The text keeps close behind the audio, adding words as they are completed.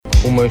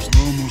Almost.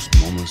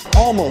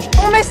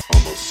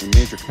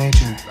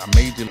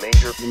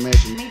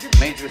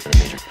 Major.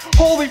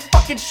 Holy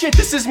fucking shit,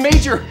 this is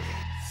major!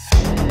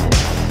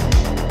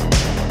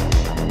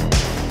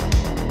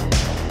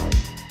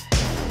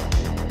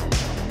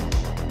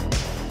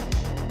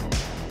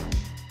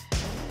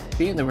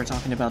 Being that we're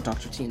talking about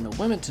Dr. T and the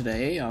Women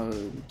today,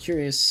 I'm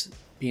curious,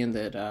 being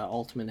that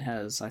Altman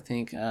has, I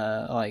think,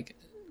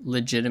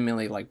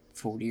 legitimately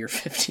 40 or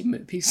 50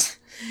 movies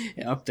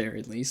up there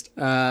at least.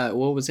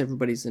 What was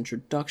everybody's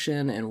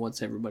introduction, and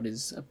what's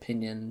everybody's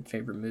opinion,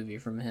 favorite movie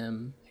from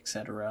him,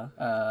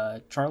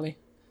 etc.? Charlie?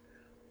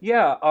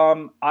 Yeah,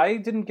 I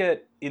didn't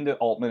get into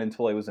Altman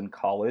until I was in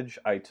college.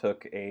 I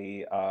took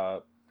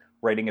a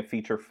writing a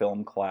feature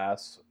film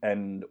class,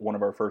 and one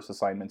of our first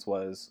assignments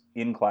was,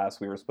 in class,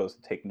 we were supposed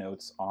to take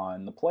notes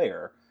on The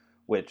Player,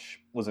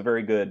 which was a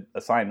very good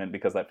assignment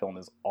because that film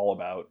is all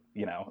about,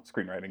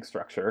 screenwriting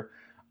structure.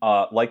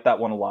 Liked that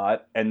one a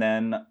lot. And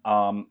then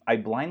I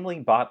blindly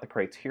bought the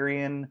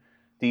Criterion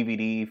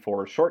DVD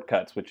for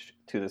Shortcuts, which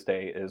to this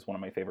day is one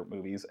of my favorite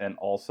movies. And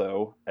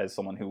also, as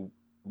someone who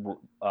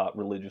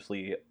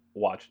religiously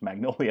watched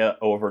Magnolia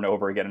over and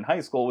over again in high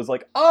school, was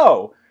like,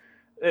 oh!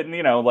 And,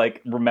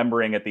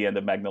 remembering at the end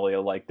of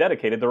Magnolia,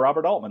 dedicated to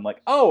Robert Altman.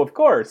 Oh, of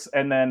course!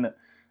 And then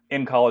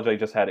in college, I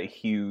just had a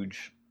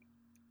huge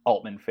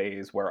Altman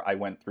phase where I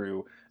went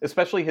through,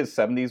 especially his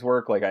 70s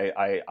work.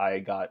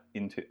 I got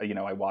into,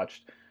 I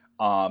watched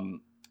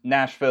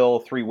Nashville,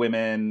 Three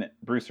Women,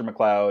 Brewster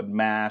McCloud,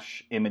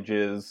 MASH,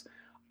 Images.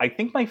 I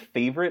think my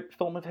favorite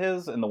film of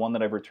his, and the one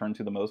that I've returned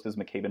to the most, is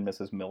McCabe and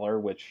Mrs. Miller,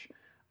 which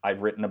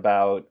I've written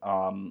about.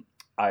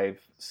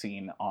 I've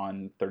seen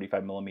on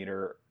 35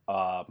 millimeter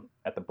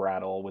at the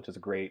Brattle, which is a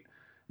great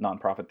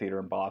nonprofit theater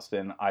in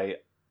Boston. I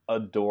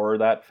adore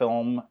that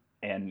film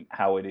and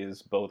how it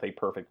is both a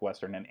perfect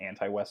Western and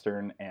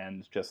anti-Western,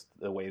 and just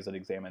the ways it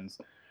examines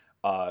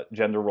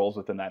gender roles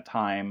within that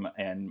time,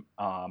 and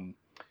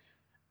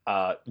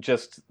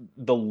just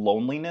the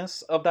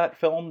loneliness of that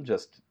film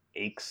just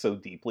aches so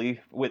deeply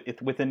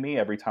within me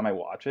every time I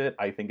watch it.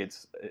 I think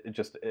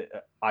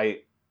I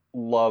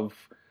love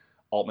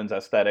Altman's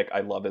aesthetic. I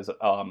love his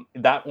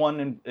that one,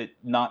 and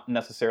not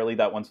necessarily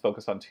that one's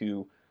focused on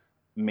two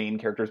main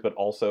characters, but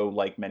also,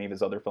 like many of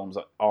his other films,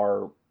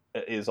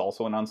 is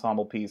also an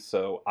ensemble piece.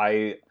 So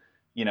I,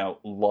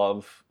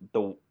 love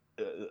the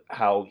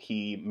how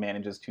he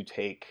manages to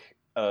take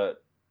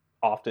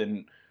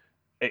often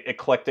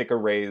eclectic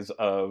arrays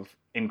of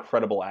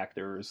incredible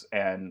actors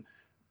and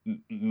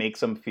makes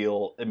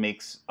films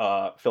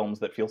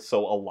that feel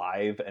so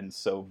alive and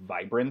so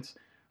vibrant.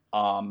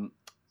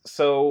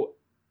 So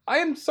I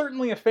am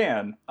certainly a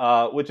fan,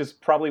 which is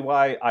probably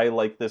why I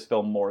like this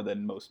film more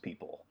than most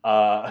people,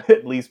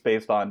 at least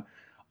based on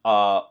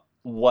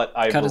what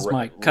I've Cut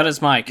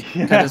his mic.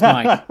 Get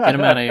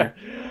him out of here.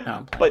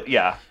 No, but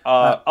yeah,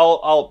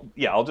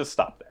 I'll just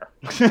stop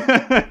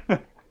there.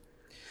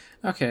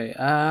 Okay.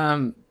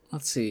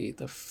 Let's see.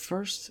 The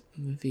first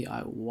movie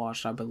I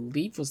watched, I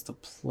believe, was The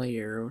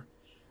Player.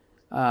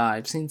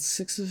 I've seen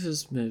 6 of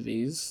his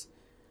movies.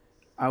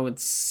 I would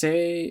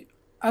say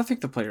I think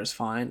The Player is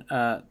fine.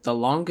 The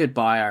Long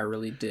Goodbye I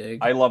really dig.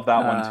 I love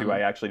that one too. I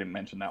actually didn't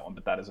mention that one,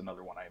 but that is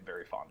another one I am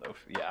very fond of.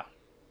 Yeah.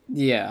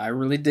 Yeah, I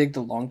really dig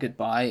The Long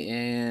Goodbye,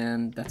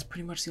 and that's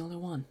pretty much the only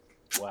one.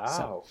 Wow.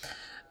 So,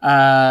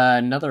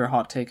 another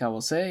hot take I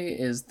will say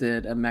is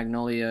that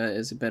Magnolia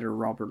is a better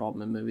Robert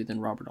Altman movie than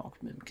Robert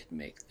Altman could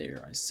make.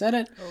 There, I said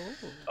it.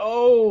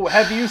 Oh,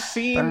 have you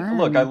seen... Burn.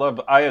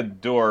 Look, I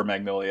adore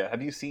Magnolia.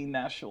 Have you seen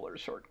Nashville or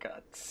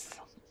Shortcuts?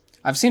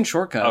 I've seen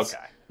Shortcuts.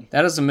 Okay.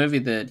 That is a movie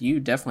that you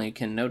definitely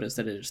can notice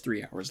that it is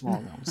 3 hours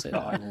long. I will say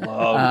that. I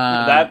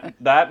love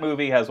that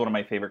movie has one of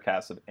my favorite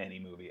casts of any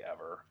movie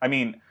ever. I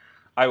mean,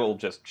 I will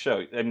just show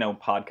you. I know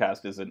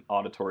podcast is an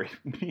auditory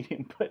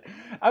medium, but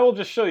I will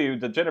just show you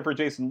that Jennifer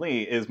Jason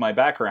Leigh is my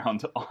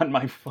background on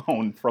my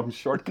phone from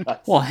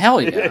Shortcuts. Well, hell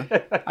yeah.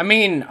 I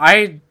mean,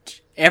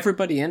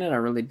 everybody in it I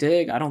really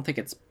dig. I don't think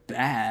it's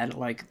bad.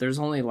 There's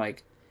only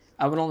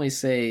I would only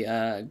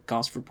say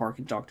Gosford Park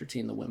and Dr. T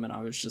and the Women. I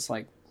was just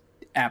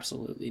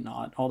absolutely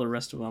not. All the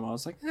rest of them I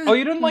was like, oh,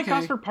 you didn't like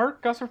Gosford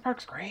Park? Gosford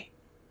Park's great.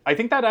 I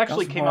think that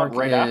actually came out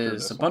right after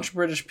this one. A bunch of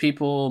British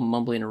people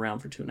mumbling around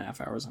for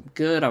 2.5 hours. I'm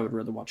good. I would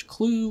rather watch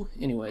Clue.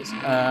 Anyways,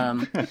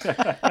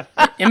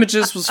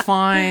 Images was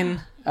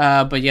fine.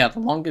 But yeah,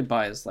 The Long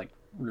Goodbye is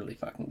really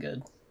fucking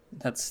good.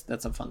 That's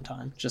a fun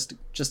time. Just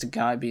a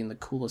guy being the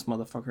coolest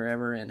motherfucker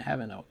ever and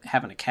having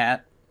a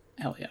cat.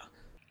 Hell yeah.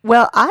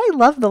 Well, I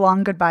love The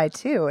Long Goodbye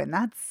too, and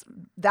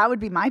that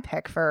would be my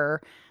pick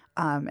for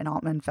an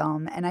Altman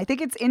film. And I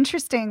think it's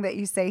interesting that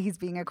you say he's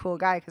being a cool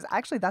guy, because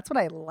actually that's what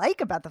I like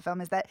about the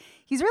film, is that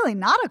he's really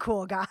not a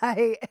cool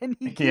guy, and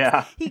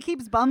he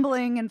keeps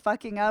bumbling and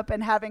fucking up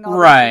and having all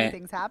these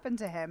things happen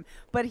to him.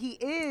 But he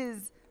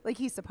is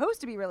he's supposed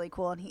to be really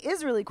cool, and he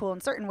is really cool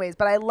in certain ways,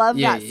 but I love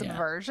that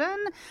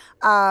subversion.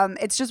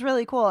 It's just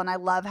really cool, and I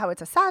love how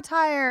it's a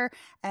satire,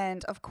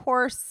 and of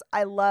course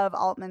I love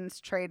Altman's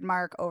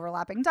trademark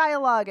overlapping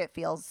dialogue. It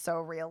feels so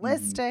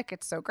realistic.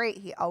 It's so great.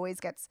 He always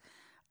gets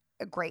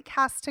a great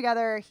cast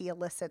together. He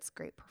elicits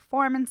great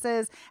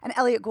performances. And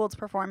Elliot Gould's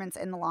performance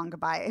in The Long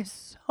Goodbye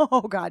is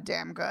so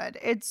goddamn good.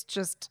 It's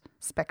just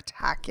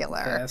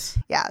spectacular. Yes.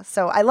 Yeah.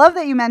 So I love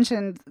that you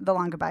mentioned The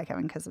Long Goodbye,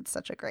 Kevin, because it's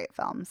such a great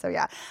film. So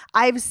yeah,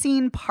 I've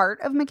seen part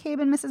of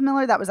McCabe and Mrs.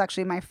 Miller. That was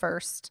actually my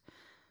first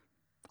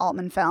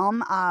Altman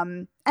film.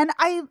 And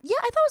I thought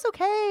it was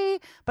okay,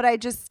 but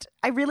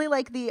I really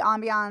like the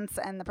ambiance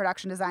and the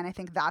production design. I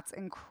think that's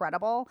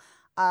incredible.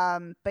 But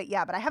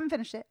I haven't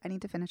finished it. I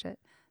need to finish it.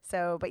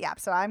 So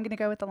I'm going to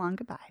go with The Long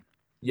Goodbye.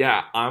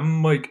 Yeah,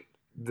 I'm like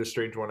the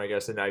strange one, I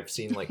guess, and I've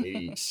seen like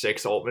maybe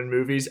 6 Altman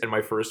movies, and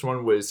my first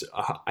one was,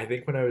 I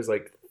think when I was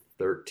like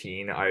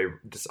 13, I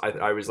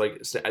was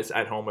like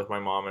at home with my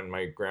mom and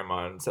my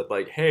grandma and said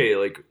like, hey,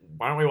 like,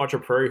 why don't we watch A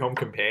Prairie Home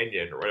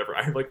Companion or whatever?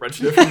 I like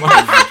rented it from my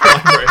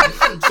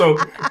library. So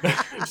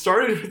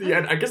started with the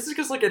end. I guess it's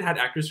because like it had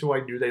actors who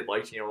I knew they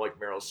liked, like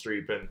Meryl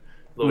Streep and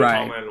Lily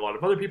Tomlin and a lot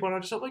of other people, and I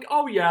just felt like,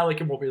 oh yeah,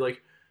 like it won't be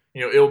like,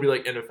 it'll be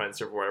like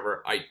inoffensive or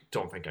whatever. I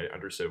don't think I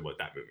understood what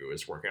that movie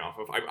was working off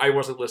of. I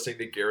wasn't listening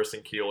to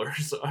Garrison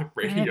Keillor's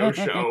radio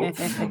show.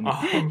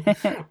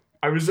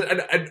 I was,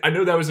 and I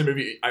know that was a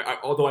movie.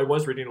 Although I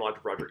was reading a lot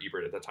of Roger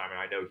Ebert at the time, and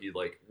I know he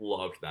like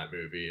loved that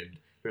movie. And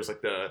there's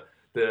like the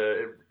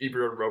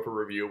Ebert and Roper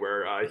review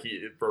where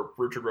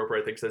Richard Roper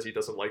I think says he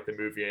doesn't like the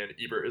movie, and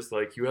Ebert is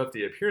like, you have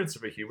the appearance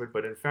of a human,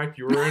 but in fact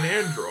you are an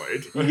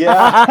android. Yeah,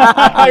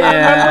 I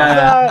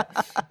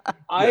remember that.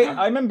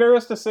 I'm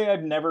embarrassed to say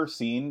I've never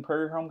seen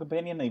Prairie Home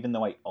Companion, even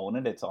though I own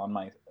it. It's on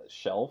my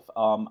shelf.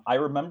 I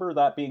remember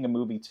that being a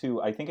movie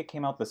too. I think it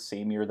came out the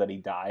same year that he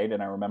died,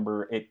 and I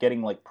remember it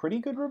getting like pretty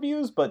good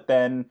reviews, but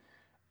then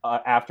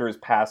after his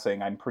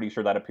passing, I'm pretty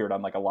sure that appeared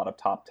on like a lot of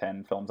top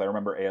 10 films. I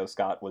remember A.O.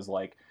 Scott was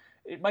like,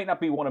 it might not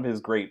be one of his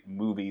great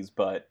movies,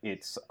 but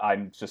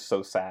I'm just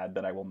so sad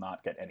that I will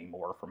not get any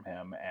more from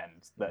him. And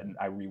then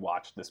I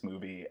rewatched this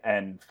movie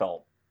and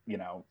felt,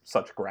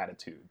 such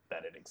gratitude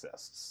that it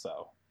exists.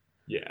 So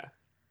yeah.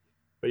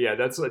 But yeah,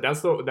 that's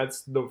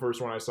the first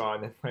one I saw,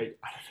 and then like,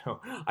 I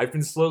don't know, I've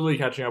been slowly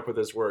catching up with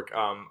his work.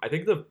 I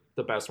think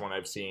the best one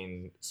I've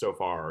seen so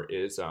far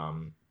is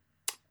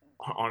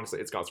honestly,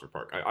 it's Gosford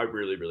Park. I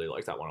really, really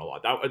like that one a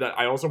lot. That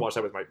I also watched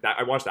that with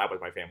I watched that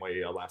with my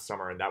family last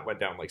summer, and that went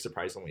down like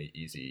surprisingly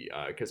easy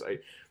because I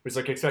was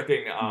like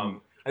expecting.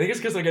 I think it's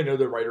because like I know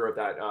the writer of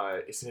that.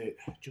 Is it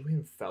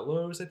Julian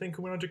Fellows? I think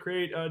who went on to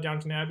create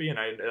Downton Abbey, and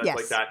yes.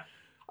 Like that.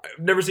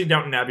 I've never seen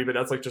Downton Abbey, but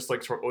that's like just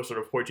like sort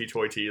of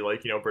hoity-toity,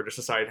 like British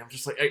society. I'm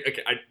just like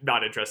I'm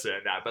not interested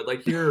in that. But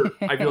like here,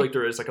 I feel like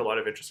there is like a lot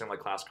of interesting like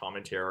class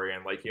commentary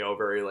and like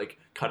very like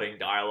cutting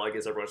dialogue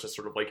as everyone's just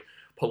sort of like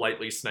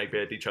politely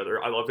sniping at each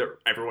other. I love that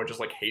everyone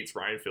just like hates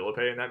Ryan Phillippe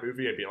in that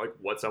movie and being like,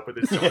 "What's up with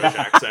his Scottish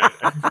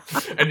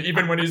accent?" And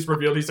even when he's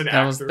revealed he's an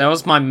actor, that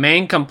was my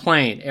main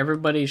complaint.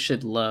 Everybody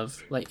should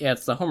love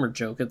it's the Homer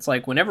joke. It's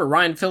like whenever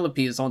Ryan Phillippe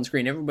is on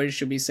screen, everybody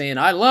should be saying,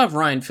 "I love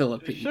Ryan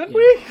Phillippe." Should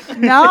we?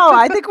 No,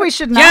 I think we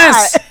should not.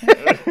 Yes.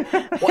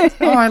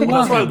 I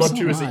love that's what I love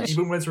too is that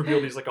even when it's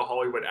revealed he's like a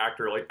Hollywood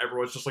actor, like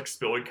everyone's just like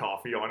spilling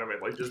coffee on him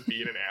and like just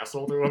being an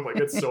asshole to him. Like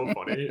it's so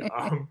funny.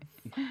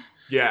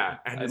 Yeah,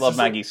 and I love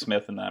Maggie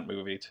Smith in that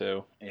movie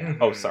too. Yeah.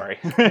 Mm-hmm. Oh, sorry.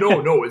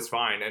 No, it's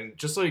fine. And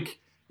just like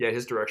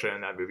his direction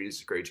in that movie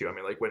is great too. I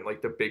mean, like when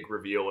like the big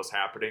reveal is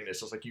happening,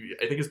 it's just like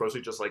I think it's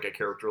mostly just like a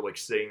character like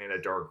sitting in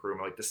a dark room,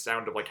 like the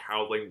sound of like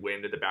howling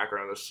wind in the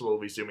background, that's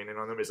slowly zooming in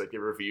on them is like they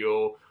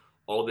reveal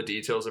all the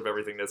details of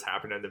everything that's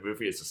happened in the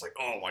movie. It's just like,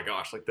 oh my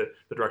gosh, like the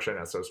direction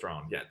that's so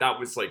strong. Yeah, that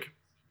was like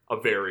a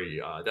very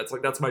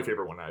that's my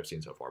favorite one I've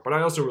seen so far. But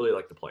I also really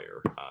like The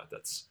Player.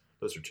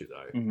 Those are two that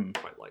I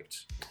quite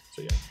liked.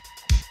 So yeah.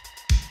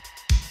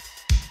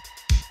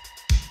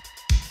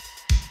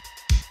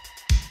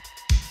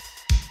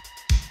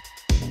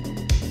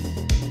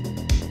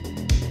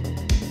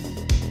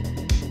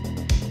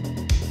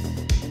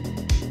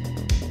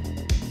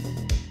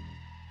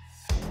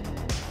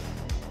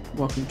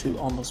 Welcome to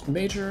Almost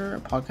Major, a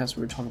podcast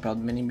where we talk about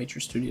many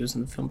major studios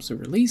and the films they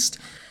released.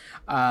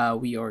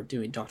 We are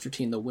doing Dr.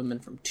 T and the Women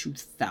from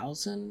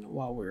 2000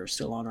 while we're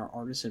still on our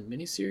Artisan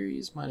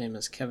miniseries. My name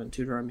is Kevin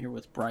Tudor. I'm here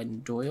with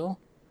Bryden Doyle.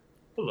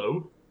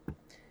 Hello.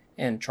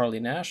 And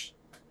Charlie Nash.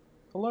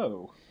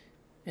 Hello.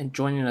 And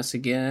joining us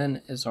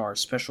again is our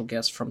special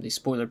guest from the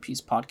Spoiler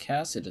Piece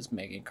podcast. It is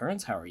Megan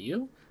Kearns. How are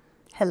you?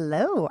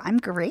 Hello. I'm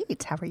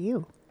great. How are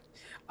you?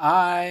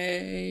 I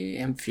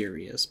am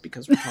furious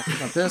because we're talking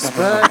about this,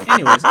 but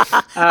anyways.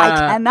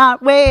 I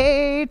cannot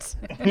wait.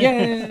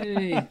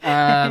 Yay!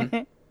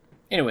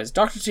 Anyways,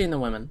 Dr. T and the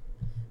Women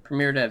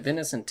premiered at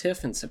Venice and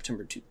TIFF in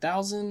September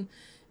 2000.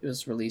 It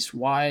was released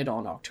wide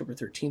on October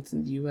 13th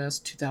in the US,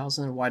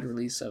 2000, wide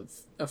release of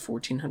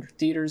 1,400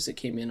 theaters. It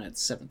came in at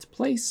 7th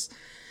place.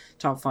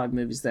 Top 5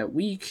 movies that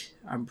week.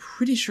 I'm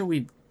pretty sure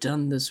we've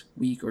done this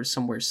week or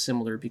somewhere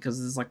similar because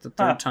this is like the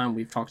third time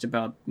we've talked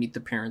about Meet the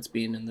Parents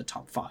being in the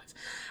top 5.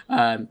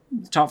 The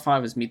top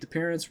 5 is Meet the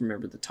Parents,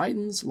 Remember the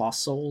Titans,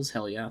 Lost Souls,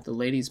 hell yeah, The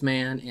Ladies'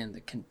 Man, and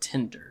The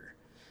Contender.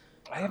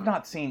 I have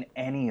not seen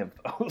any of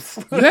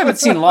those. You haven't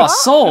seen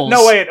Lost Souls?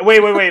 No, wait.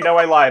 No,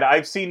 I lied.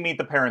 I've seen Meet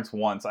the Parents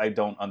once. I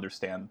don't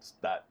understand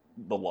that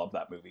the love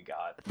that movie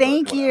got. but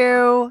Thank whatever.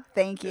 you.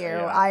 Thank you.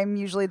 Yeah. I'm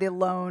usually the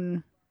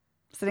lone,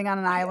 sitting on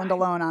an island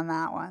alone on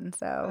that one.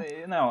 So,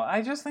 No,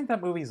 I just think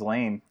that movie's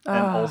lame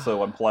and Ugh.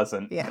 also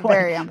unpleasant. yeah, Like,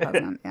 very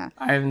unpleasant. Yeah.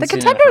 I haven't The seen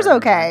it Contender's forever,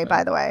 okay, but-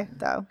 by the way,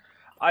 though.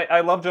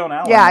 I love Joan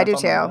Allen. Yeah, I do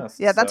That's on my too. list,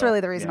 Yeah, that's so,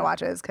 really the reason to yeah.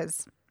 watch it, is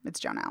because it's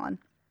Joan Allen.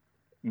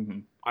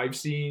 Mhm. I've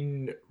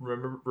seen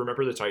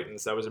Remember the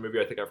Titans. That was a movie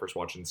I think I first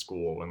watched in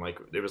school, and like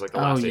it was like the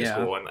Oh, last day yeah.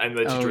 of school, and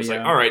the teacher Oh, was like,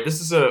 yeah. "All right,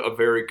 this is a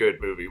very good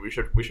movie. We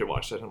should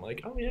watch that." I'm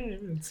like, "Oh yeah,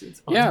 it's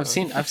fun." Yeah,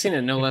 I've seen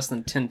it no less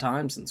than 10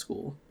 times in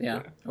school.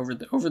 Yeah. Over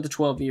the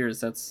 12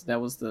 years, that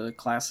was the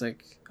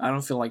classic. I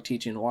don't feel like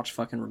teaching. Watch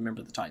fucking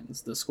Remember the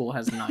Titans. The school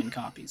has 9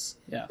 copies.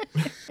 Yeah.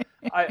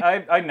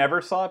 I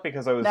never saw it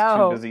because I was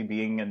No. too busy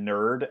being a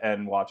nerd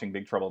and watching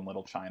Big Trouble in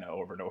Little China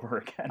over and over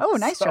again. Oh,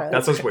 nice So- try.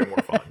 That sounds way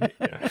more fun.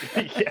 Yeah.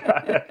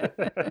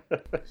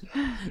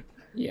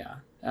 Yeah.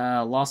 Yeah.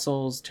 Lost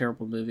Souls,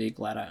 terrible movie.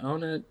 Glad I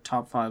own it.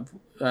 Top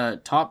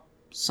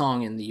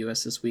song in the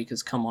U.S. this week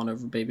is "Come On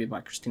Over, Baby"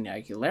 by Christina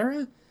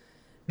Aguilera.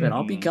 But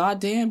I'll be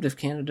goddamned if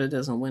Canada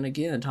doesn't win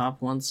again.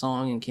 Top 1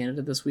 song in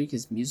Canada this week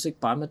is "Music"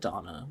 by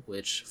Madonna,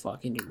 which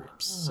fucking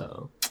rips.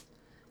 So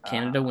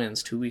Canada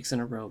wins 2 weeks in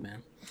a row,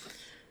 man.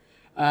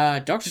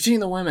 Dr. T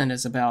and the Women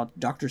is about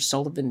Dr.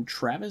 Sullivan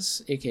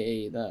Travis,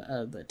 aka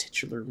the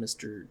titular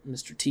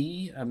Mr.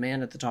 T, a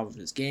man at the top of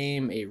his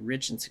game, a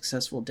rich and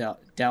successful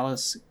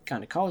Dallas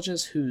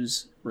gynecologist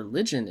whose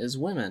religion is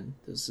women.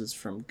 This is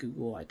from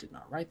Google. I did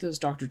not write this.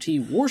 Dr. T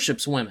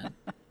worships women.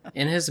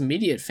 In his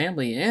immediate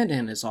family and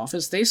in his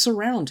office, they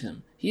surround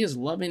him. He is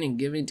loving and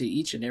giving to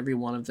each and every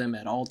one of them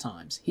at all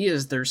times. He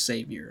is their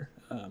savior.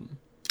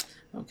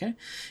 Okay.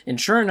 And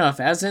sure enough,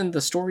 as in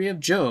the story of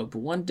Job,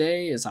 one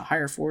day as a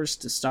higher force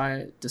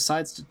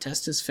decides to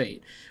test his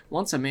fate.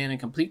 Once a man in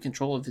complete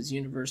control of his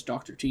universe,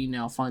 Dr. T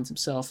now finds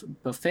himself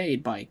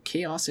buffeted by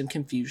chaos and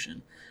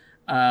confusion.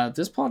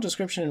 This plot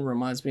description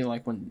reminds me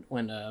like when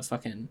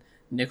fucking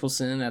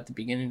Nicholson at the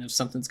beginning of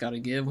Something's Gotta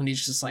Give, when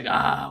he's just like,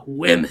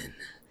 women.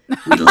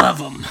 We love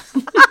them.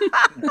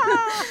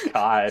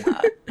 God.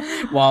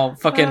 While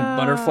fucking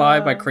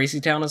Butterfly by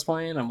Crazy Town is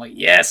playing, I'm like,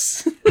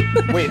 yes.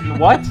 Wait,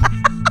 what?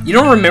 You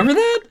don't remember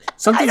that?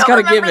 Something's don't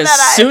Gotta Give. remember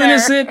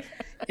that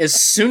As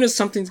soon as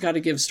Something's Gotta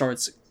Give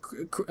starts,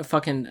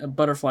 fucking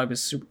Butterfly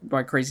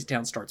by Crazy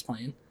Town starts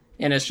playing,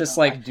 and it's just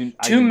like I 2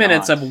 do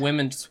minutes not. of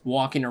women just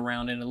walking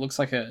around, and it looks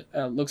like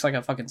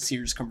a fucking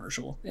Sears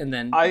commercial, and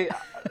then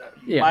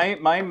yeah.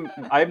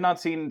 I have not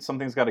seen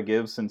Something's Gotta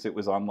Give since it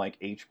was on like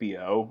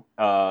HBO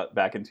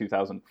back in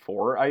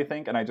 2004, I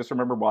think, and I just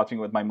remember watching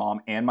it with my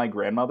mom and my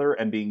grandmother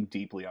and being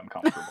deeply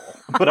uncomfortable.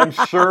 But I'm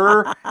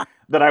sure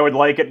that I would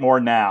like it more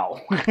now.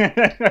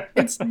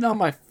 It's not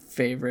my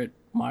favorite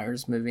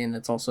Myers movie, and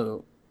it's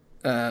also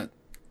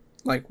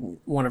like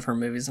one of her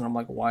movies, and I'm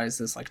like, why is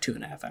this like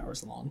 2.5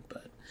 hours long?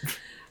 But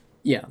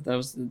yeah,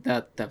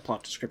 that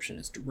plot description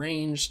is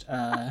deranged.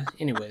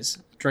 Anyways,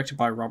 directed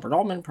by Robert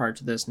Altman. Prior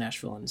to this,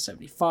 Nashville in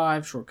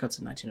 '75, Shortcuts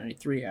in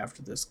 1993.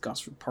 After this,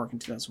 Gosford Park in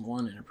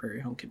 2001, and A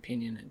Prairie Home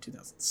Companion in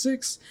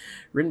 2006.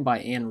 Written by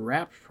Anne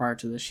Rapp. Prior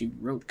to this, she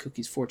wrote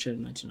Cookie's Fortune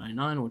in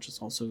 1999, which is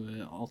also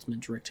an Altman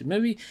directed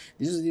movie.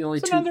 These are the only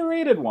It's two. an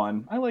underrated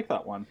one. I like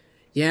that one.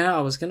 Yeah,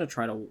 I was gonna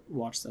try to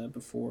watch that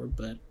before,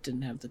 but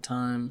didn't have the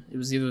time. It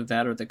was either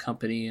that or The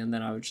Company, and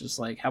then I was just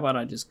like, how about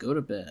I just go to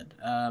bed?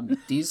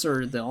 These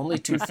are the only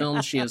 2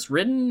 films she has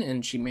written,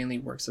 and she mainly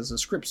works as a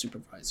script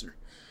supervisor.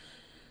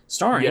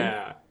 Starring...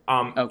 Yeah.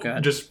 Okay.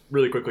 Just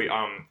really quickly,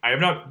 I have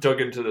not dug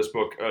into this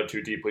book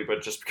too deeply,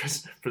 but just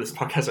because for this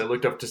podcast I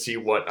looked up to see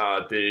what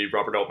the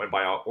Robert Altman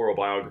oral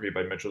biography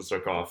by Mitchell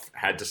Zuckoff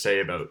had to say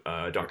about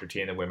Dr.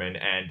 T and the Women,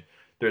 and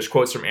there's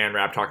quotes from Anne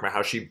Rapp talking about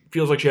how she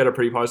feels like she had a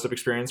pretty positive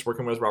experience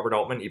working with Robert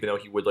Altman, even though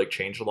he would like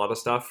change a lot of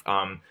stuff.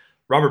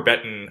 Robert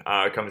Benton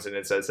comes in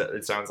and says that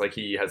it sounds like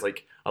he has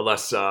like a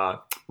less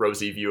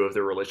rosy view of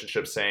their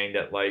relationship, saying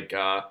that like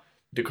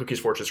the Cookie's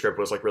Fortune script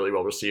was like really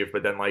well received,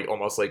 but then like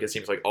almost like it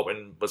seems like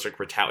Altman was like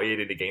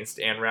retaliated against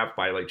Anne Rapp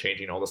by like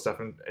changing all the stuff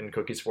in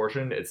Cookie's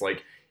Fortune. It's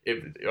like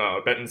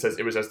Benton says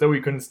it was as though he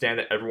couldn't stand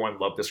that everyone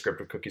loved the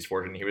script of Cookie's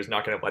Fortune. He was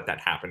not going to let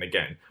that happen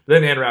again. But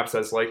then Anne Rapp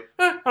says like,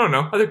 I don't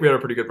know. I think we had a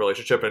pretty good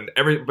relationship,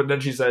 but then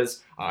she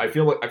says, I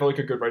felt like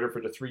a good writer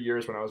for the 3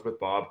 years when I was with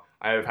Bob.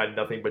 I have had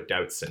nothing but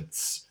doubt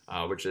since,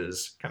 which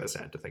is kind of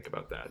sad to think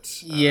about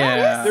that.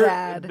 Yeah.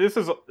 Sad.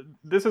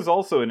 This is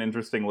also an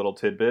interesting little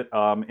tidbit.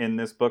 In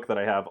this book that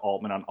I have,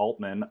 Altman on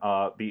Altman,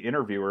 the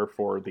interviewer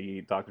for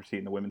the Dr. T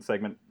and the Women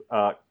segment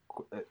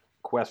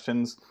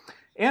questions.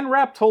 Anne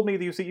Rapp told me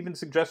that you even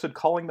suggested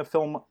calling the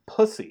film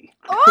Pussy,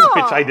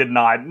 which I did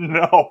not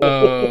know.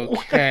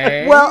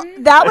 Okay. Well,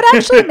 that would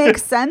actually make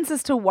sense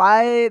as to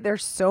why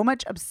there's so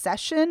much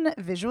obsession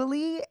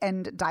visually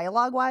and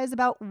dialogue-wise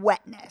about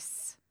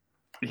wetness.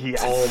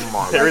 Yes. Oh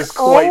my There is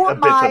quite a bit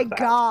my of that.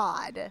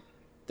 God.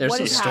 There's what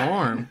a is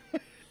storm.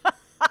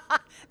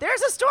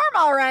 There's a storm,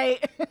 all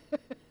right.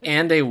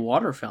 And a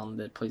water fountain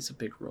that plays a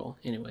big role.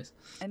 Anyways.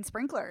 And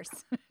sprinklers.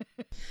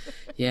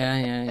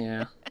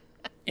 Yeah.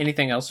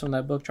 Anything else from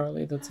that book,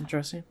 Charlie, that's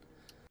interesting?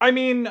 I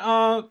mean,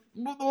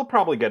 we'll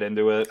probably get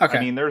into it. Okay.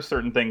 I mean, there's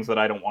certain things that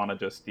I don't want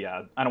to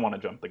I don't want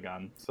to jump the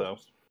gun. So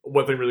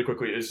One thing really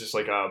quickly is just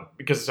like,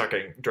 because it's not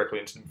getting directly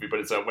into the movie, but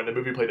it's when the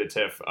movie played at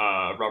TIFF,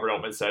 Robert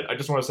Altman said, I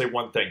just want to say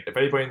one thing. If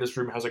anybody in this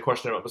room has a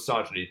question about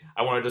misogyny,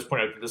 I want to just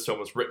point out that this film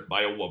was written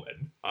by a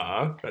woman.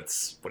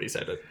 That's what he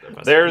said at the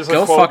festival. there's a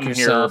Go quote fuck in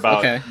yourself. here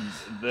about Okay.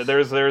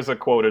 there's a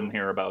quote in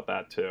here about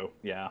that too.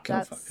 Yeah. Go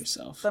That's fuck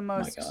yourself. The My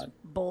most God.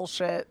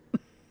 bullshit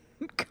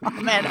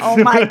comment. Oh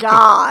my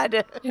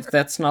god. If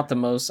that's not the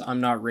most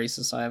I'm not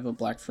racist, I have a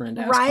black friend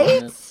ass Right?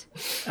 comment.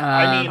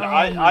 I mean, Oh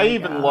I my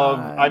even love.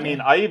 I God. mean,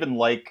 I even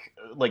like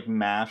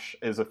MASH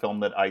is a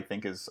film that I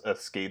think is a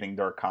scathing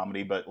dark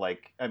comedy. But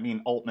like, I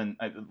mean, Altman,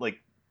 like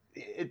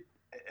it,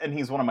 and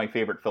he's one of my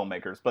favorite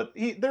filmmakers. But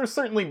there's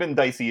certainly been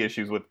dicey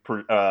issues with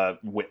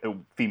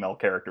female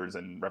characters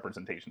and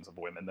representations of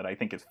women that I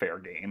think is fair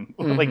game.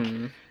 Like,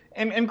 Mhm.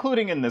 and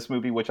including in this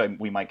movie, which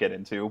we might get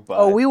into. But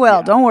Oh, we will.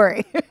 yeah. Don't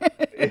worry.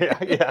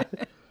 yeah.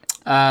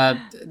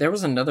 There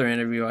was another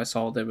interview I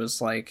saw that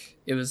was like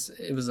it was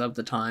of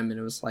the time, and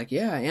it was like,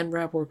 yeah, Anne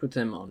Rapp worked with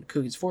him on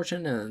Cookie's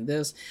Fortune and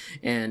this,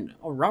 and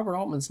Robert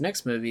Altman's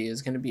next movie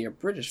is going to be a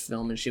British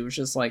film, and she was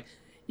just like,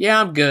 yeah,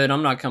 I'm good,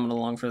 I'm not coming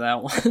along for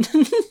that one.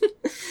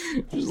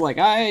 She was like,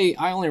 I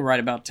only write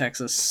about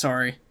Texas,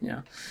 sorry.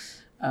 Yeah.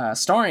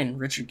 Starring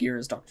Richard Gere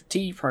as Dr.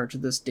 T. Prior to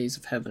this, Days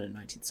of Heaven in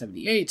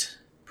 1978.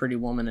 Pretty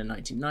Woman in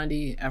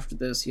 1990. After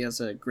this, he has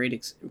a great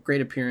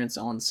appearance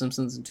on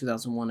Simpsons in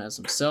 2001 as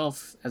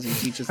himself, as he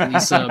teaches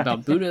Lisa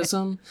about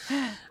Buddhism.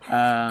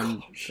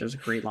 There's a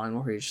great line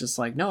where he's just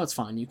like, no, it's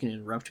fine, you can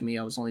interrupt me,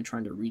 I was only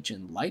trying to reach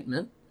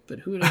enlightenment. But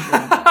who would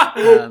have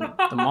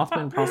The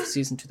Mothman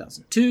Prophecies in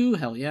 2002,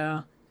 hell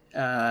yeah.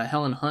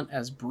 Helen Hunt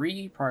as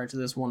Bree, prior to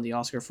this, won the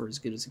Oscar for As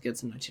Good as It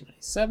Gets in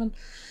 1997.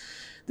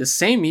 The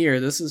same year,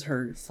 this is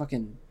her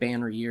fucking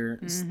banner year.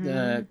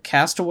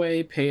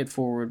 Castaway, Pay It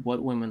Forward,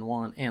 What Women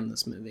Want, and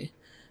this movie.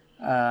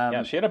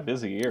 Yeah, she had a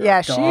busy year.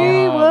 Yeah, she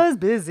God. was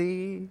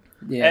busy.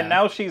 Yeah. And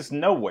now she's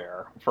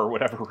nowhere for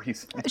whatever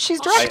reason. She's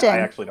I directing.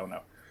 actually don't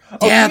know. Oh,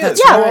 Yeah, she that's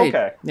is? Oh, right.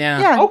 okay. Yeah.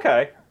 Yeah.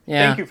 Okay.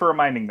 Yeah. Thank you for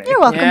reminding me. You're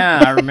welcome.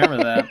 Yeah, I remember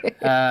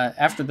that.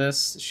 After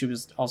this, she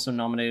was also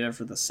nominated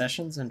for The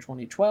Sessions in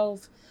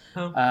 2012.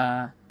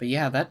 But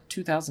yeah, that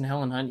 2000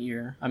 Helen Hunt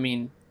year, I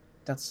mean,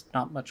 that's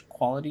not much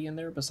quality in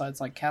there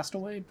besides like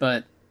Castaway,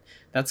 but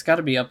that's got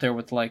to be up there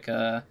with like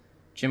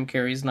Jim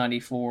Carrey's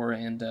 94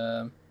 and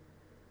oh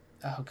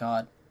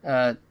god,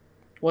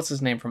 what's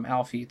his name from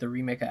Alfie, the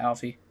remake of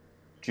Alfie?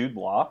 Jude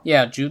Law.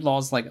 Yeah, Jude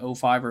Law's like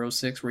 05 or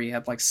 06 where he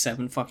had like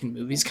 7 fucking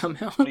movies come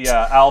out.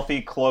 Yeah,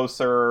 Alfie,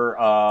 Closer,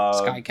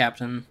 Sky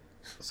Captain.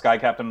 Sky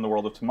Captain in the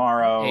World of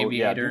Tomorrow. Yeah,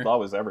 Aviator. Jude Law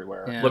was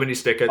everywhere. Yeah. Lemony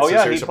Snicket's Oh, yeah, a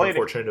he series of played it.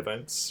 unfortunate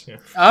events. Yeah.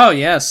 Oh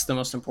yes, the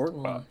most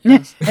important one.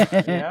 Yes.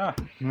 Yeah.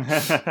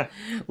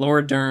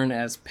 Laura Dern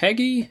as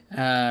Peggy.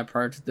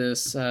 Prior to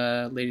this,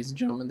 ladies and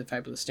gentlemen, The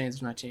Fabulous Stains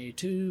of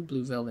 1982,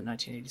 Blue Velvet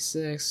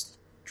 1986,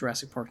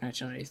 Jurassic Park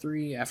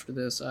 1993. After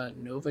this,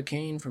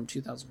 Novocaine from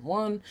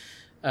 2001.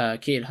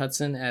 Kate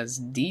Hudson as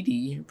Dee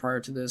Dee.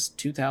 Prior to this,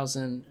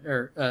 200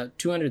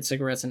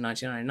 Cigarettes in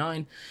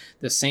 1999.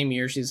 The same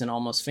year, she's in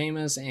Almost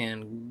Famous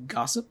and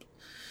Gossip.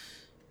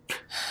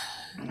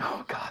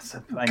 Oh,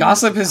 Gossip.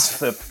 Gossip is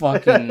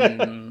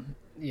fucking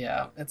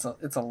yeah. It's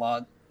a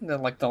lot.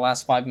 Like the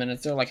last 5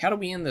 minutes, they're like, how do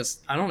we end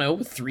this? I don't know,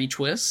 with 3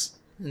 twists.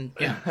 And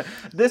yeah,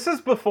 This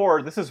is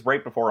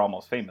right before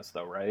Almost Famous,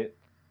 though, right?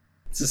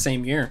 it's the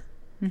same year.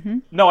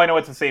 No, I know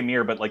it's the same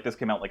year, but like this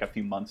came out like a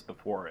few months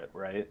before it,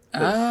 right?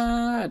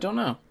 I don't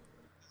know.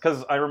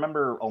 Because I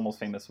remember Almost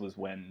Famous was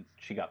when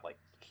she got like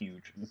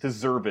huge,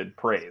 deserved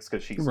praise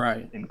because she's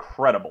Right.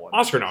 incredible. in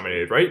Oscar this.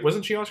 nominated, right?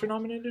 Wasn't she Oscar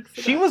nominated?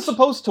 For She that? was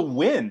supposed to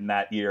win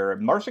that year.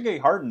 Marcia Gay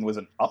Harden was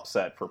an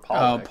upset for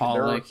Pollock. Oh,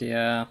 Pollock,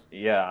 yeah.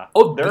 Yeah.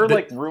 Oh, there are the-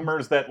 like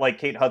rumors that like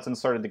Kate Hudson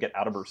started to get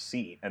out of her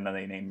seat, and then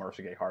they named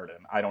Marcia Gay Harden.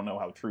 I don't know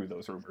how true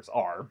those rumors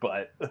are,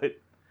 but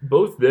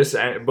Both this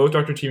and both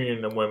Dr. T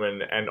and the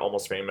Women and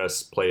Almost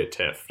Famous play at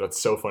TIFF. That's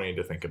so funny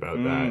to think about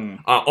that.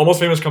 Almost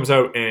Famous comes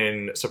out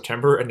in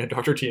September, and then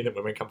Dr. T and the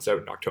Women comes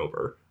out in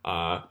October.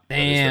 That is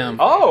very Damn.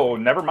 funny. oh,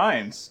 never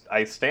mind.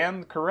 I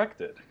stand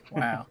corrected.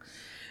 Wow.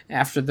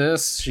 After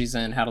this, she's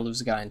in How to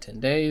Lose a Guy in 10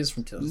 Days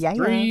from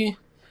 2003.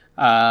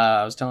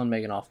 I was telling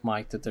Megan off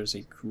mic that there's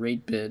a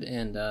great bit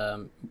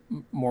in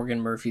Morgan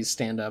Murphy's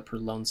stand-up, her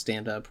lone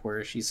stand-up,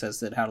 where she says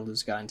that How to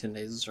Lose a Guy in 10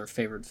 Days is her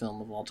favorite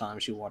film of all time.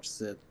 She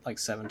watches it like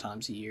 7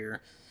 times a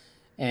year.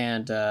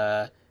 And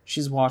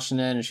she's watching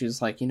it, and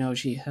she's like, you know,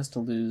 she has to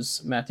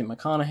lose Matthew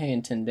McConaughey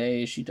in 10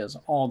 days. She does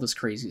all this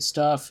crazy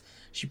stuff.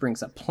 She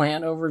brings a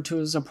plant over to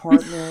his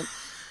apartment.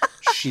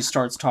 She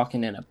starts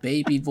talking in a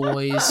baby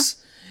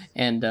voice.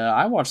 And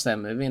I watched that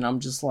movie, and I'm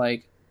just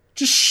like,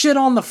 just shit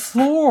on the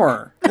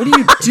floor. What are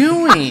you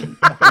doing?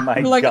 Oh my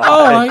You're like,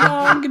 God.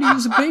 I'm going to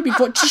use a baby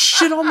foot. Just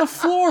shit on the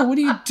floor. What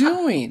are you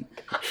doing?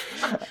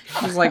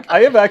 He's like, I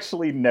have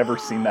actually never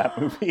seen that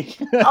movie.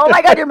 Oh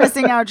my god, you're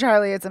missing out,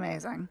 Charlie. It's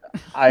amazing.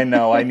 I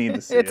know. I need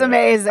to see it. It's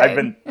amazing. I've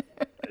been.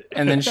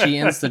 and then she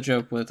ends the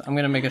joke with, I'm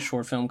going to make a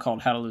short film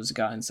called How to Lose a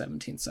Guy in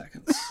 17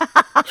 Seconds.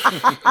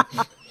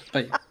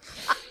 But yeah.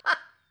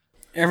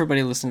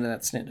 Everybody listen to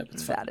that stand-up.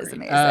 It's That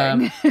fucking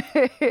is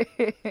great.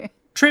 amazing.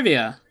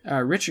 Trivia.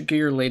 Richard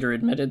Gere later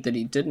admitted that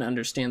he didn't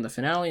understand the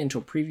finale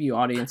until preview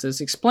audiences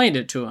explained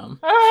it to him.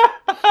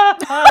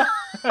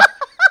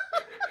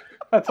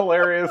 That's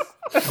hilarious.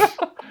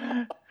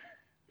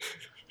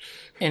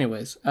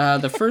 Anyways,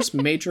 the first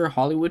major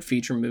Hollywood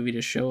feature movie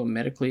to show a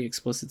medically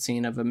explicit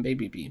scene of a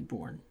baby being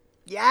born.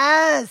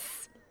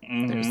 Yes.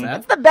 There's that.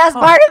 That's the best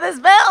part of this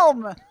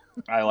film.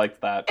 I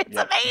liked that. It's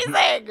Yep.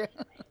 amazing.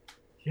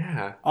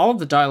 Yeah. All of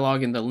the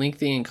dialogue in the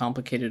lengthy and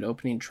complicated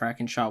opening track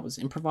and shot was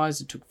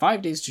improvised. It took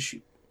 5 days to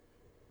shoot.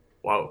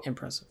 Wow.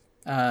 Impressive.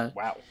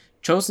 Wow.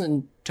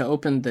 Chosen to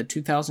open the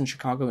 2000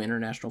 Chicago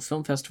International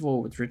Film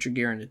Festival with Richard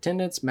Gere in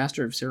attendance,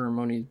 Master of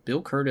Ceremonies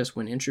Bill Curtis,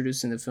 when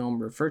introducing the film,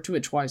 referred to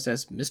it twice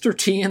as Mr.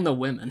 T and the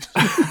Women.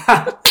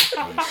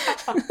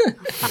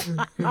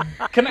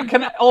 Can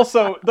I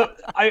also?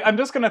 I'm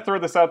just gonna throw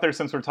this out there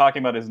since we're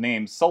talking about his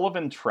name.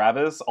 Sullivan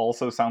Travis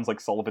also sounds like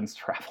Sullivan's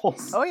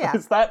Travels. Oh, yeah.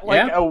 Is that like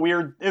Yeah. a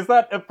weird? Is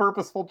that a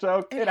purposeful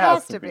joke? It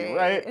has to be.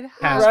 right? It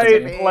Has has to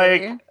to be. be.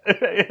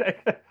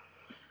 Like.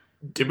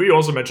 Did we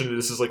also mention that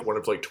this is like one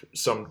of like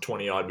some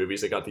 20 odd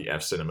movies that got the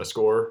F Cinema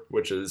score,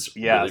 which is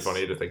really Yes.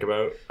 funny to think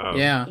about.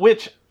 Yeah.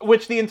 Which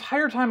the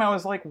entire time I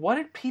was like, what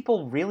did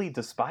people really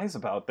despise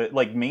about that?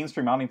 Like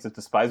mainstream audiences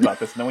despise about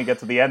this, and then we get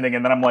to the ending,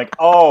 and then I'm like,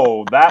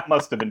 oh, that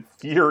must have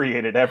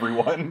infuriated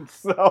everyone.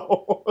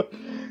 So,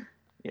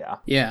 yeah.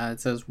 Yeah, it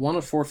says one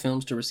of 4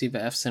 films to receive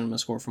a F Cinema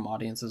score from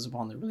audiences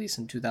upon their release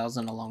in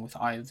 2000, along with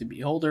Eye of the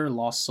Beholder,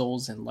 Lost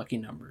Souls, and Lucky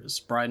Numbers.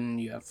 Bryden,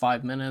 you have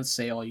 5 minutes.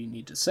 Say all you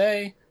need to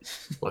say.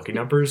 Lucky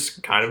Numbers,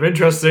 kind of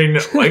interesting.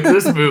 Like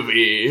this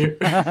movie.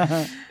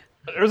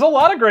 There's a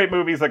lot of great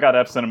movies that got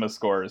F Cinema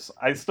scores.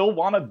 I still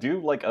want to do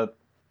like a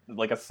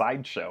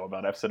sideshow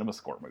about F Cinema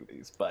score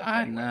movies, but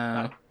I anyway,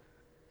 know.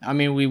 I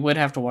mean, we would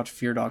have to watch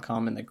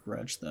Fear.com and The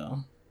Grudge, though.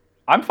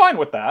 I'm fine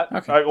with that.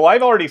 Okay. Well,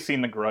 I've already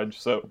seen The Grudge,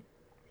 so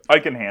I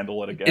can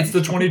handle it again. It's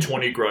the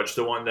 2020 Grudge,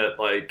 the one that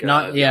like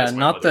Not that's my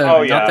not mother. the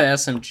Oh, yeah. not the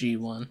SMG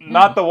one.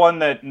 Not the one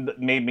that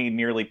made me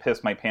nearly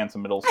piss my pants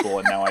in middle school,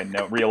 and now I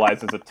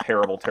realize it's a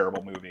terrible,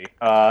 terrible movie.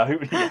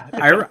 Yeah.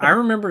 I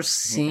remember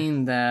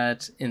seeing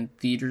that in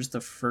theaters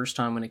the first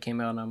time when it came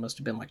out, and I must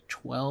have been like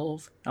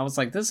 12. I was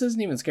like, this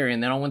isn't even scary.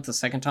 And then I went the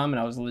second time, and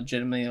I was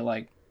legitimately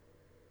like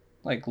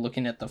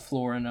looking at the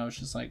floor, and I was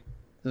just like,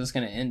 is this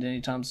going to end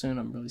anytime soon?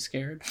 I'm really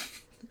scared.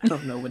 I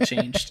don't know what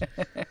changed.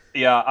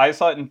 Yeah, I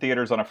saw it in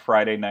theaters on a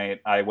Friday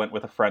night. I went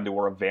with a friend who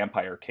wore a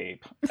vampire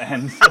cape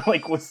and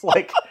was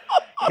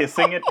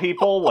hissing at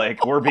people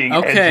like we're being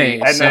Okay,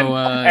 edgy. And so,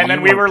 then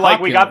you we were were like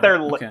we got there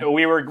popular.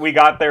 Okay. we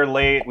got there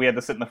late. We had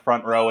to sit in the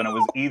front row, and it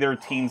was either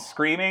teens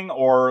screaming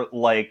or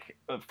like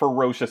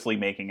ferociously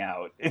making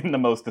out in the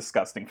most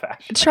disgusting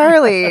fashion.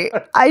 Charlie,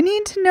 I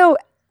need to know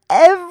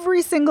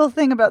every single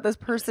thing about this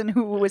person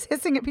who was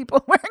hissing at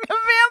people wearing a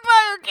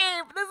vampire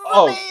cape. This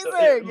is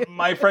amazing.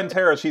 My friend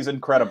Tara, she's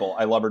incredible.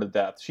 I love her to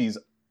death. She's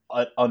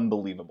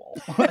unbelievable.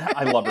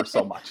 I love her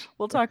so much.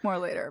 We'll talk more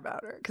later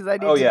about her because I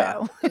need Oh to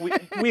yeah, know.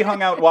 we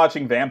hung out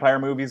watching vampire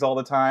movies all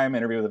the time.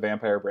 Interview with the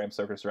Vampire, Bram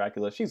Stoker's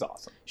Dracula. She's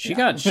awesome. She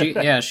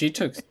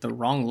took the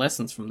wrong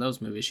lessons from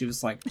those movies. She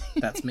was like,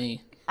 that's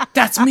me.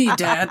 That's me,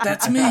 Dad.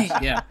 That's me.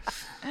 Yeah.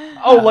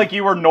 Oh, like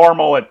you were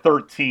normal at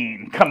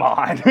 13. Come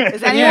on.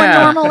 Is anyone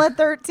Yeah. normal at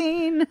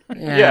 13?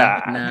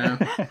 Yeah.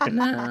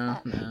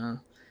 No.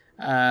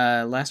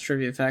 Last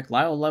trivia fact: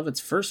 Lyle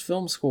Lovett's first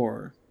film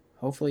score.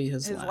 Hopefully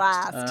his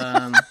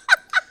last.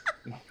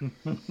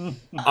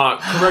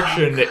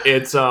 Correction,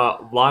 it's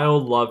Lyle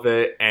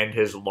Lovett and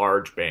his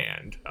large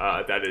band.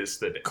 That is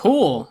the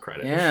Cool.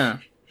 credit. Yeah.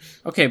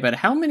 Okay, but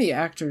how many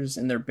actors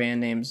in their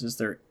band names is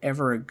there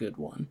ever a good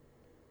one?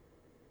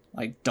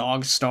 Like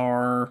Dog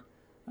Star,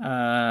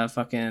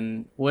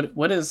 fucking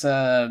what is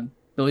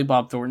Billy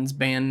Bob Thornton's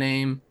band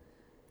name?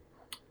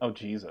 Oh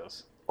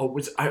Jesus. Oh,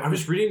 I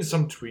was reading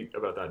some tweet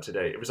about that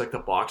today. It was like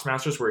the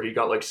Boxmasters where he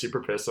got like super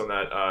pissed on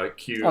that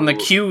Q. On the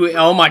Q.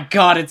 Oh my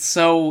god, it's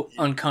so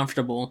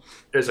uncomfortable.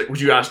 It's like,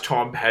 would you ask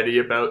Tom Petty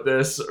about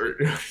this? Or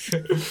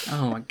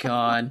Oh my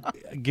god.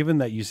 Given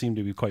that you seem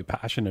to be quite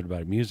passionate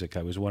about music,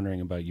 I was wondering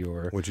about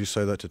your. Would you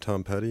say that to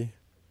Tom Petty?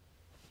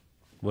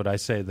 Would I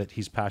say that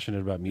he's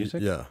passionate about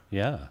music? Yeah.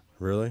 Yeah.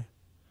 Really?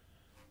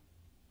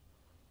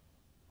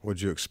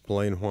 Would you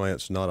explain why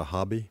it's not a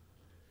hobby?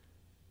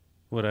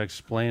 Would I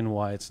explain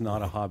why it's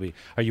not a hobby?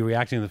 Are you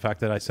reacting to the fact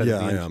that I said? Yeah, at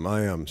the I end- am.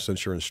 I am.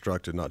 Since you're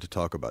instructed not to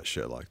talk about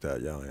shit like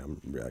that, yeah, I am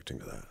reacting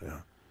to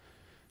that.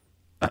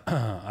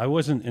 Yeah. I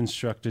wasn't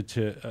instructed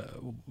to.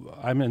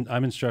 I'm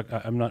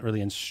not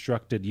really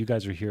instructed. You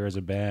guys are here as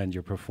a band.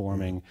 You're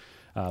performing,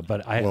 but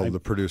The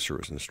producer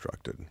was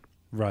instructed.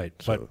 Right,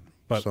 So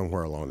but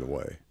somewhere along the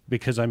way.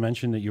 because I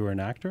mentioned that you were an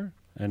actor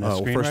and a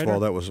Well, screenwriter. first of all,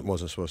 that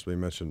wasn't supposed to be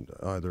mentioned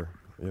either.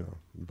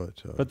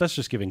 But that's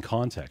just giving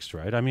context,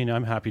 right? I mean,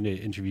 I'm happy to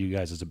interview you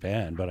guys as a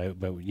band, but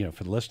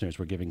for the listeners,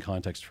 we're giving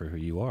context for who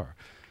you are.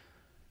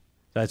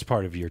 That's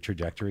part of your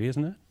trajectory,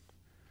 isn't it?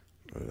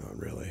 not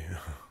really.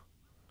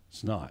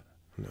 It's not.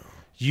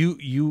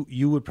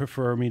 You would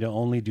prefer me to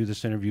only do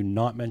this interview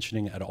not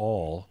mentioning at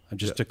all,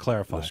 just to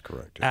clarify, that's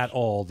correct, yes. at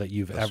all that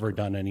you've ever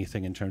done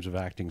anything in terms of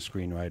acting,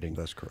 screenwriting.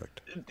 That's correct.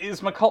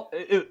 Is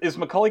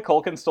Macaulay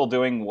Culkin still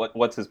doing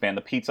what's his band,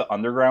 the Pizza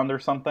Underground or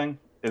something?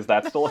 Is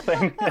that still a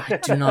thing? I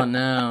do not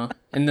know.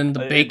 And then the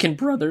Bacon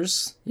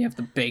Brothers. You have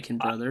the Bacon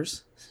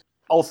Brothers.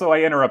 Also,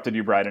 I interrupted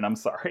you, Bryden. I'm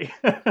sorry.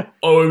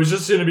 Oh, it was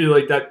just going to be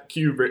like that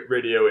Q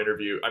radio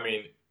interview. I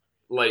mean,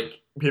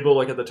 like, people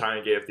like at the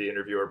time gave the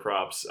interviewer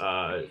props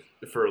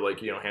for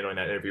like, you know, handling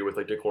that interview with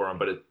like decorum,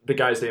 but the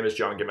guy's name is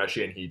John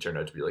Gameshi, and he turned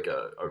out to be like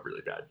a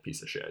really bad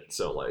piece of shit.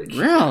 So like,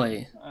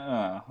 really,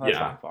 that's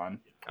not fun.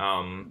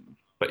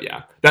 But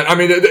yeah,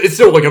 it's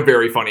still like a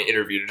very funny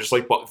interview to just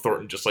like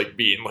Thornton just like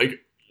being like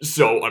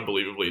so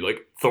unbelievably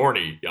like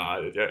thorny.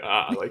 I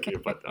like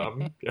you, but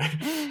yeah.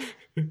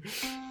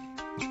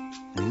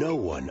 No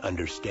one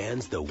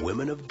understands the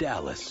women of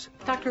Dallas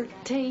Dr.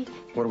 T.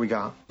 What do we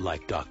got?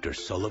 like Dr.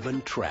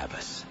 Sullivan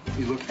Travis.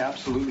 You look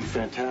absolutely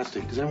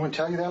fantastic. Does anyone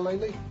tell you that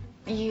lately?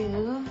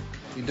 You.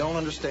 You don't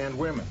understand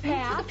women. Take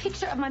a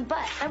picture of my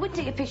butt. I would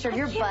take a picture of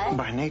your butt.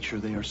 By nature,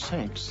 they are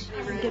saints.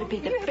 You're going to be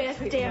the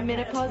best damn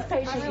menopause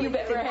patient you've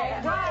ever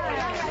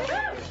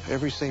had.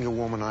 Every single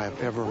woman I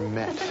have ever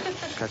met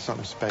got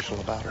something special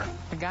about her.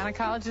 The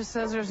gynecologist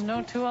says there's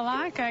no two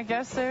alike. I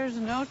guess there's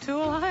no two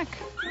alike.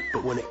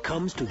 But when it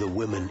comes to the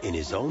women in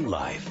his own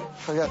life,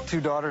 I got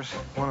 2 daughters.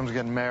 One of them's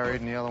getting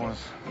married, and the other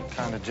one's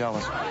kind of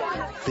jealous.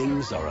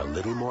 things are a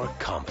little more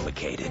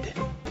complicated.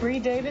 Bree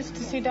Davis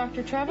to see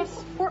Dr.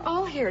 Travis? We're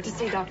all here to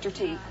see Dr.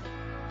 T.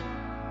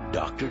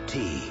 Dr.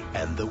 T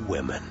and the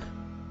women.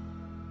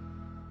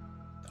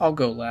 I'll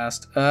go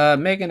last.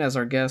 Megan, as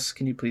our guest,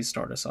 can you please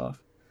start us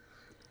off?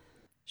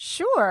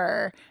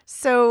 Sure.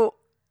 So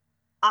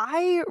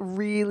I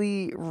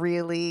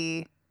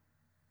really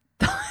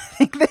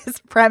think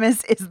this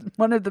premise is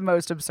one of the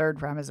most absurd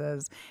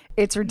premises.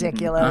 It's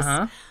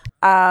ridiculous.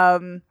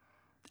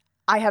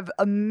 I have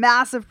a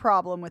massive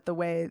problem with the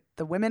way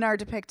the women are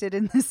depicted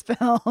in this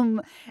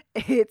film.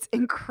 It's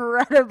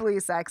incredibly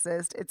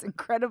sexist. It's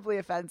incredibly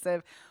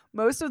offensive.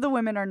 Most of the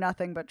women are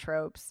nothing but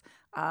tropes.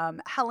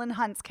 Helen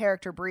Hunt's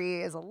character,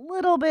 Bree, is a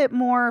little bit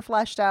more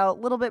fleshed out,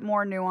 a little bit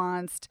more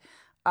nuanced.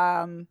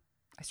 I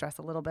stress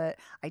a little bit.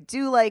 I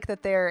do like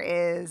that there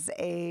is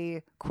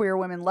a queer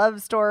women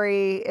love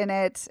story in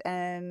it.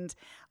 And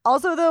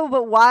also, though,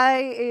 but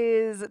why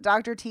is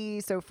Dr. T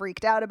so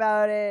freaked out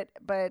about it?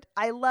 But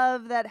I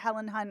love that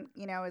Helen Hunt,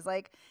 is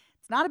like,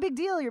 it's not a big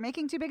deal. You're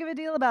making too big of a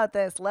deal about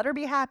this. Let her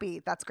be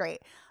happy. That's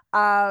great.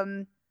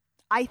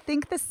 I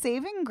think the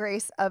saving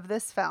grace of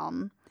this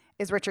film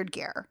is Richard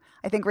Gere.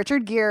 I think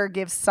Richard Gere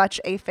gives such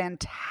a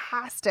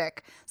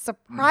fantastic,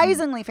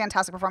 surprisingly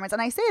fantastic performance.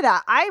 And I say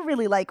that, I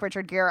really like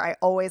Richard Gere. I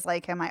always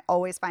like him. I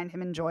always find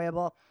him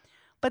enjoyable.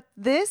 But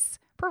this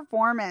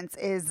performance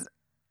is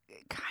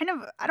kind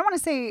of, I don't want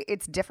to say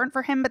it's different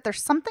for him, but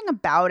there's something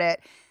about it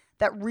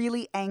that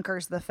really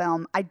anchors the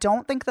film. I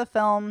don't think the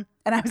film,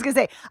 and I was going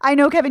to say, I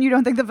know, Kevin, you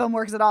don't think the film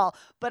works at all,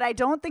 but I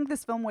don't think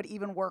this film would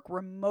even work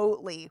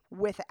remotely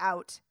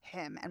without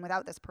him and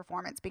without this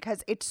performance,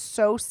 because it's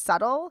so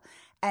subtle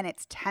and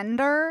it's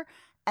tender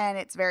and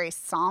it's very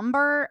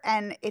somber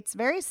and it's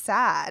very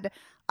sad.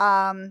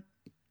 I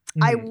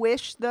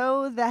wish,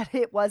 though, that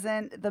it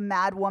wasn't the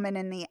mad woman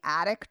in the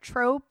attic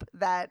trope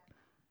that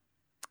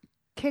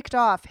kicked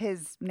off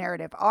his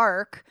narrative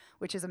arc,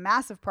 which is a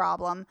massive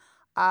problem.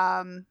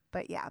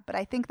 But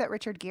I think that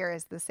Richard Gere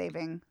is the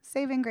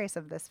saving grace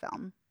of this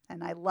film,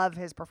 and I love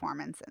his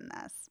performance in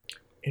this.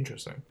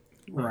 Interesting.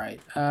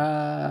 Right.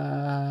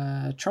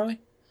 Charlie?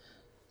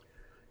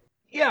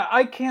 Yeah,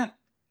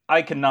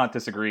 I cannot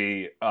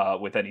disagree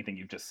with anything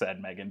you've just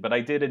said, Megan, but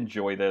I did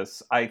enjoy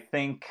this. I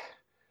think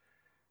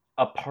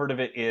a part of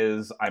it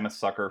is I'm a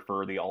sucker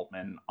for the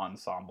Altman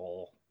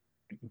ensemble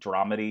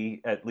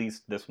dramedy. At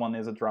least this one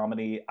is a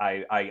dramedy.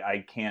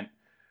 I can't,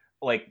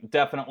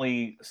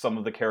 definitely some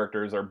of the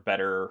characters are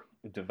better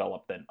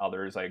developed than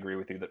others. I agree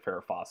with you that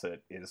Farrah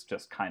Fawcett is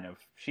just kind of,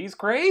 she's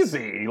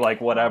crazy,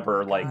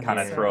 kind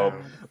of trope,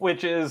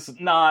 which is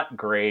not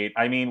great.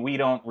 I mean, we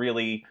don't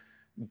really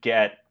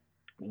get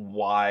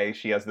why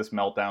she has this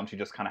meltdown. She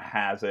just kind of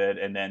has it,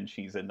 and then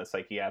she's in the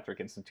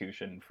psychiatric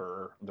institution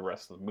for the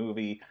rest of the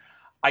movie.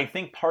 I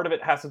think part of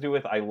it has to do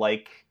with, I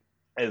like,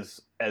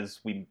 as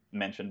we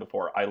mentioned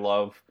before, I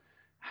love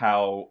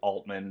how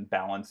Altman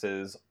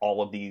balances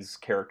all of these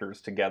characters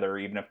together,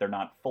 even if they're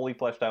not fully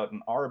fleshed out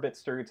and are a bit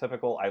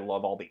stereotypical. I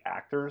love all the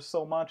actors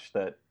so much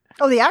that...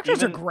 Oh, the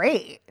actors are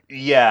great.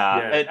 Yeah.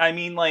 And, I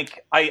mean,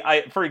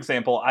 I for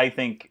example, I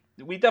think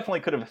we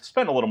definitely could have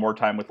spent a little more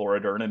time with Laura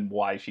Dern and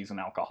why she's an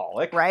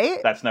alcoholic. Right?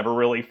 That's never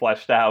really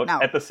fleshed out. No.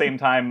 At the same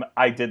time,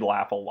 I did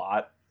laugh a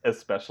lot,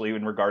 especially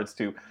in regards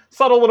to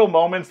subtle little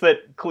moments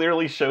that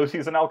clearly show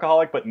she's an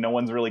alcoholic, but no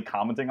one's really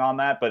commenting on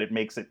that, but it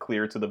makes it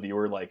clear to the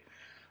viewer,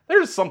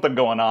 there's something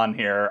going on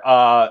here.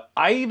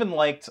 I even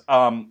liked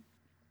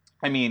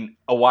I mean,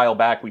 a while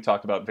back we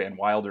talked about Van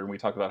Wilder, and we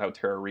talked about how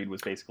Tara Reid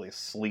was basically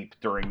asleep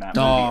during that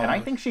movie, and I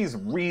think she's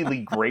really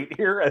great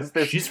here as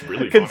this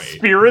really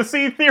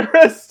conspiracy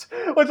theorist,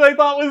 which I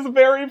thought was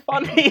very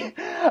funny.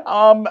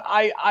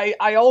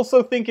 I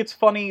also think it's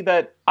funny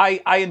that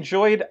I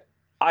enjoyed.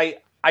 I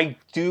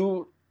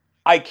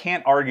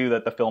can't argue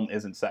that the film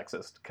isn't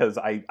sexist, because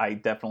I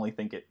definitely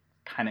think it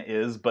kind of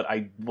is, but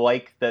I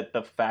like that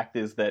the fact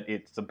is that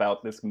it's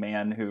about this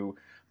man who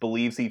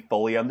believes he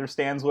fully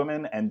understands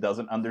women and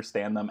doesn't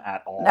understand them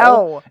at all.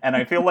 No. And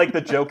I feel like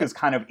the joke is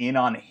kind of in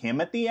on him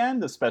at the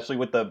end, especially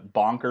with the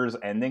bonkers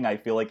ending. I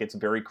feel like it's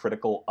very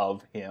critical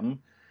of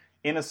him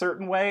in a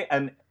certain way.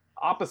 And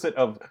opposite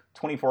of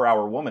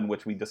 24-Hour Woman,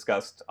 which we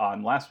discussed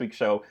on last week's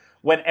show,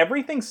 when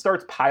everything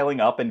starts piling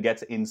up and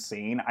gets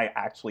insane, I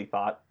actually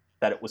thought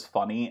that it was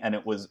funny, and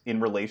it was in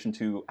relation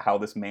to how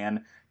this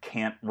man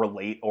can't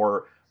relate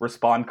or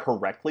respond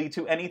correctly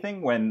to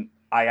anything, when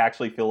I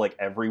actually feel like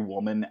every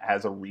woman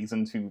has a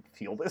reason to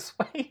feel this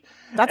way.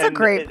 That's a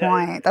great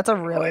point. That's a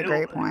really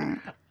great point.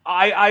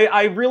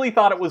 I really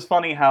thought it was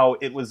funny how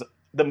it was,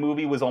 the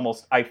movie was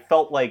almost, I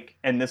felt like,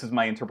 and this is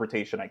my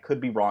interpretation, I could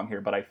be wrong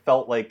here, but I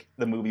felt like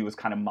the movie was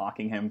kind of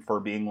mocking him for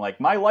being like,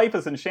 my life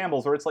is in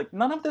shambles, or it's like,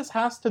 none of this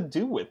has to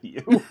do with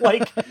you.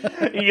 Like,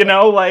 you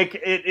know, like,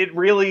 it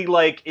really,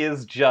 like,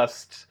 is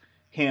just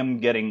him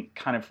getting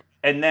kind of,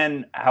 and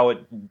then how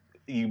it,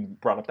 you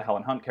brought up the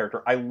Helen Hunt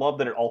character. I love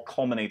that it all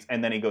culminates,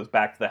 and then he goes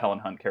back to the Helen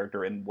Hunt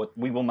character, and what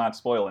we will not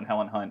spoil, and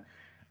Helen Hunt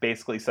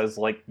basically says,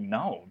 like,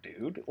 no,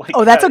 dude. Like,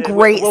 oh, that's a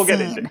great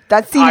scene.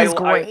 That scene is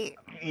great.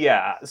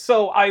 Yeah,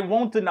 so I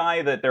won't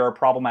deny that there are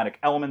problematic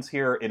elements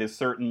here. It is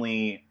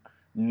certainly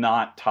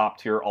not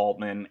top-tier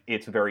Altman.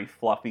 It's very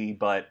fluffy,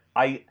 but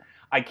I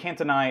can't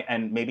deny,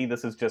 and maybe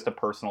this is just a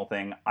personal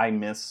thing, I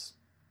miss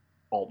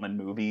Altman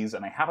movies,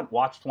 and I haven't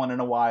watched one in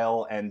a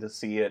while, and to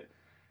see it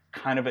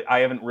kind of, I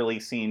haven't really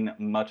seen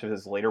much of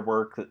his later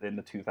work in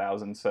the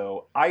 2000s,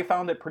 so I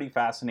found it pretty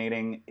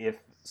fascinating, if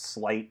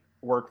slight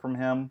work from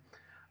him.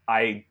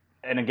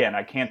 And again,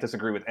 I can't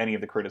disagree with any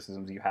of the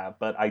criticisms you have,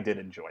 but I did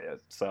enjoy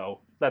it, so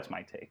that's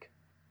my take.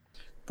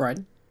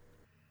 Brian?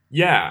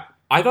 Yeah,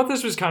 I thought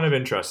this was kind of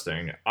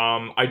interesting.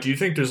 I do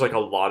think there's like a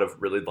lot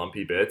of really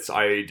lumpy bits.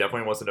 I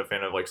definitely wasn't a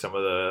fan of like some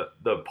of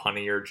the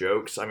punnier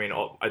jokes. I mean,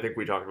 I think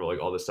we talked about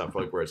like all this stuff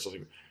like where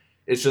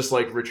it's just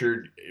like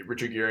Richard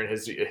Gere and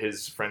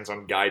his friends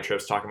on guy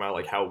trips talking about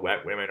like how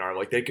wet women are.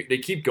 Like they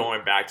keep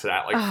going back to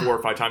that like 4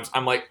 or 5 times.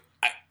 I'm like,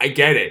 I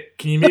get it.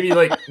 Can you maybe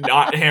like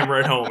not hammer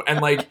it home? And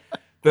like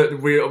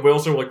we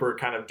also like were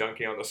kind of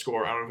dunking on the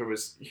score. I don't know if it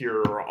was here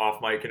or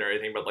off mic and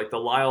everything, but like the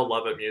Lyle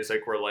Lovett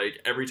music, where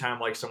like every time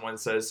like someone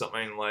says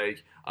something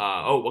like,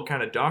 "Oh, what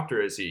kind of doctor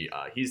is he?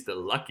 He's the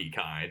lucky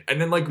kind," and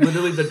then like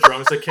literally the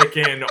drums that kick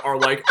in are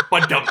like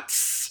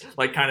ba-dumps,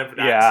 like kind of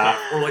that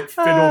stuff, or like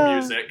fiddle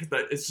music.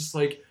 That it's just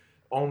like,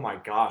 oh my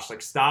gosh,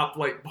 like stop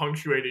like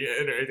punctuating it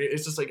and everything.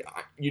 It's just like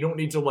you don't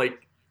need to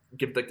like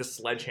give like the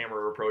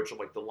sledgehammer approach of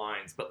like the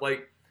lines, but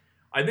like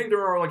I think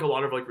there are like a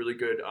lot of like really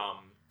good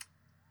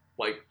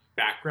like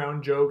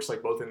background jokes,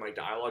 like both in like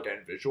dialogue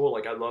and visual.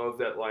 Like I love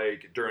that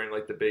like during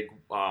like the big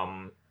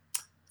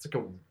it's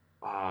like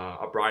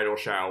a bridal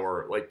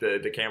shower, like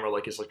the camera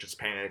like is like just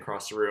panning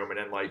across the room, and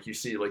then like you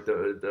see like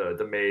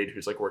the maid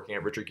who's like working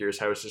at Richard Gere's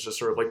house is just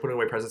sort of like putting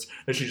away presents,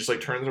 and she just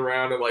like turns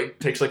around and like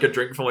takes like a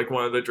drink from like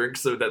one of the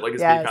drinks that like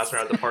is being passed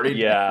around at the party.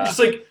 Yeah, just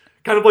like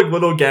kind of like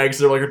little gags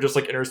that are just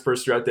like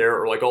interspersed throughout there,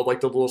 or like all like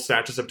the little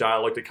snatches of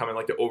dialogue that come in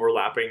like the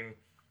overlapping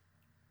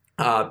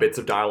bits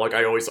of dialogue.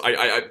 I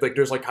like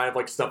there's like kind of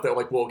like stuff that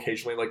like will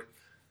occasionally like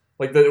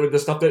the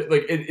stuff that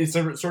like it's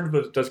sort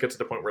of does get to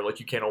the point where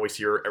like you can't always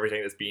hear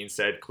everything that's being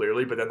said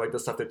clearly, but then like the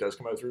stuff that does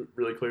come out through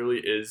really clearly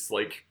is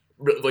like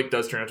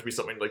does turn out to be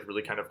something like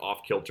really kind of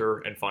off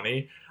kilter and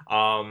funny.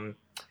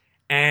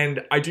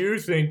 And I do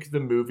think the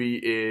movie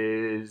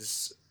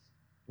is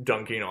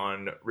dunking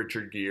on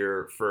Richard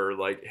Gere for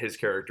like his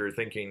character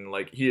thinking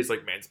like he is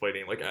like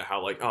mansplaining like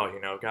how like, oh, you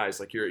know, guys,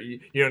 like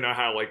you don't know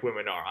how like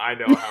women are, I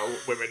know how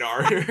women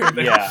are.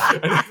 Yeah.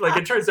 And like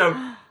it turns out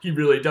he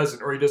really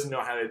doesn't, or he doesn't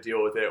know how to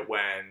deal with it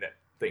when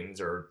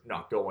things are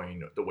not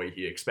going the way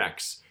he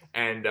expects.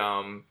 And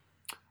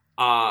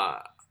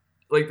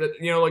like the,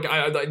 you know, like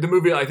the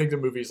movie, I think the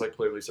movie is like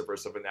clearly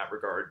subversive in that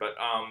regard, but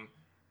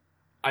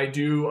I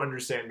do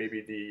understand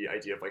maybe the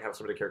idea of like how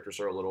some of the characters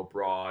are a little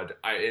broad.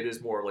 It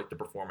is more like the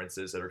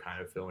performances that are kind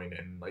of filling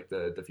in like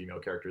the female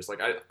characters.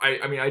 Like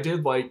I mean I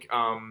did like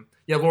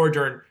Laura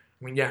Dern.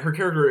 I mean her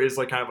character is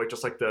like kind of like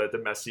just like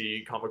the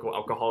messy comical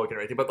alcoholic and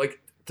everything, but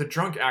like the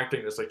drunk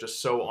acting is like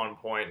just so on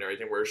point and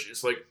everything, where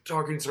she's like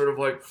talking sort of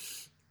like,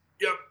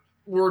 yep,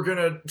 we're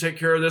gonna take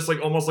care of this,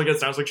 like almost like it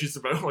sounds like she's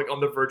about like on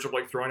the verge of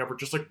like throwing up, or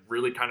just like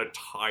really kind of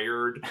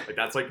tired. Like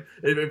that's like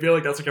I feel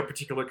like that's like a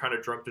particular kind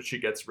of drunk that she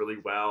gets really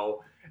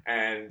well.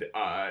 And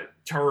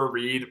Tara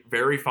Reid,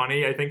 very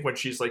funny, I think, when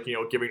she's like, you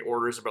know, giving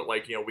orders about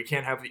like, you know, we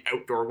can't have the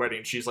outdoor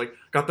wedding. She's like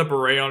got the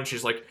beret on,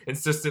 she's like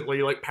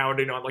insistently like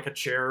pounding on like a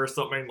chair or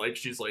something, like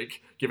she's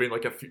like giving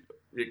like a,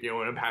 you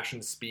know, an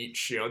impassioned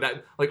speech, you know,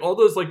 that like all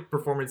those like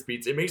performance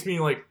beats. It makes me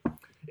like,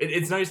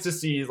 it's nice to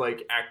see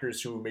like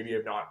actors who maybe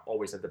have not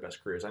always had the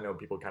best careers. I know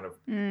people kind of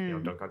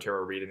dunk on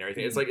Tara Reid and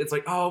everything. It's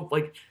like oh,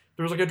 like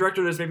there was like a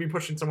director that's maybe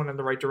pushing someone in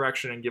the right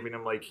direction and giving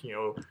them like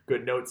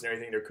good notes and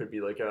everything. There could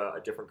be like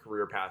a different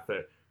career path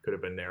that could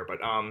have been there, but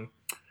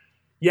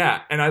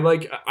yeah, and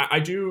I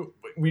do.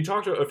 We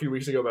talked a few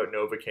weeks ago about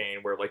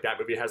Novocaine, where like that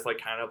movie has like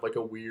kind of like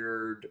a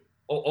weird,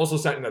 also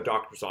set in a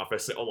doctor's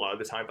office a lot of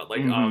the time, but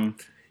like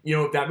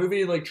that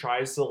movie like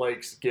tries to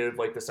like give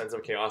like the sense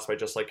of chaos by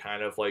just like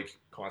kind of like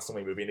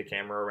constantly moving the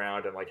camera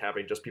around and like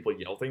having just people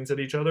yell things at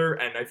each other,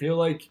 and I feel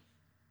like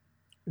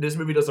this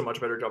movie does a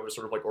much better job of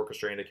sort of like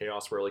orchestrating the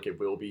chaos where like it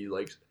will be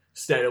like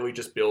steadily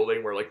just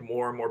building, where like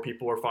more and more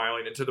people are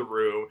filing into the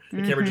room,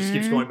 the camera just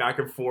keeps going back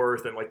and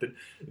forth, and like it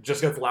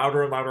just gets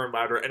louder and louder and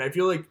louder. And I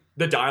feel like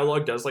the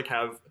dialogue does like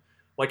have,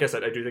 like I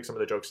said, I do think some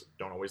of the jokes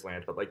don't always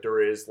land, but like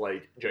there is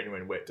like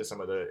genuine wit to some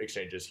of the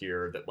exchanges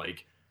here that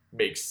like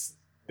makes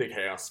the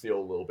chaos feel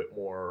a little bit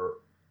more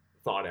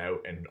thought out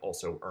and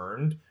also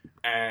earned.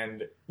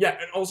 And yeah,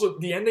 and also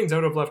the ending's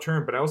out of left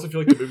turn, but I also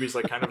feel like the movie's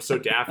like kind of so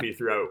daffy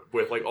throughout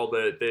with like all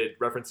the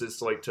references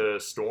to like to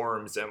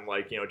storms and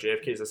like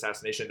JFK's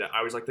assassination, that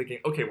I was like thinking,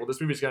 okay, well this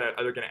movie's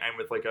either gonna end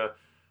with like a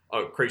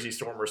crazy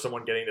storm or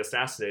someone getting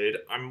assassinated.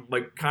 I'm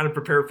like kind of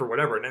prepared for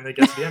whatever, and then they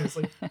get to the end, it's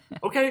like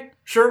okay,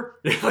 sure.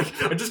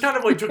 Like I just kind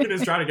of like took it in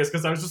stride, I guess,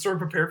 because I was just sort of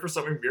prepared for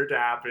something weird to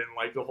happen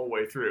like the whole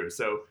way through.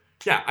 So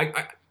yeah,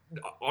 I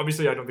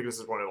obviously I don't think this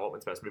is one of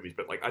Altman's best movies,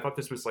 but like I thought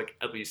this was like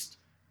at least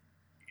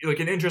like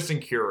an interesting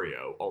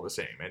curio all the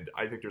same, and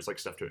I think there's like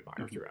stuff to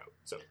admire throughout.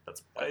 So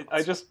that's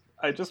I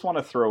just want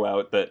to throw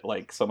out that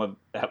like some of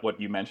what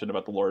you mentioned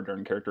about the Laura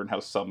Dern character and how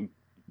some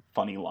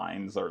funny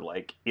lines are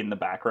like in the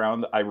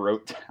background. I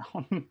wrote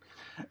down,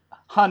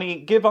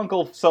 honey, give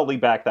Uncle Sully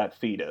back that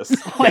fetus,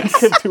 like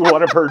to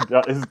one of her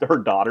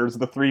daughters,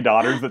 the 3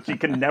 daughters that she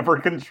can never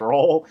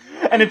control,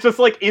 and it's just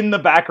like in the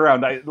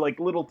background. I like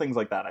little things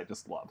like that. I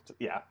just loved.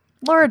 Yeah,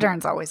 Laura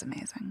Dern's always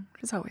amazing.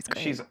 She's always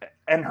great.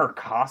 And her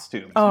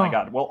costumes. Oh my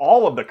god! Well,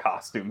 all of the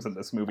costumes in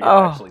this movie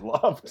I actually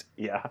loved.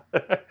 Yeah,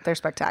 they're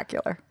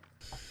spectacular.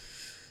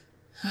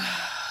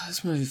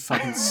 This movie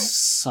fucking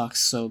sucks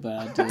so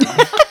bad, dude.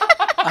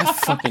 I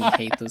fucking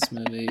hate this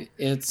movie.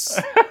 It's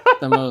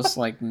the most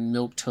like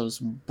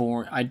milquetoast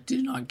boring. I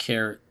do not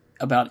care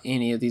about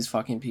any of these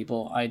fucking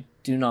people. I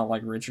do not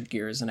like Richard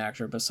Gere as an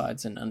actor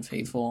besides in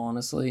Unfaithful,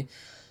 honestly.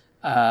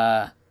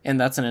 And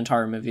that's an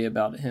entire movie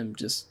about him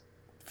just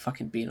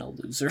fucking being a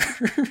loser.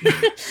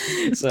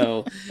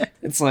 So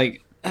it's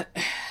like,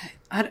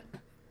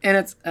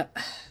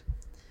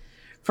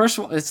 first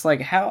of all, it's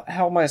like, how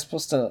am I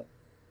supposed to,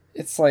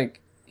 it's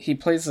like, he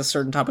plays a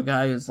certain type of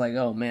guy who's like,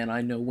 oh man,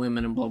 I know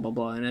women and blah, blah,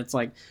 blah. And it's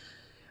like,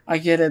 I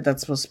get it.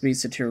 That's supposed to be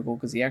satirical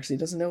because he actually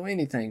doesn't know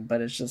anything. But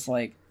it's just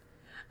like,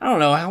 I don't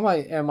know.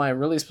 Am I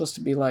really supposed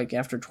to be like,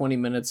 after 20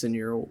 minutes and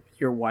your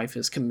wife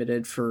is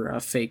committed for a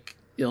fake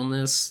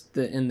illness,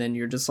 and then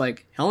you're just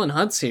like, Helen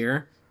Hunt's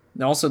here.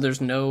 And also,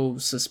 there's no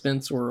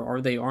suspense or are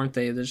they, aren't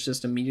they? There's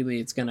just immediately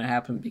it's going to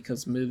happen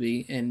because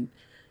movie. And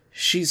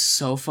she's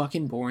so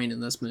fucking boring in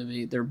this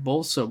movie. They're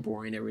both so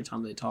boring every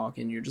time they talk,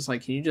 and you're just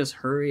like, can you just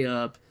hurry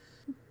up,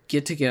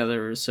 get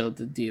together so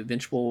that the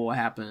eventual will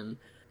happen?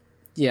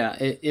 Yeah,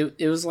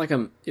 it was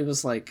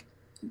like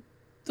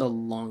the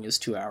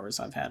longest 2 hours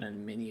I've had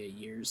in many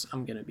years.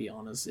 I'm gonna be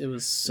honest. It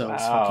was so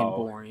fucking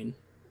boring.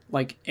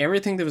 Like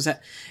everything that was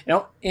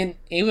and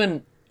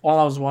even while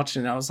I was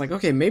watching it, I was like,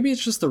 okay, maybe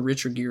it's just the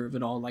Richard Gere of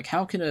it all. Like,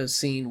 how can a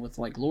scene with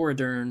like Laura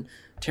Dern,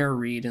 Tara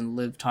Reid, and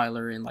Liv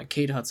Tyler and like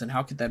Kate Hudson,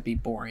 how could that be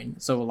boring?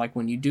 So like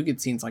when you do get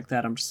scenes like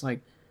that, I'm just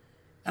like,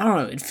 I don't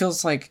know. It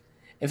feels like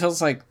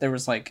there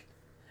was like,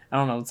 I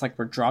don't know. It's like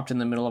we're dropped in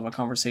the middle of a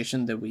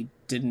conversation that we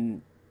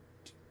didn't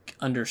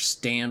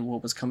understand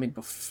what was coming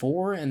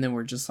before, and then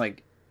we're just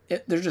like,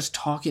 they're just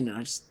talking, and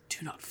I just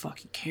do not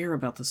fucking care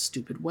about the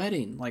stupid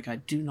wedding. Like, I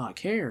do not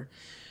care.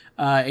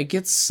 It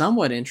gets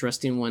somewhat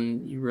interesting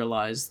when you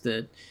realize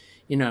that,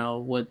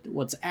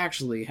 what's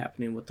actually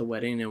happening with the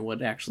wedding and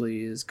what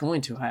actually is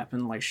going to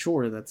happen. Like,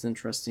 sure, that's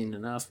interesting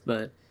enough,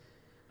 but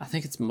I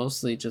think it's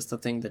mostly just the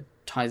thing that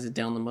ties it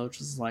down the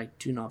most is like,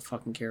 do not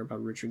fucking care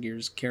about Richard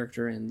Gere's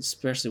character, and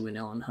especially when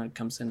Ellen Hunt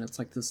comes in, it's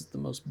like, this is the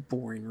most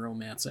boring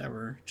romance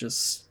ever.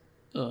 Just,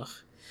 ugh.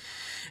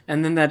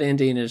 And then that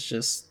ending is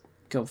just,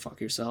 go fuck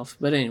yourself.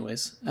 But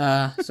anyways,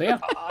 so yeah.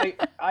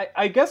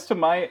 I guess to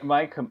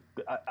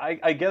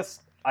I guess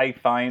I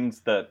find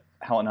that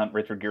Helen Hunt,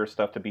 Richard Gere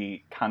stuff to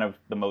be kind of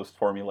the most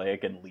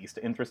formulaic and least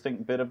interesting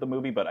bit of the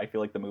movie, but I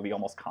feel like the movie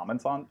almost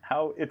comments on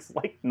how it's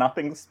like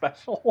nothing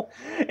special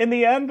in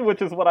the end,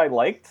 which is what I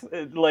liked.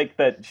 Like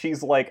that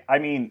she's like, I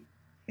mean,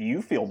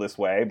 you feel this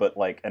way, but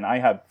like, and I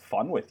have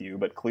fun with you,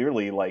 but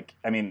clearly like,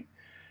 I mean,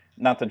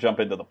 not to jump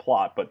into the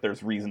plot, but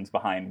there's reasons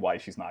behind why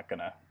she's not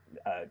gonna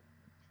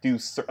do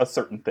a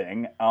certain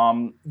thing.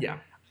 Yeah.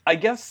 I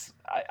guess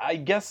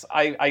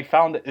I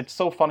found it, it's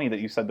so funny that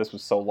you said this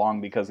was so long,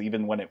 because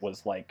even when it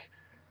was like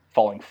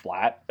falling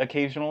flat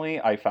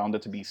occasionally. I found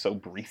it to be so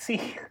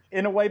greasy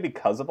in a way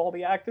because of all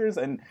the actors.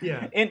 And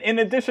in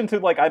addition to,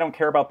 like, I don't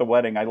care about the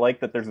wedding, I like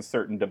that there's a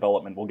certain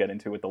development we'll get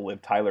into with the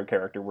Liv Tyler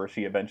character where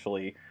she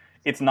eventually,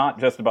 it's not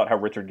just about how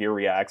Richard Gere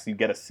reacts. You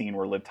get a scene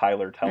where Liv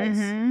Tyler tells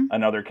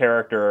another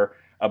character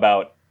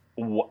about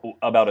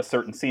a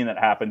certain scene that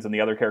happens, and the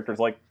other character's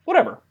like,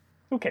 whatever,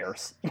 who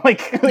cares?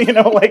 Like, you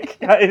know, like,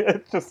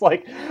 it's just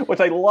like,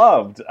 which I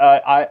loved.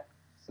 I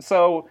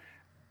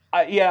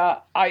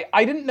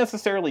didn't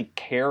necessarily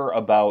care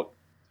about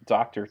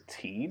Dr.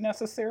 T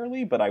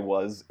necessarily, but I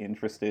was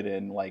interested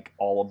in, like,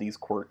 all of these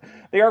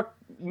they are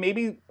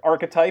maybe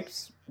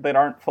archetypes that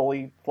aren't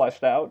fully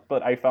fleshed out,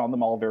 but I found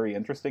them all very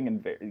interesting,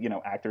 and, you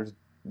know, actors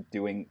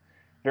doing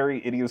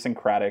very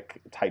idiosyncratic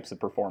types of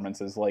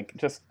performances. Like,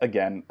 just,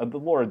 again, the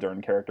Laura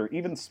Dern character,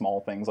 even small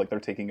things like they're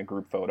taking a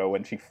group photo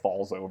and she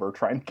falls over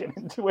trying to get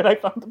into it, I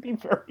found to be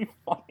very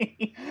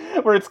funny.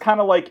 Where it's kind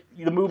of like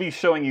the movie's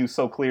showing you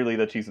so clearly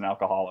that she's an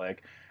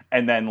alcoholic,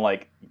 and then,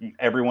 like,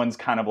 everyone's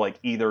kind of, like,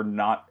 either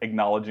not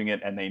acknowledging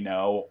it and they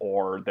know,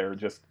 or they're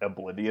just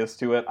oblivious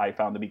to it. I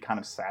found to be kind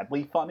of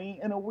sadly funny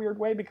in a weird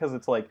way, because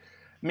it's like,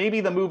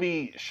 maybe the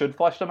movie should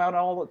flesh them out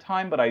all the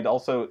time, but I'd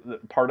also,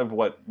 part of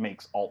what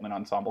makes Altman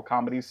ensemble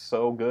comedies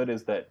so good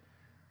is that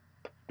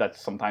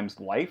that's sometimes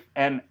life,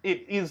 and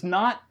it is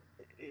not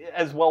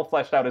as well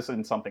fleshed out as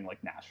in something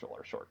like Nashville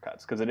or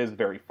Shortcuts, because it is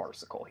very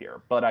farcical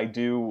here, but I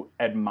do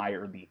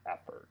admire the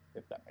effort,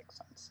 if that makes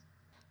sense.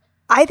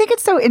 I think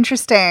it's so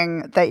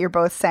interesting that you're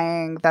both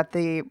saying that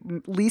the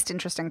least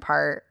interesting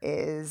part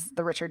is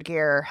the Richard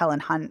Gere, Helen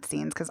Hunt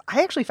scenes, because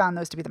I actually found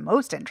those to be the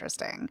most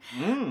interesting.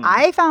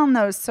 I found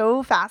those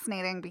so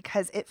fascinating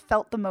because it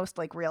felt the most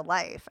like real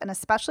life, and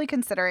especially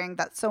considering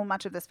that so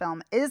much of this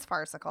film is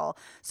farcical,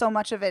 so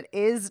much of it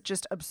is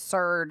just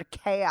absurd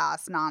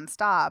chaos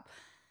nonstop.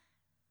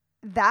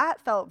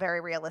 That felt very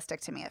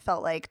realistic to me. It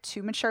felt like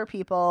two mature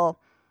people,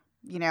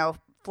 you know,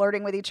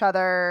 flirting with each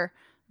other,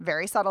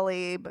 very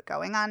subtly, but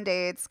going on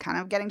dates, kind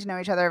of getting to know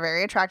each other,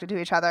 very attracted to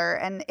each other.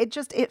 And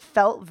it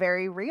felt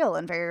very real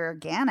and very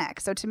organic.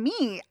 So to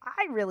me,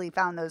 I really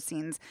found those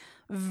scenes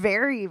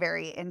very,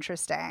 very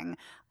interesting.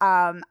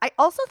 I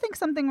also think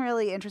something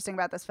really interesting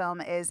about this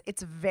film is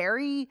it's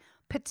very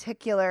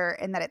particular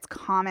in that it's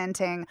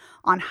commenting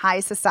on high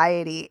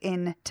society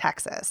in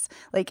Texas.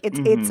 Like,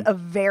 it's a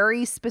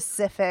very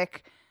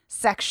specific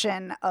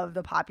section of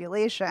the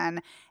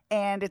population,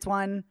 and it's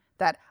one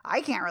that I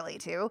can't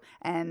relate to,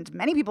 and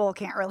many people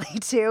can't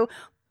relate to,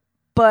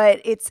 but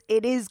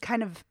it is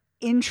kind of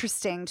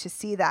interesting to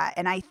see that.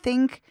 And I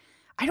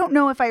don't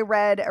know if I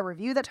read a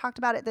review that talked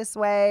about it this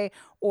way,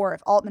 or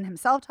if Altman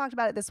himself talked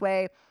about it this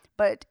way,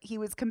 but he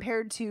was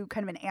compared to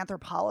kind of an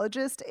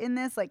anthropologist in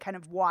this, like kind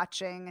of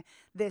watching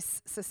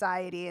this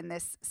society and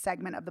this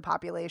segment of the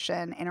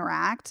population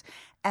interact.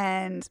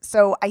 And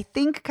so I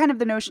think kind of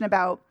the notion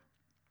about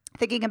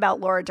thinking about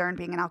Laura Dern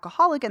being an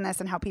alcoholic in this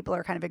and how people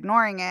are kind of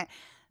ignoring it,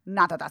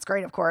 not that that's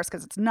great, of course,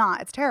 because it's not.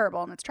 It's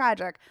terrible and it's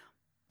tragic.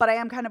 But I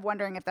am kind of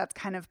wondering if that's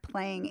kind of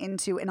playing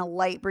into, in a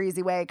light,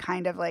 breezy way,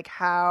 kind of like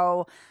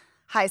how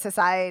high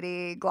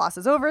society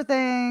glosses over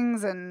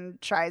things and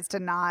tries to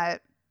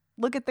not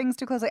look at things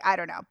too closely. I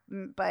don't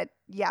know. But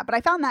yeah, but I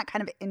found that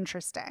kind of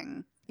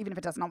interesting, even if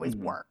it doesn't always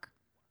work.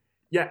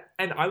 Yeah,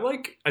 and I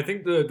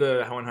think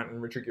the Helen Hunt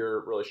and Richard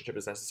Gere relationship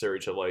is necessary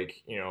to,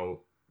 like, you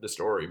know, the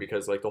story,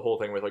 because, like, the whole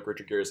thing with, like,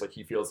 Richard Gere is, like,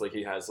 he feels like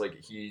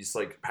he's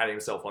like patting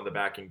himself on the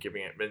back and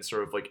giving it, and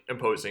sort of like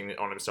imposing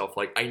on himself,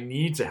 like, I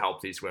need to help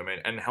these women.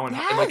 And Helen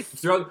Hunt, and, like,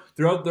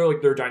 throughout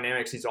their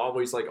dynamics, he's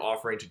always, like,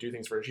 offering to do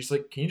things for her. And she's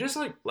like, can you just,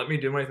 like, let me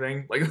do my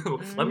thing? Like,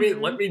 let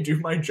me do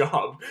my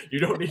job. You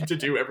don't need to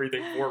do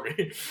everything for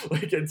me.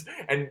 Like,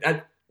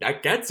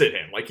 that gets at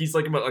him. Like, he's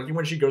like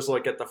when she goes to,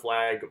 like, get the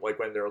flag, like,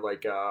 when they're,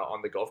 like,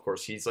 on the golf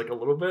course, he's, like, a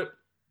little bit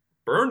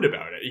burned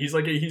about it. He's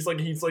like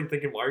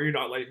thinking, why are you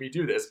not letting me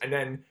do this? And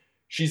then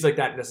she's like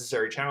that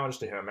necessary challenge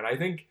to him. And I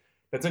think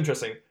that's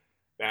interesting.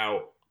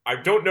 Now, I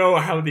don't know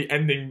how the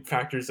ending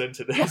factors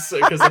into this,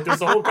 because, like,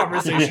 there's a whole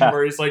conversation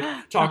where he's, like,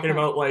 talking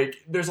about, like,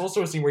 there's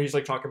also a scene where he's,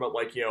 like, talking about,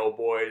 like, you know,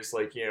 boys,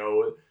 like, you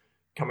know,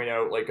 coming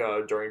out, like,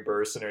 during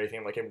births and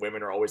everything, like, and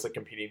women are always, like,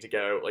 competing to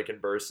get out, like, in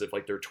births if,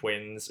 like, they're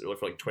twins, or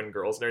if, like, twin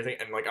girls and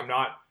everything. And, like, I'm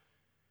not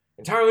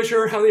entirely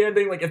sure how the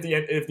ending, like, if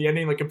the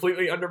ending, like,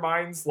 completely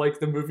undermines, like,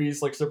 the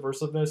movie's, like,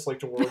 subversiveness, like,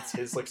 towards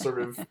his, like,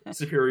 sort of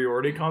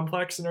superiority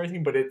complex and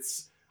everything. But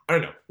I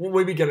don't know, we'll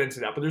maybe get into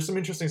that, but there's some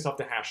interesting stuff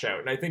to hash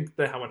out. And I think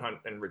the Helen Hunt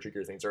and Richard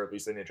Gere things are at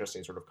least an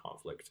interesting sort of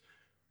conflict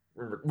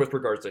with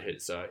regards to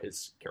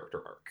his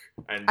character arc.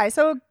 And I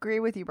so agree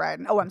with you,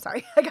 Brian. Oh, I'm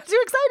sorry, I got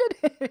too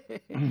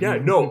excited. Yeah,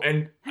 no,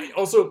 and I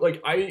also,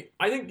 like, I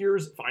think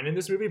Gere's fine in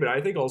this movie, but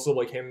I think also,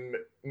 like, him,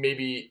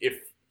 maybe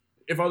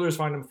if others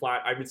find him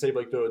flat, I would say,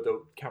 like,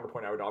 the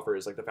counterpoint I would offer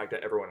is, like, the fact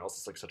that everyone else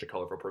is, like, such a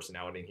colorful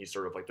personality, and he's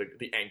sort of, like,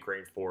 the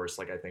anchoring force,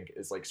 like, I think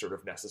is, like, sort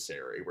of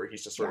necessary, where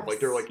he's just sort of, like,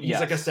 they're, like, he's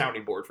like a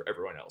sounding board for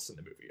everyone else in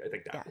the movie. I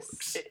think that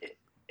works.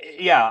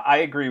 Yeah, I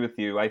agree with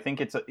you. I think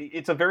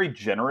it's a very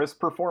generous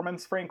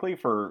performance, frankly,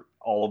 for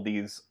all of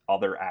these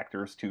other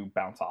actors to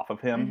bounce off of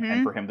him,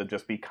 and for him to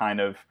just be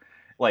kind of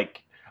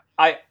like,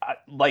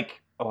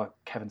 oh,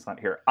 Kevin's not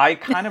here. I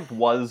kind of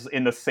was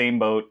in the same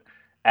boat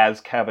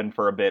as Kevin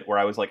for a bit, where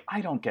I was like, I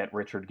don't get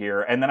Richard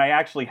Gere, and then I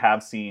actually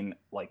have seen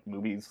like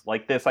movies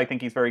like this. I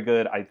think he's very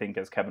good. I think,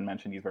 as Kevin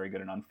mentioned, he's very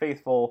good in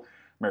Unfaithful,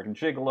 American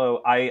Gigolo.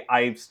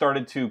 I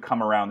started to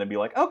come around and be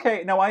like,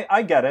 okay, no,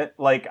 I get it.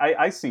 Like,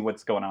 I see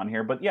what's going on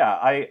here. But yeah,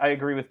 I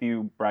agree with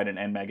you, Bryden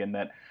and Megan,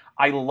 that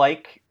I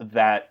like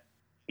that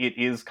it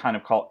is kind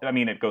of called, I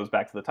mean, it goes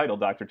back to the title,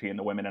 Dr. T and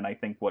the Women, and I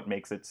think what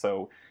makes it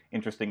so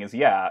interesting is,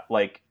 yeah,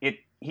 like,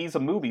 he's a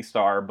movie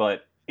star,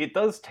 but it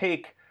does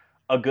take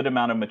a good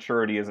amount of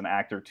maturity as an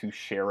actor to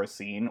share a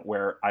scene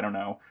where, I don't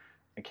know,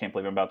 I can't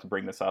believe I'm about to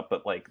bring this up,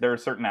 but like there are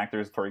certain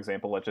actors, for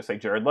example, let's just say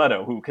Jared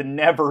Leto, who can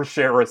never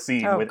share a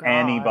scene with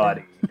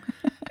anybody.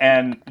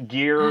 And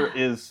Gere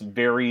is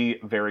very,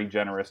 very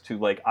generous to,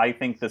 like, I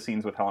think the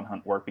scenes with Helen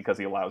Hunt work because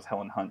he allows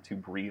Helen Hunt to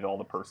breathe all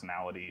the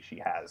personality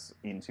she has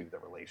into the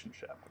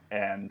relationship.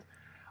 And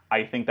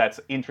I think that's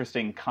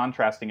interesting,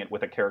 contrasting it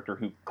with a character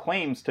who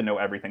claims to know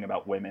everything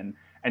about women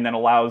and then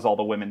allows all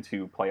the women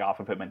to play off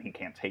of him and he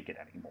can't take it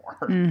anymore.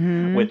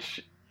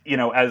 Which, you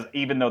know, as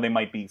even though they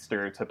might be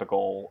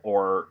stereotypical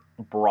or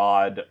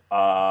broad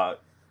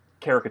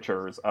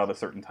caricatures of a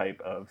certain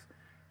type of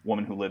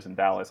woman who lives in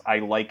Dallas, I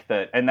like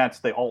that, and that's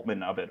the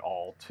Altman of it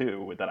all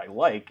too, that I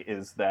like,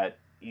 is that,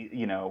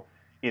 you know,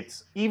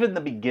 it's even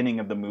the beginning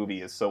of the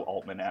movie is so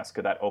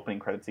Altman-esque. That opening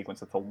credit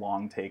sequence, it's a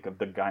long take of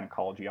the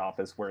gynecology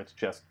office where it's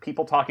just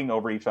people talking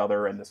over each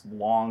other, and this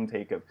long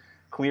take of,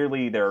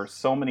 clearly there are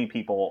so many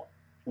people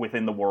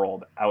within the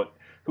world out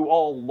who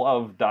all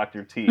love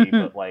Dr. T,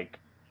 but like,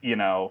 you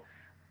know,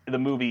 the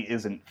movie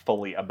isn't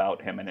fully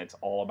about him, and it's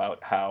all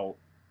about how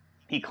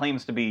he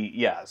claims to be,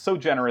 yeah, so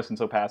generous and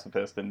so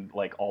pacifist and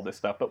like all this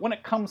stuff. But when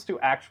it comes to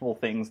actual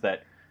things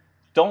that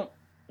don't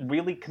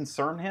really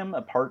concern him,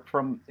 apart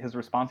from his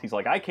response, he's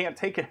like, I can't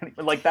take it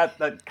anymore. Like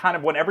that kind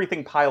of, when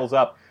everything piles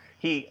up,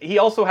 he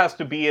also has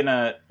to be in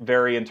a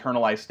very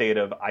internalized state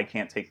of, I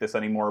can't take this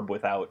anymore,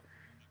 without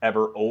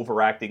ever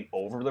overacting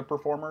over the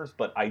performers.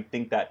 But I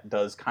think that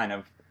does kind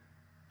of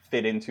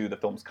fit into the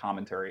film's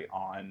commentary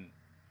on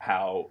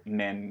how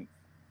men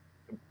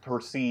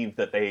perceive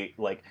that they,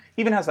 like,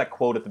 he even has that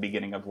quote at the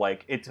beginning of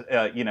like, it's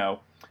you know,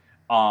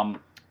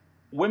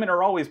 women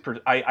are always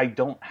I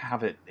don't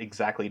have it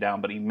exactly down,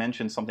 but he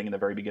mentions something in the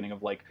very beginning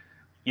of like,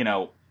 you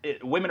know,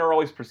 women are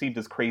always perceived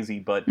as crazy,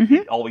 but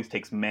it always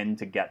takes men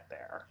to get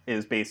there,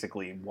 is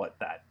basically what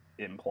that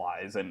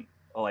implies. And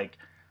like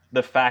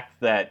the fact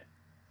that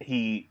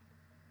he,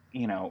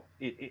 you know,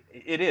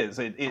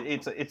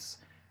 it's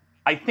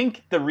I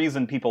think the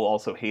reason people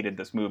also hated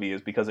this movie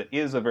is because it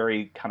is a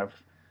very kind of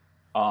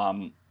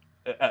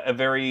a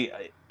very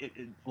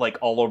like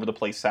all over the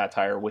place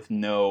satire with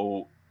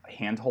no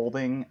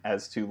hand-holding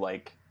as to,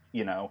 like,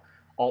 you know,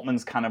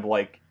 Altman's kind of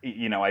like,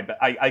 you know,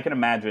 I can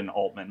imagine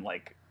Altman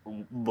like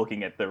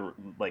looking at the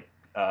like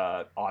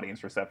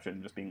audience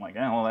reception just being like,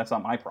 oh, well, that's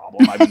not my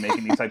problem, I've been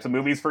making these types of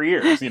movies for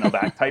years, you know,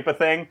 that type of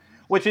thing.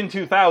 Which in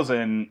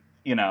 2000,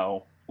 you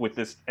know, with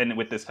this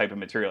type of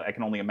material, I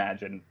can only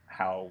imagine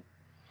how.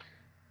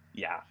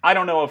 Yeah, I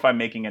don't know if I'm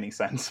making any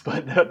sense,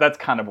 but that's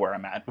kind of where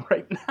I'm at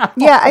right now.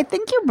 Yeah, I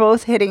think you're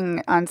both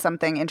hitting on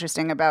something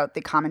interesting about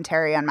the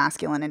commentary on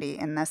masculinity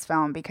in this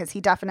film, because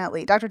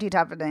Dr. T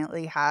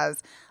definitely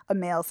has a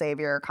male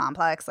savior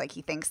complex. Like,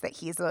 he thinks that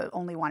he's the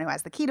only one who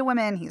has the key to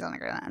women. He's not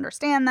going to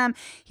understand them.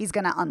 He's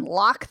going to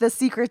unlock the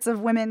secrets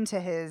of women to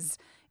his,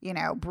 you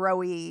know,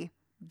 bro-y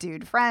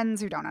dude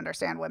friends who don't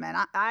understand women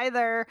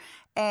either,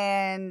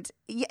 and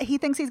he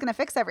thinks he's going to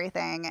fix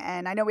everything.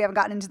 And I know we haven't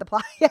gotten into the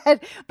plot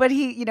yet, but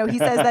he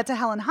says that to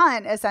Helen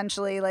Hunt,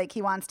 essentially, like,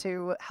 he wants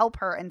to help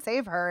her and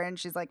save her, and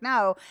she's like,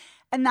 no.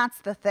 And that's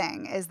the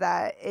thing, is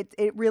that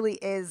it really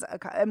is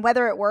and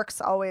whether it works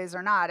always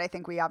or not, I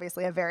think we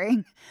obviously have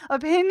varying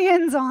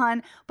opinions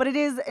on, but it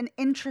is an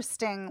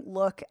interesting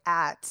look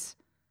at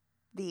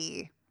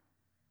the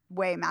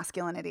way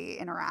masculinity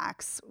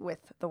interacts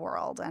with the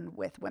world and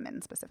with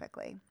women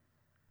specifically.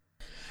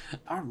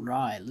 All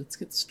right, let's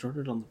get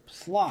started on the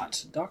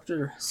plot.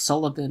 Dr.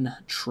 Sullivan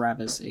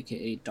Travis,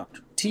 aka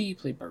Dr. T,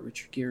 played by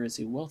Richard Gere, is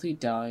a wealthy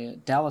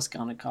Dallas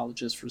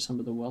gynecologist for some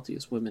of the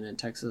wealthiest women in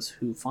Texas,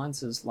 who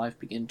finds his life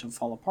begin to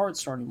fall apart,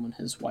 starting when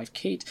his wife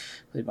Kate,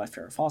 played by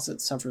Farrah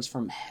Fawcett, suffers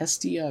from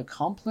Hestia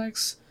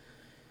complex,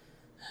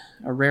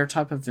 a rare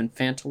type of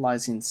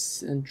infantilizing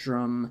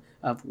syndrome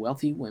of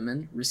wealthy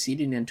women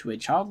receding into a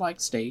childlike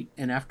state,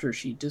 and after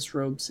she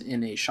disrobes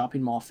in a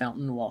shopping mall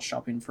fountain while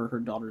shopping for her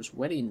daughter's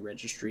wedding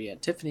registry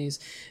at Tiffany's,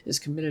 is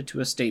committed to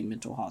a state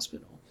mental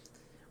hospital.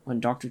 When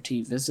Dr.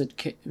 T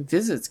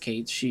visits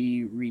Kate,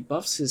 she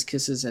rebuffs his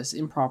kisses as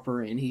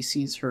improper, and he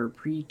sees her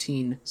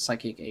preteen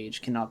psychic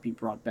age cannot be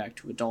brought back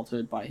to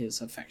adulthood by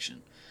his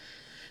affection.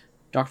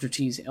 Dr.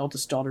 T's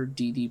eldest daughter,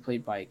 Dee Dee,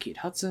 played by Kate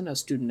Hudson, a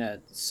student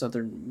at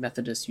Southern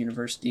Methodist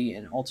University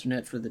and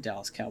alternate for the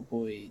Dallas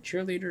Cowboy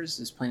cheerleaders,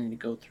 is planning to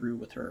go through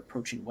with her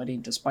approaching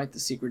wedding despite the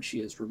secret she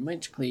is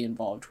romantically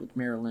involved with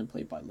Marilyn,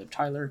 played by Liv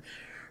Tyler,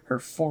 her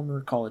former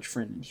college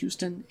friend in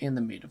Houston, and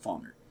the maid of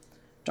honor.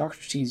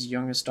 Dr. T's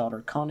youngest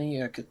daughter, Connie,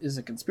 is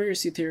a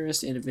conspiracy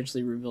theorist and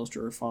eventually reveals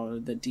to her father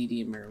that Dee Dee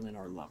and Marilyn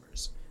are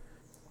lovers.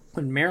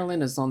 When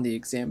Marilyn is on the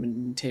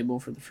examining table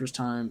for the first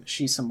time,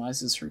 she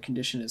surmises her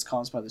condition is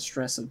caused by the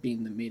stress of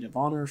being the maid of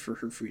honor for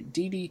her friend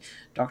Dee Dee.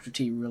 Dr.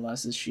 T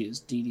realizes she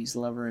is Dee Dee's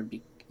lover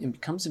and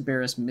becomes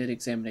embarrassed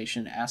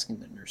mid-examination,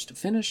 asking the nurse to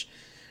finish.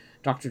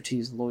 Dr.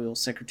 T's loyal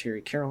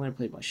secretary, Carolyn,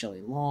 played by Shelley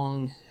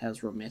Long,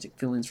 has romantic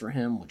feelings for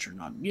him, which are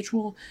not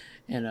mutual.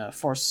 In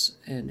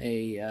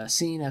a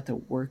scene at the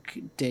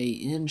Workday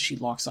Inn, she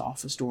locks the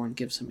office door and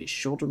gives him a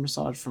shoulder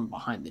massage from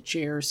behind the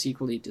chair,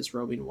 secretly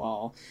disrobing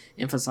while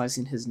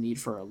emphasizing his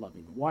need for a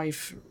loving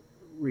wife.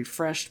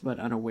 Refreshed but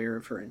unaware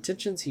of her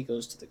intentions, he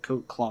goes to the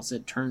coat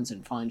closet, turns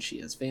and finds she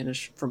has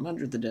vanished from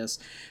under the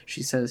desk.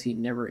 She says he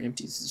never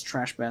empties his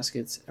trash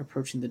baskets.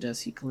 Approaching the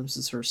desk, he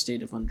glimpses her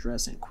state of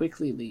undress and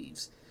quickly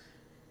leaves.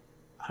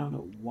 I don't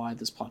know why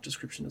this plot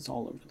description is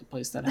all over the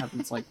place. That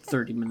happens like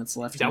 30 minutes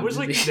left. That was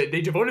movie. like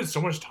they devoted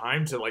so much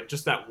time to like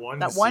just that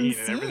one scene,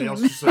 and everything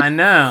else. Just, I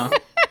know,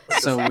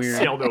 so weird.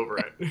 Sailed over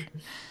it.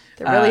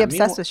 They're really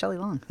obsessed with Shelley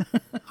Long.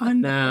 I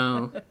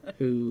know.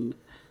 Who,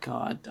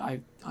 God,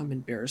 I'm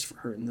embarrassed for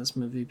her in this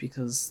movie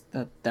because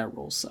that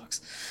role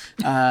sucks.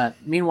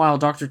 Meanwhile,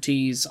 Dr.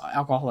 T's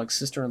alcoholic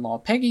sister-in-law,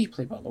 Peggy,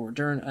 played by Laura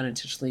Dern,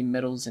 unintentionally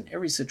meddles in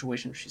every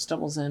situation she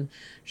stumbles in.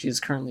 She is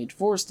currently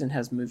divorced and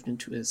has moved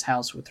into his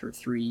house with her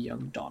 3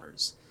 young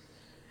daughters.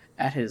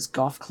 At his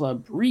golf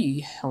club,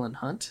 Helen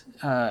Hunt,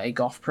 a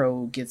golf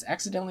pro, gets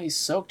accidentally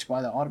soaked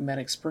by the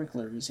automatic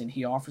sprinklers, and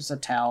he offers a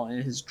towel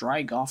and his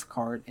dry golf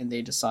cart, and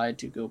they decide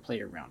to go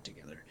play around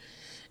together.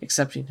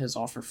 Accepting his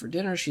offer for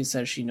dinner, she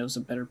says she knows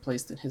a better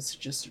place than his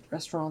suggested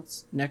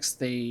restaurants. Next,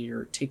 they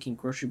are taking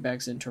grocery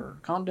bags into her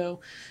condo.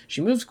 She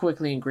moves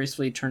quickly and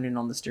gracefully, turning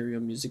on the stereo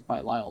music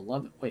by Lyle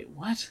Lovett. Wait,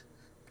 what?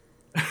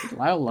 Did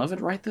Lyle Lovett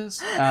write this?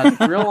 The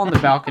grill on the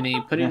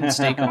balcony, putting the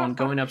steak on,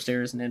 going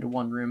upstairs and into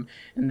one room,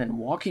 and then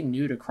walking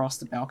nude across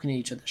the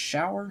balcony to the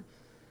shower.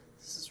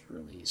 This is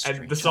really strange.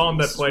 And the song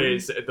that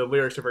plays, the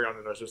lyrics are very on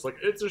the nose. It's like,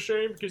 it's a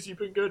shame because you've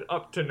been good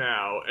up to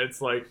now.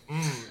 It's like,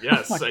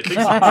 yes, I think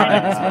something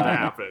is going to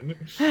happen.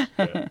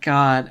 Yeah.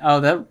 God. Oh,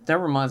 that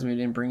reminds me, I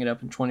didn't bring it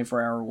up in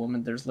 24-Hour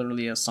Woman. There's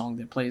literally a song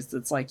that plays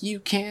that's like, you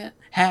can't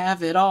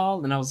have it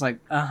all. And I was like,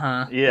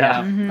 uh-huh.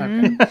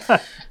 Yeah.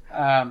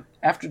 Okay.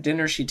 After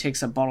dinner, she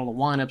takes a bottle of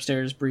wine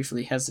upstairs,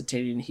 briefly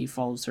hesitating. He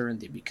follows her and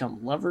they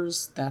become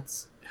lovers.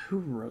 That's... Who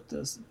wrote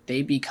this?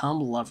 They become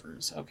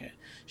lovers. Okay.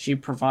 She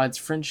provides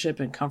friendship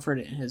and comfort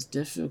in his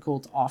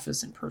difficult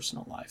office and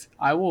personal life.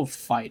 I will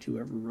fight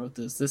whoever wrote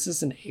this. This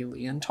is an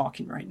alien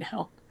talking right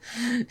now.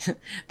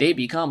 They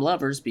become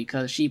lovers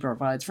because she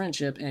provides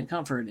friendship and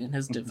comfort in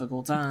his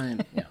difficult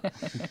time.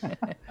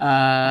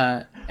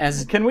 Yeah.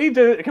 Can we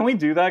do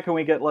that? Can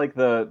we get like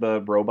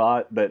the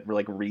robot that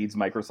like reads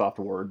Microsoft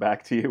Word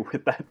back to you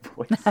with that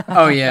voice?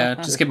 Oh yeah,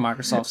 just get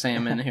Microsoft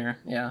Sam in here.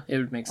 Yeah, it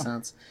would make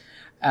sense.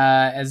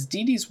 As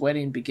Dee Dee's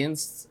wedding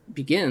begins,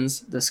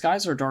 the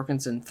skies are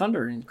darkened and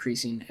thunder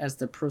increasing. As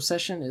the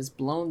procession is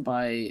blown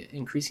by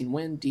increasing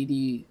wind, Dee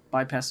Dee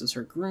bypasses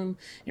her groom,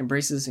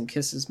 embraces and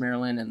kisses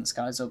Marilyn, and the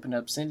skies open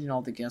up, sending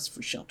all the guests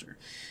for shelter.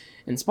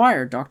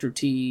 Inspired, Dr.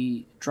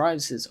 T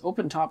drives his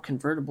open-top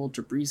convertible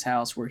to Bree's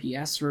house, where he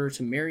asks her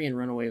to marry and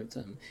run away with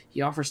him.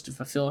 He offers to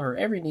fulfill her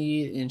every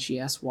need, and she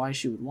asks why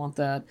she would want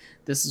that.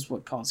 This is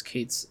what caused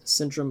Kate's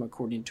syndrome,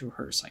 according to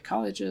her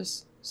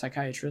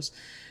psychiatrist.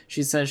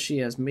 She says she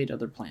has made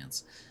other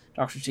plans.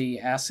 Dr. T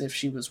asks if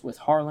she was with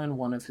Harlan,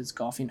 one of his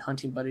golfing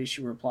hunting buddies.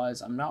 She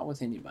replies, I'm not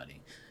with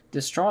anybody.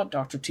 Distraught,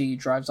 Dr. T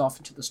drives off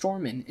into the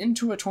storm and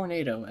into a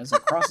tornado as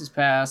it crosses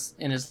past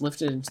and is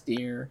lifted into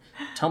the air,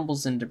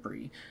 tumbles in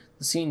debris.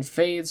 The scene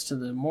fades to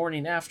the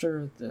morning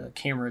after. The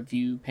camera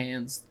view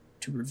pans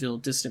to reveal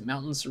distant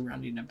mountains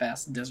surrounding a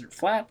vast desert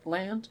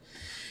flatland.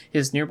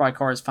 His nearby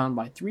car is found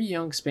by 3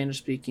 young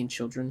Spanish-speaking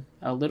children.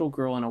 A little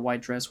girl in a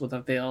white dress with a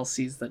veil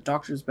sees the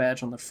doctor's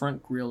badge on the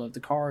front grille of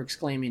the car,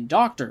 exclaiming,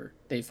 "Doctor!"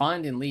 They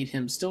find and lead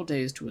him, still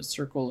dazed, to a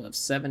circle of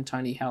 7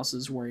 tiny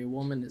houses where a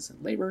woman is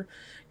in labor.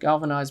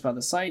 Galvanized by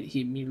the sight,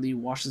 he immediately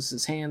washes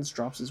his hands,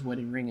 drops his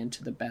wedding ring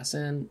into the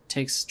basin,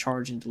 takes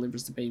charge and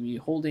delivers the baby,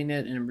 holding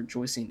it and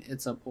rejoicing,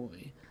 "It's a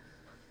boy."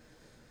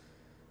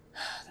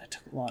 That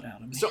took a lot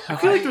out of me. So I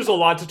feel like there's a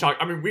lot to talk.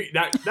 I mean,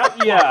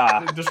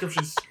 the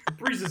description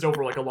breezes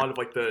over like a lot of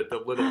like the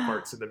little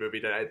parts in the movie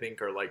that I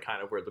think are like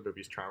kind of where the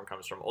movie's charm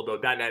comes from. Although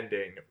that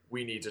ending,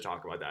 we need to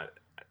talk about that.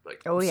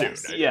 Like,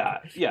 soon,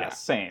 yeah,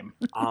 same.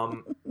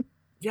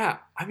 Yeah,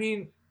 I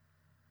mean,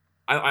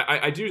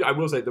 I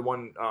will say the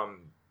one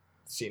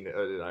scene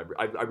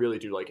I really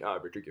do like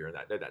Richard Gere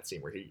in that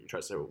scene where he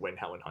tries to win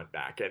Helen Hunt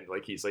back, and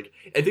like he's like,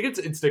 I think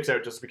it sticks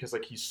out just because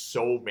like he's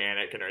so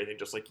manic and everything,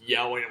 just like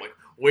yelling and like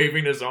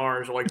waving his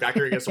arms or like back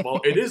here against the wall.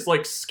 It is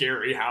like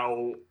scary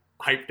how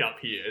hyped up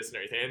he is and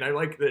everything. And I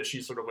like that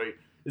she sort of like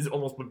is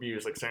almost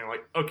bemused, like saying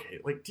like, okay,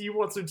 like, do you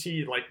want some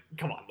tea? Like,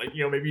 come on, like,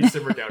 you know, maybe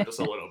simmer down just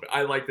a little bit.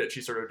 I like that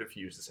she sort of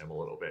diffuses him a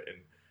little bit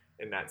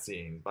in that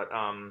scene. But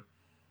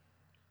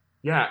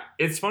yeah,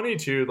 it's funny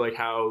too, like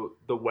how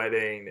the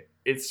wedding,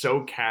 it's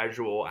so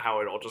casual how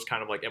it all just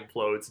kind of like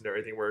implodes and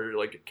everything, where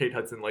like Kate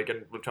Hudson like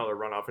and Liv Tyler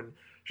run off and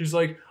she's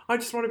like, I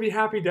just want to be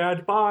happy,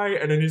 Dad, bye.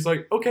 And then he's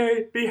like,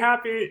 okay, be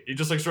happy. He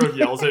just like sort of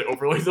yells it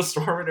over like the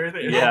storm and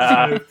everything. And it all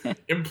kind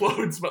of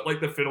implodes, but like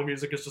the fiddle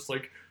music is just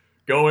like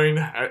going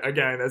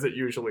again as it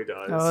usually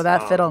does. Oh,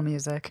 that fiddle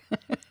music.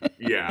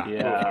 Yeah.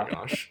 Oh my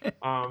gosh.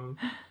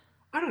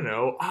 I don't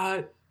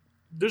know.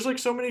 There's like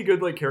so many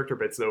good like character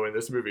bits though in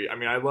this movie. I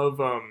mean, I love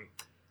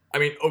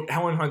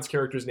Helen Hunt's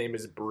character's name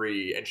is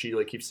Bree, and she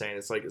like keeps saying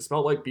it's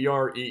spelled like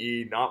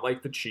BREE, not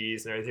like the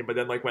cheese and everything. But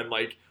then like when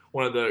like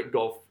one of the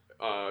golf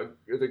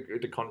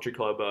the country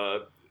club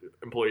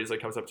employees like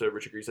comes up to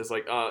Richard Gere, says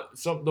like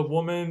the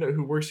woman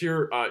who works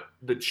here,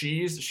 the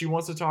cheese, she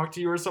wants to talk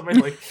to you or something.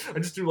 Like I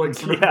just do like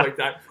sort of like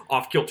that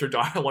off kilter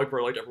dialogue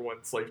where like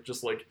everyone's like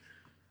just like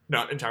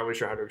not entirely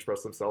sure how to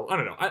express themselves. I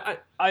don't know.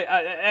 I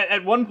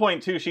at one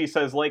point too, she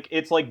says like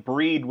it's like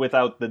breed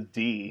without the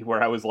D,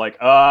 where I was like,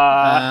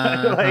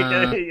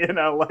 like you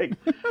know, like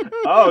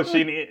oh,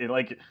 she need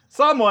like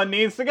someone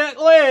needs to get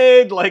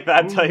laid, like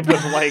that type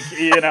of like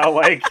you know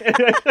like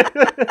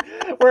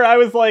where I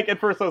was like at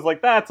first I was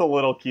like that's a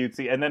little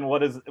cutesy, and then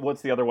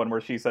what's the other one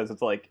where she says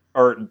it's like,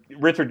 or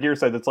Richard Gere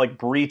says it's like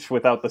breach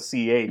without the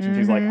CH, and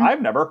she's like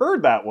I've never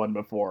heard that one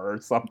before or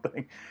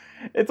something.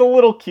 It's a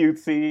little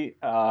cutesy.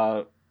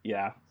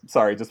 Yeah,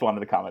 sorry, just wanted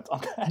to comment on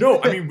that. No,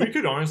 I mean, we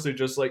could honestly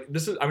just, like,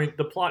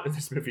 the plot in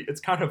this movie,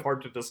 it's kind of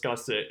hard to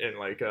discuss it in,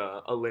 like,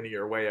 a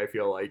linear way, I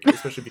feel like,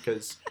 especially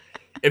because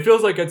it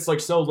feels like it's,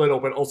 like, so little,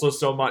 but also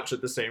so much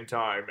at the same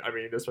time. I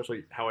mean,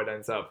 especially how it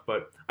ends up,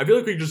 but I feel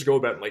like we could just go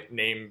about and, like,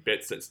 name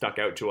bits that stuck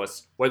out to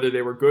us, whether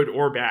they were good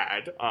or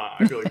bad.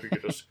 I feel like we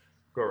could just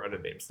go around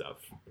and name stuff.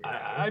 You know?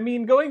 I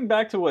mean, going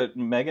back to what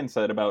Megan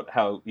said about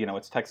how, you know,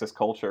 it's Texas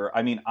culture,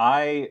 I mean,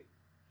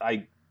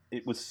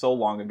 it was so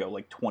long ago,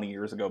 like 20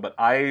 years ago, but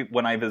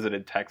when I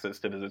visited Texas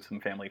to visit some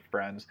family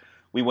friends,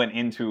 we went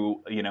into,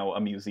 you know, a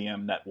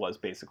museum that was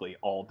basically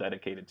all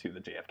dedicated to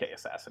the JFK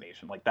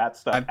assassination. Like that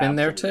stuff I've been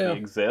there too.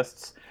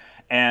 Exists.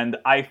 And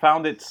I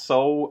found it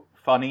so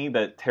funny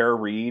that Tara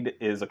Reid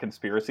is a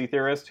conspiracy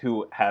theorist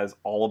who has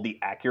all of the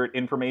accurate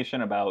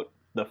information about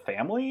the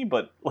family,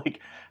 but like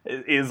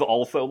is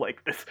also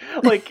like this,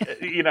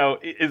 like you know,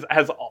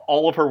 has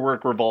all of her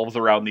work revolves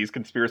around these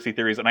conspiracy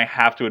theories. And I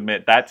have to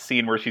admit that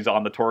scene where she's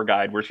on the tour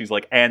guide, where she's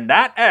like, and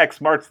that X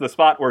marks the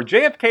spot where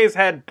JFK's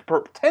head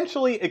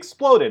potentially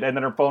exploded, and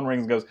then her phone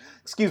rings and goes,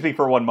 excuse me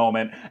for one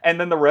moment, and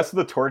then the rest of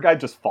the tour guide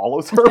just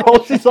follows her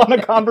while she's on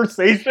a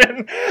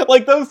conversation.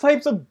 Like those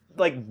types of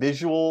like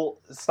visual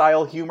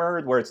style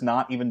humor where it's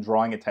not even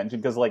drawing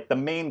attention, because like the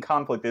main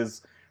conflict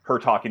is her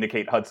talking to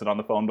Kate Hudson on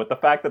the phone, but the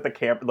fact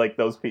that like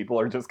those people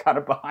are just kind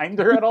of behind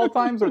her at all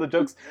times, or the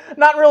joke's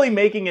not really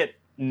making it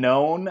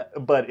known,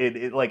 but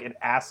it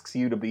asks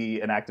you to be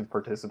an active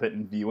participant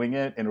in viewing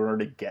it in order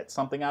to get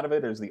something out of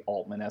it. There's the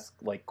Altman-esque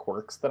like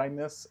quirks that I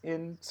miss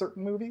in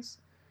certain movies.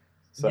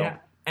 So yeah.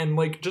 And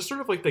like just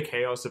sort of like the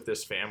chaos of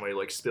this family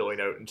like spilling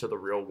out into the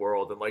real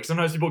world, and like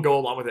sometimes people go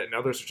along with it and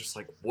others are just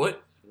like,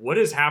 what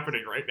is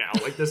happening right now?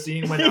 Like the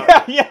scene when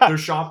they're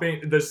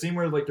shopping, the scene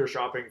where like they're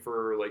shopping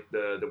for like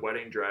the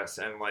wedding dress,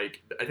 and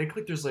like I think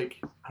like there's like,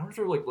 I don't know if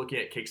they're like looking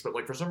at cakes, but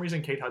like for some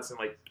reason Kate Hudson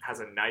like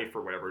has a knife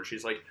or whatever.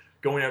 She's like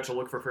going out to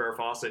look for Farrah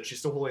Fawcett, and she's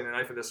still holding a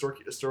knife, and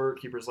the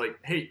storekeeper's like,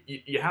 hey,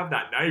 you have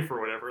that knife or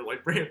whatever,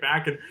 like bring it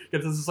back. And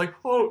this is like,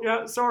 oh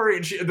yeah, sorry.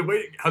 And the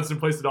way Hudson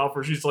plays it off,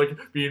 where she's like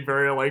being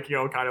very like, you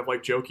know, kind of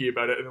like jokey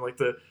about it, and like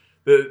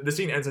the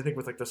scene ends I think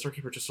with like the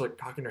storekeeper just like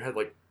cocking her head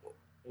like,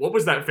 what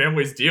was that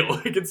family's deal?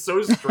 Like it's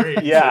so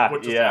strange.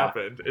 What just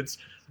happened. It's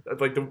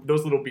like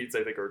those little beats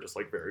I think are just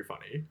like very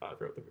funny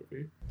throughout the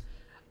movie.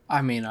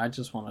 I mean, I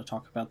just want to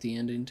talk about the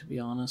ending, to be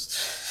honest.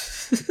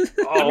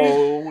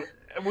 Oh,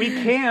 we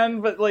can,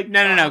 but like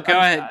no. Go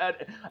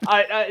ahead.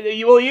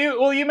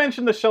 You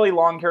mentioned the Shelley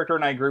Long character,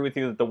 and I agree with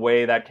you that the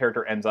way that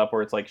character ends up,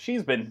 where it's like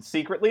she's been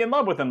secretly in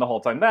love with him the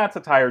whole time. That's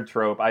a tired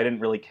trope. I didn't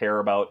really care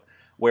about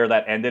where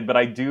that ended, but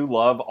I do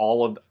love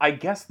I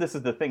guess this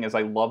is the thing, is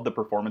I love the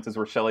performances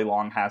where Shelley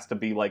Long has to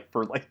be like,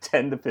 for like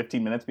 10 to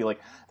 15 minutes, be like,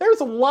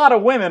 there's a lot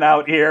of women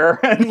out here,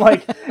 and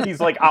like,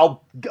 he's like,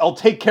 I'll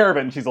take care of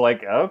it, and she's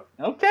like, oh,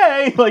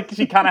 okay, like,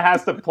 she kind of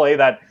has to play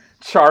that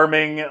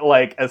charming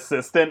like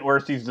assistant where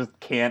she just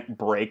can't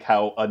break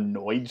how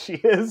annoyed she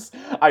is.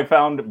 I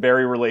found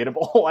very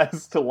relatable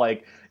as to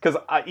like, because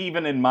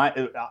even in my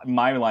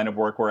line of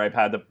work where I've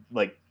had to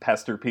like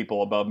pester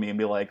people above me and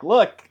be like,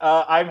 look,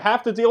 I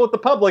have to deal with the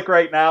public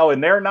right now,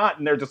 and they're not,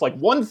 and they're just like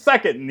 1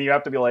 second, and you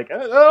have to be like,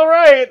 all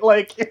right,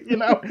 like, you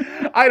know,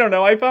 I don't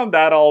know. I found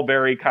that all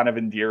very kind of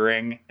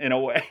endearing in a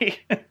way.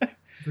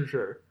 For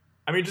sure.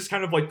 I mean, just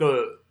kind of like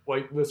the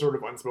like the sort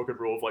of unspoken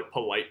rule of like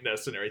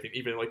politeness and everything,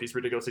 even like these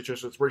ridiculous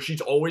situations where she's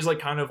always like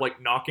kind of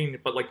like knocking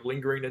but like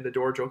lingering in the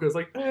door. Joker's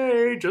like,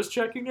 hey, just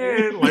checking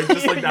in, like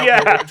just like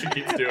that moment she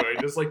keeps doing.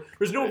 Just like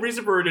there's no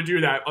reason for her to do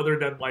that other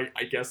than like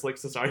I guess like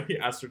society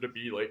asked her to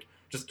be like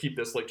just keep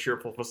this like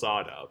cheerful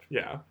facade up.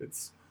 Yeah,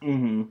 it's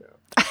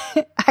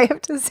I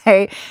have to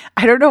say,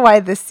 I don't know why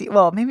this scene,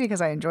 well, maybe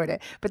because I enjoyed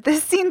it, but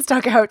this scene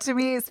stuck out to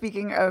me.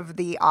 Speaking of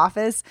The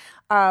Office,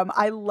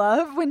 I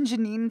love when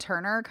Janine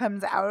Turner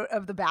comes out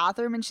of the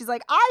bathroom and she's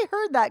like, I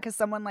heard that because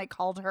someone like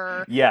called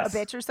her a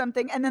bitch or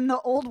something. And then the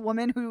old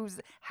woman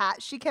whose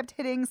hat she kept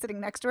hitting sitting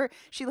next to her,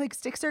 she like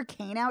sticks her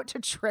cane out to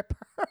trip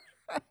her.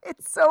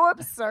 It's so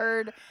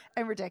absurd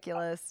and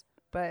ridiculous.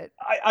 But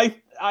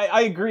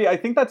I agree. I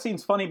think that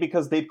scene's funny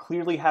because they've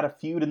clearly had a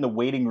feud in the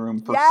waiting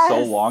room for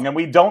so long, and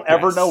we don't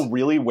ever know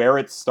really where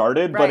it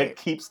started, but it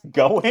keeps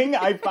going.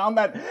 I found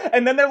that,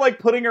 and then they're like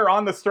putting her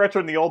on the stretcher,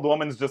 and the old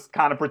woman's just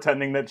kind of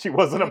pretending that she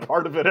wasn't a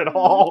part of it at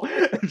all.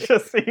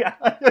 Just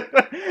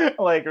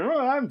like,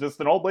 oh, I'm just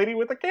an old lady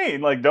with a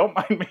cane. Like, don't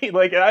mind me.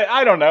 Like,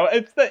 I don't know.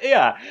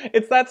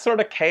 It's that sort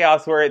of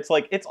chaos where it's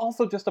like it's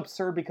also just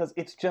absurd because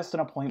it's just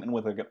an appointment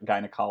with a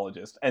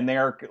gynecologist, and they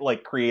are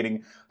like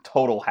creating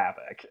total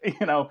havoc.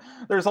 You know,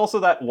 there's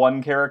also that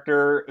one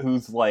character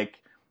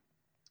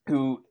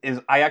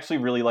I actually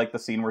really like the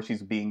scene where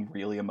she's being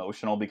really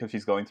emotional because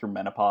she's going through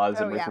menopause,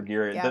 and Richard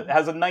Gere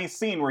has a nice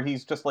scene where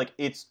he's just like,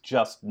 it's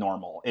just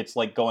normal. It's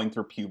like going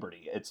through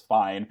puberty. It's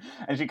fine.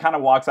 And she kind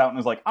of walks out and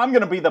is like, I'm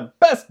going to be the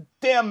best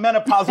damn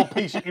menopausal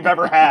patient you've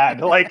ever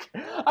had. Like,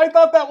 I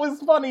thought that was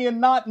funny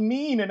and not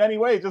mean in any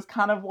way. Just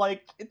kind of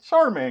like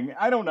charming.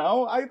 I don't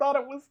know. I thought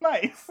it was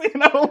nice. You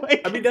know,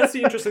 like, I mean, that's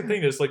the interesting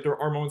thing is like there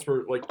are moments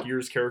where like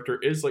Gere's character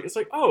is like, it's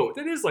like, oh,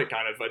 that is like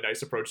kind of a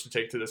nice approach to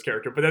take to this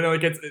character. But then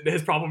like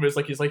his problem is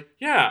like he's like,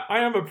 yeah, I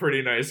am a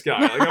pretty nice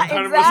guy. Like I'm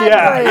kind of like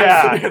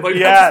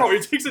that's probably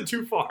he takes it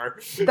too far.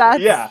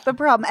 That's the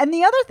problem. And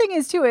the other thing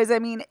is too is I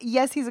mean,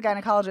 yes, he's a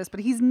gynecologist, but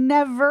he's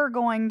never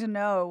going to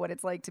know what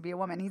it's like to be a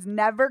woman. He's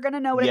never going to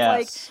know what it's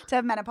like to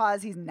have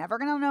menopause. He's never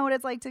going to know what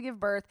it's like to give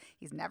birth.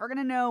 He's never going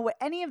to know what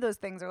any of those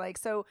things are like.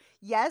 So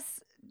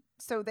yes.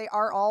 So they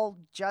are all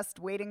just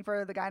waiting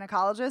for the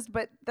gynecologist,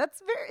 but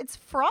it's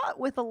fraught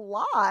with a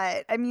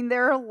lot. I mean,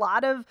 there are a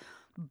lot of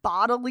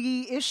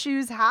bodily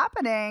issues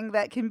happening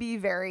that can be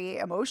very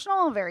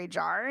emotional, very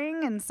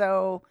jarring, and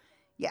so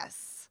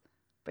yes,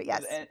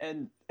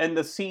 and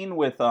the scene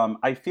with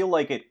I feel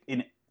like it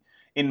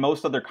in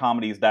most other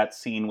comedies, that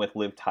scene with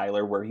Liv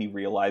Tyler where he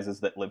realizes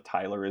that Liv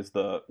Tyler is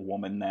the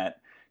woman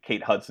that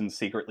Kate Hudson's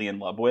secretly in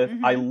love with.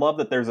 I love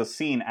that there's a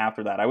scene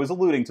after that. I was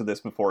alluding to this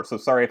before, so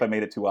sorry if I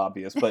made it too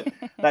obvious, but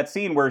that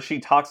scene where she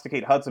talks to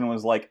Kate Hudson and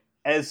was like,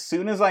 as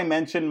soon as I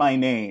mentioned my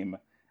name,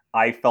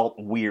 I felt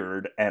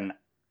weird, and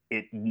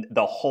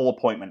the whole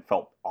appointment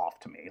felt off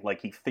to me. Like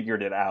he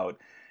figured it out,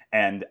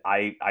 and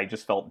I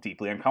just felt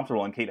deeply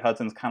uncomfortable. And Kate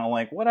Hudson's kind of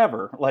like,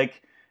 whatever.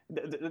 Like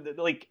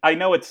I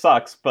know it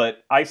sucks,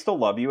 but I still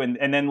love you.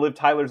 And then Liv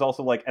Tyler's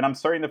also like, and I'm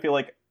starting to feel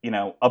like, you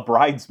know, a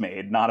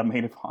bridesmaid, not a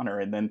maid of honor.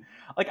 And then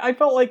like I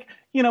felt like,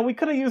 you know, we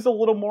could have used a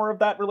little more of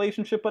that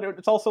relationship, but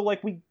it's also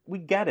like we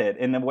get it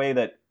in a way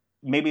that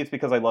maybe it's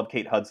because I love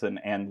Kate Hudson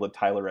and Liv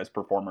Tyler as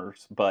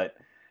performers, but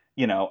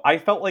you know, I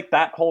felt like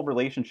that whole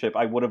relationship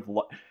I would have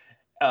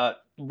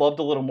loved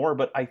a little more,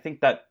 but I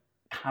think that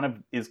kind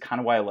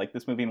of why I like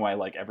this movie and why I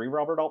like every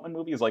Robert Altman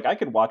movie is like I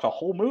could watch a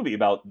whole movie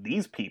about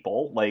these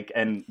people like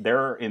and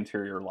their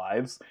interior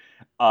lives,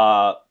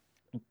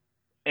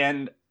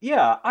 and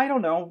yeah, I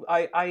don't know,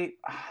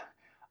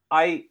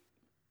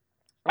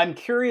 I'm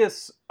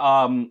curious,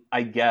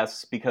 I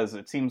guess, because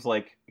it seems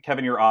like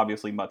Kevin, you're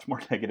obviously much more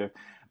negative.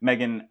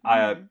 Megan,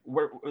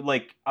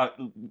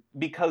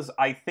 because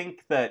I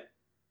think that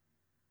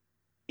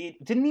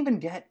it didn't even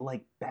get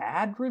like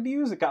bad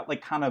reviews. It got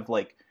like kind of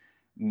like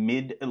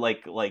mid,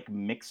 like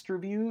mixed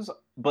reviews.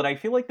 But I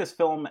feel like this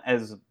film,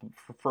 as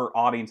for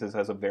audiences,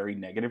 has a very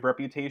negative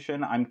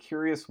reputation. I'm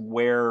curious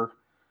where,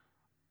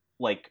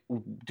 like,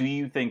 do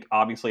you think?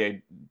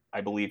 Obviously, I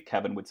believe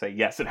Kevin would say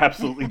yes, it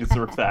absolutely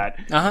deserves that.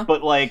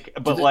 But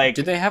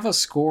did they have a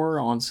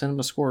score on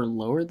Cinema Score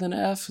lower than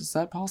F? Is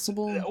that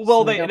possible?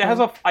 Well,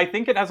 I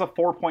think it has a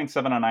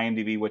 4.7 on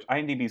IMDb, which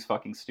IMDb is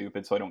fucking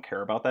stupid, so I don't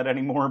care about that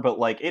anymore. But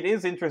like, it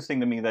is interesting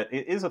to me that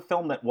it is a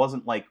film that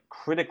wasn't like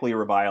critically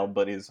reviled,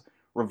 but is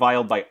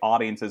reviled by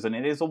audiences, and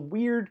it is a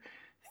weird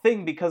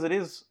thing because it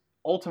is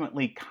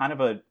ultimately kind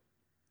of a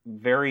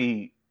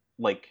very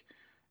like.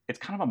 It's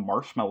kind of a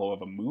marshmallow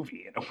of a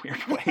movie in a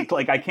weird way.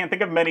 Like, I can't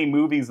think of many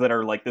movies that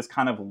are like this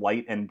kind of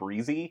light and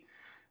breezy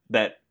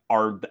that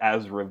are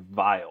as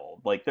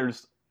reviled. Like,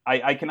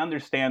 I can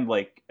understand,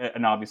 like,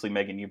 and obviously,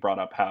 Megan, you brought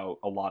up how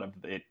a lot of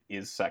it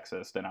is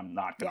sexist, and I'm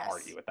not going to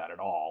argue with that at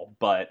all.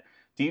 But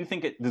do you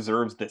think it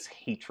deserves this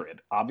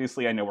hatred?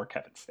 Obviously, I know where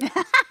Kevin stands.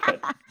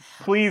 But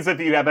please, if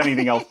you have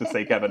anything else to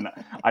say, Kevin,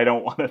 I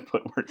don't want to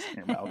put words in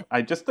your mouth.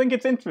 I just think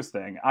it's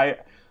interesting.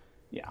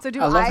 Yeah. So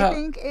do I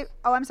think it?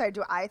 Oh, I'm sorry.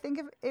 Do I think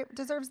it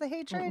deserves the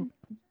hatred?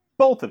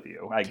 both of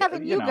you.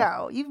 Kevin, you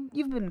know. go.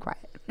 You've been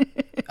quiet.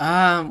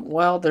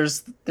 Well,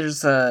 there's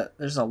a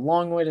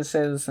long way to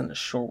say this and a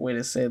short way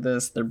to say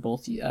this. They're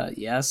both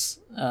yes.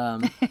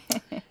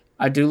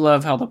 I do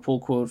love how the pull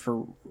quote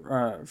for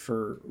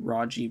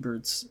Rod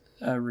Ebert's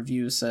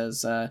review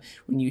says,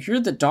 when you hear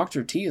that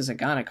Dr. T is a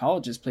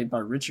gynecologist played by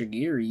Richard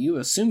Gere, you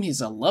assume he's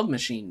a love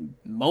machine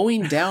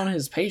mowing down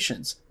his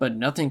patients, but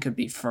nothing could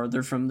be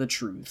further from the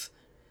truth.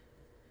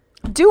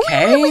 Do we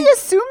really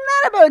assume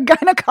that about a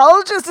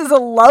gynecologist is a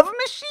love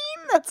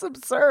machine? That's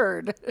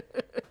absurd.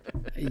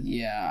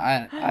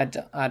 Yeah,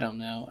 I don't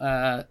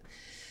know.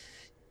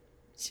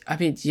 I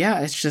mean,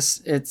 yeah,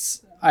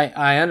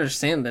 I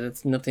understand that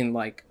it's nothing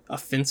like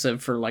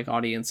offensive for like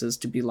audiences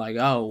to be like,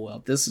 oh,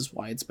 well, this is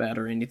why it's bad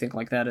or anything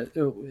like that.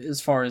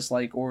 As far as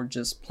like, or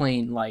just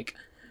plain like,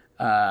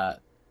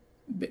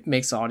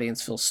 makes the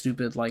audience feel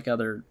stupid like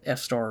other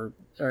F-star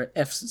or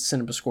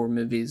Cinema Score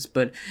movies.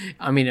 But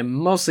I mean, it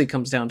mostly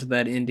comes down to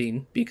that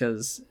ending,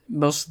 because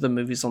most of the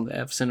movies on the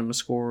F Cinema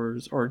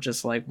Scores are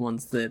just like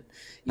ones that,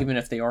 even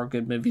if they are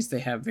good movies, they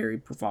have very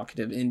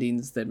provocative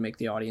endings that make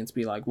the audience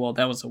be like, well,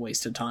 that was a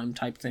waste of time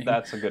type thing.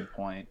 That's a good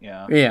point.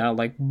 Yeah. Yeah.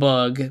 Like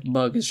Bug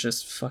is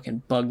just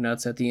fucking bug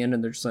nuts at the end,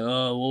 and they're just like,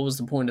 oh, what was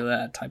the point of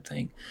that type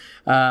thing?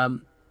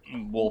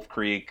 Wolf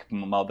Creek,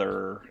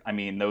 Mother, I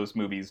mean, those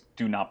movies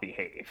do not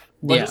behave.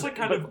 But just like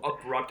kind of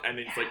abrupt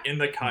endings, like in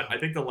the cut, I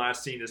think the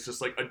last scene is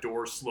just like a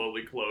door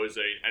slowly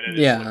closing, and then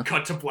it's just like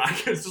cut to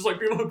black. It's just like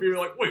people would be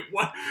like, wait,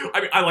 what?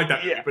 I mean, I like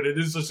that movie, but it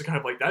is just kind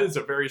of like, that is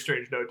a very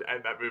strange note to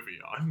end that movie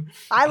on.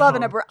 I love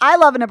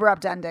an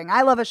abrupt ending.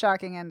 I love a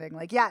shocking ending.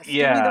 Like, yes,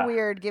 give me the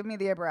weird, give me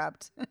the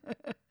abrupt.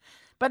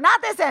 But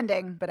not this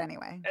ending. But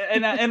anyway.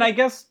 And I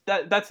guess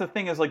that's the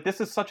thing, is like, this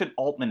is such an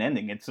Altman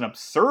ending. It's an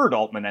absurd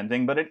Altman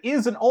ending, but it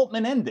is an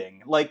Altman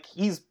ending. Like,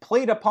 he's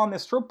played upon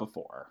this trope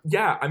before.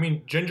 Yeah, I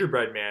mean,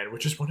 Gingerbread Man,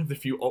 which is one of the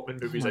few Altman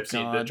movies I've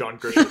seen that John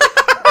Grisham.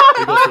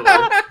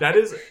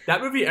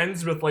 That movie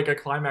ends with like a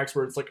climax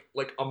where it's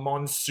like a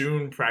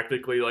monsoon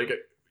practically, like,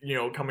 you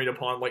know, coming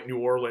upon like New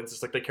Orleans.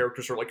 It's like the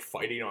characters are like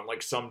fighting on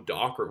like some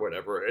dock or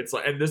whatever. It's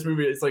like, and this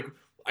movie, it's like,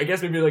 I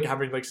guess maybe like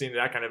having like seen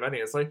that kind of ending,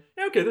 it's like,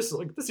 yeah, okay, this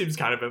seems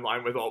kind of in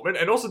line with Altman.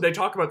 And also they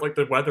talk about like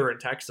the weather in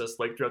Texas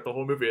like throughout the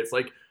whole movie. It's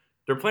like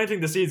they're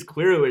planting the seeds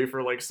clearly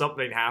for like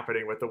something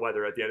happening with the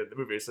weather at the end of the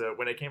movie. So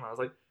when it came out, I was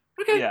like,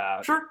 okay,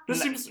 yeah, sure,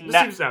 this seems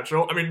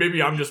natural. I mean,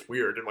 maybe I'm just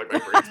weird and like my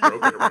brain's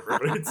broken or whatever,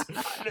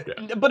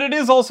 but But it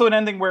is also an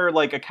ending where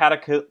like a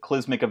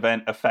cataclysmic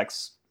event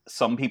affects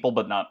some people,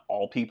 but not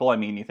all people. I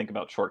mean, you think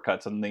about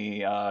Shortcuts and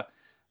the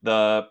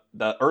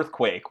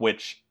earthquake,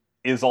 which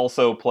is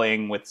also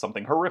playing with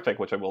something horrific,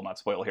 which I will not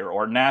spoil here,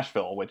 or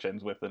Nashville, which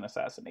ends with an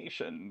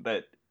assassination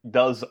that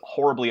does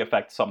horribly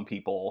affect some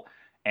people,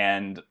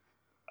 and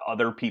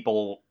other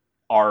people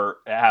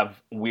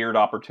have weird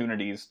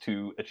opportunities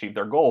to achieve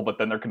their goal, but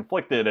then they're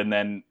conflicted, and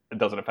then it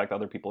doesn't affect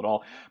other people at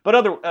all.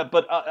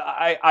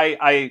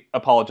 I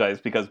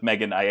apologize, because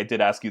Megan, I did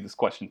ask you this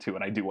question too,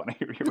 and I do want to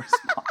hear your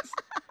response.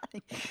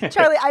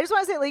 Charlie, I just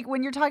want to say, like,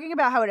 when you're talking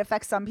about how it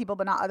affects some people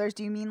but not others,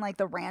 do you mean like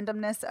the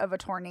randomness of a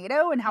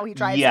tornado and how he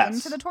drives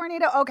into the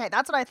tornado? Okay,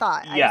 that's what I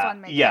thought. I just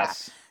wanted to make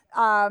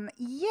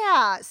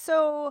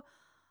so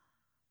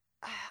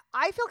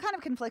I feel kind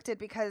of conflicted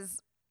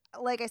because,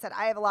 like I said,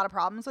 I have a lot of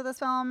problems with this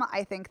film.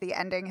 I think the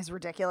ending is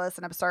ridiculous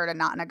and absurd and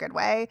not in a good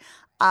way.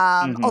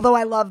 Although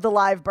I love the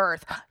live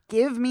birth.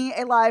 Give me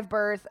a live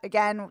birth.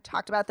 Again, we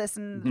talked about this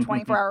in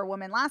 24-Hour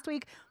Woman last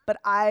week, but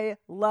I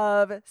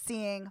love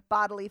seeing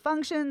bodily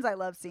functions. I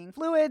love seeing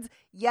fluids.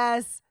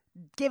 Yes,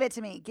 give it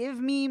to me. Give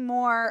me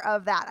more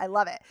of that. I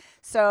love it.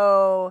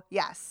 So,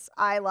 yes,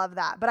 I love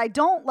that. But I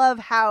don't love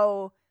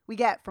how we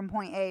get from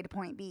point A to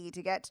point B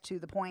to get to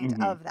the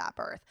point of that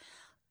birth.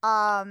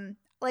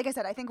 Like I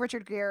said, I think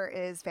Richard Gere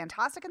is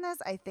fantastic in this.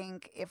 I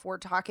think if we're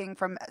talking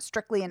from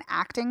strictly an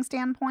acting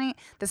standpoint,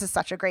 this is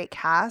such a great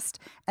cast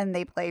and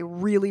they play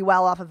really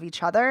well off of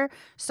each other.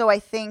 So I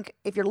think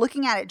if you're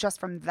looking at it just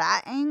from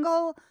that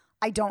angle,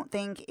 I don't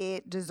think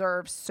it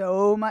deserves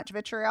so much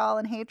vitriol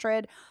and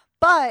hatred.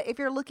 But if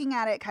you're looking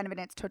at it kind of in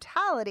its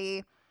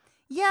totality,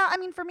 yeah, I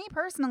mean, for me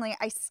personally,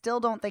 I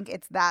still don't think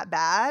it's that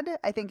bad.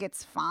 I think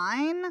it's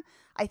fine.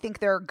 I think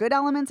there are good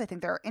elements. I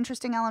think there are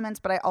interesting elements,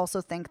 but I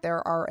also think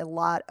there are a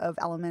lot of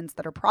elements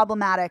that are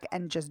problematic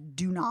and just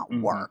do not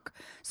work.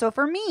 So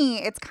for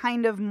me, it's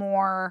kind of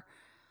more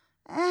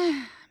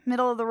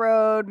middle of the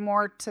road,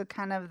 more to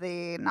kind of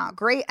the not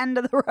great end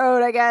of the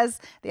road, I guess,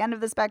 the end of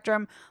the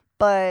spectrum.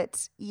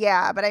 But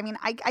yeah, but I mean,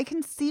 I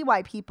can see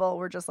why people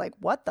were just like,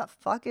 what the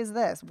fuck is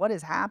this? What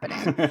is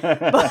happening?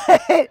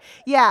 But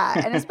yeah,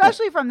 and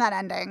especially from that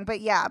ending.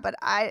 But yeah, but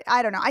I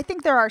don't know. I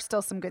think there are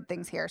still some good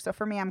things here. So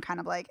for me, I'm kind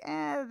of like,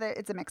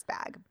 it's a mixed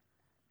bag.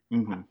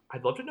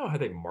 I'd love to know how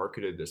they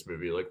marketed this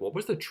movie. Like, what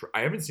was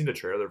I haven't seen the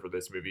trailer for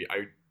this movie.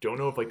 I don't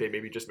know if like they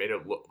maybe just made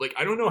it look like,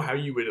 I don't know how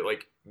you would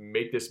like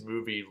make this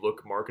movie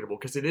look marketable,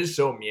 because it is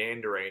so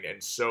meandering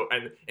and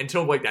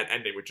until like that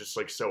ending, which is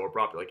like so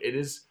abrupt. Like it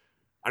is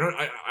I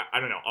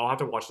don't know. I'll have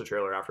to watch the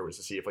trailer afterwards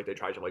to see if like they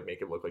try to like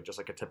make it look like just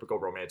like a typical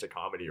romantic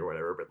comedy or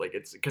whatever. But like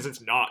it's because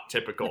it's not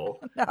typical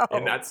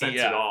in that sense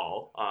at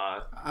all.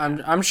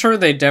 I'm sure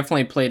they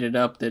definitely played it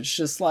up. That's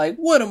just like,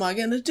 what am I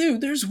gonna do?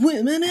 There's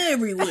women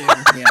everywhere.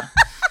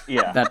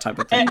 Yeah, that type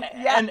of thing.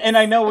 And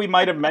I know we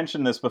might have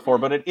mentioned this before,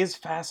 but it is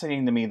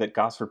fascinating to me that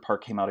Gosford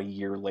Park came out a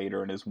year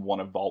later and is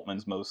one of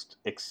Altman's most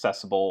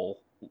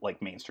accessible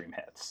like mainstream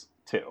hits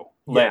too.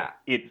 Yeah,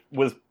 it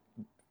was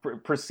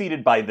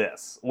preceded by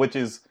this, which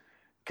is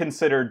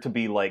considered to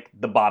be like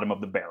the bottom of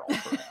the barrel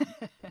for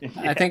him.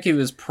 I think he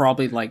was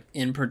probably like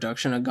in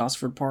production at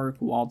Gosford Park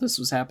while this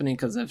was happening,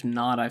 because if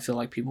not, I feel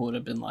like people would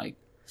have been like,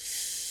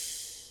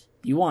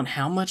 you want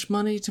how much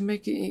money to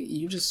make it?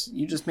 You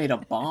just made a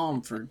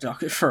bomb for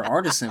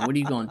Artisan. What are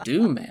you going to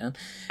do, man?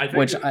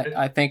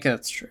 I think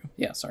that's true.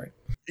 Yeah, sorry.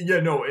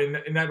 Yeah, no,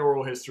 in that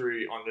oral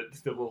history on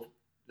the little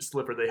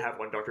slipper they have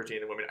on Dr. T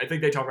and the Women, I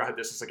think they talk about how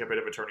this is like a bit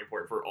of a turning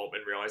point for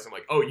Altman, realizing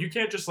like, oh, you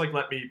can't just like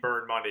let me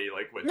burn money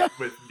like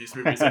with these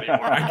movies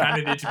anymore. I kind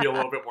of need to be a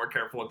little bit more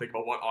careful and think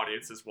about what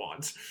audiences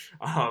want.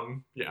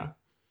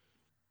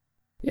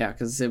 Yeah,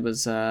 because it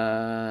was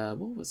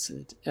what was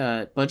it?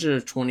 Budget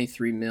of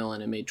 23 mil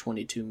and it made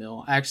 22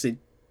 mil. I actually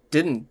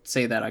didn't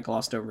say that. I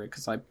glossed over it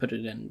because I put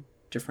it in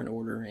different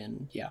order,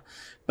 and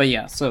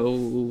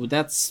so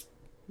that's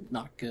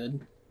not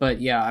good. But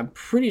yeah, I'm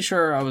pretty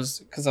sure I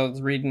was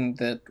reading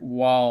that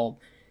while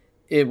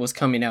it was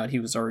coming out, he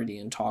was already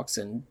in talks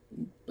and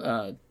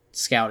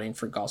scouting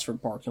for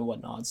Gosford Park and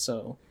whatnot.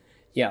 So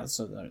yeah,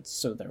 so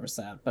there was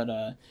that. But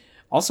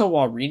also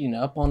while reading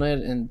up on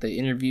it and the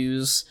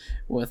interviews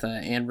with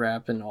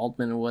Andrapp and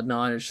Altman and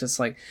whatnot, it's just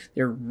like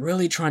they're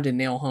really trying to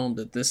nail home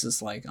that this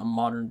is like a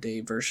modern day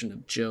version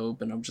of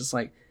Job. And I'm just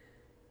like,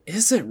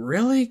 is it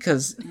really?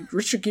 Because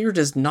Richard Gere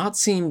does not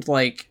seem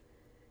like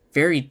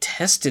very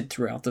tested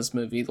throughout this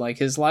movie. Like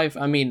his life,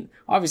 I mean,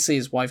 obviously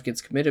his wife gets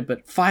committed,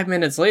 but 5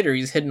 minutes later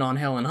he's hitting on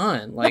Helen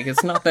Hunt. Like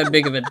it's not that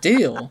big of a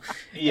deal.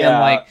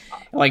 Yeah. And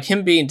like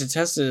him being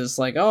detested is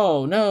like,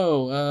 oh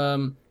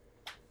no,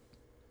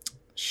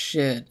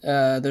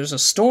 there's a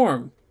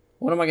storm.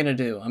 What am I gonna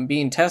do? I'm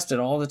being tested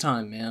all the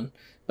time, man.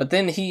 But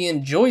then he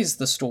enjoys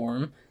the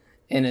storm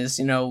and is,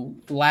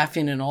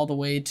 laughing and all the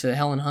way to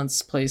Helen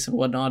Hunt's place and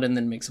whatnot, and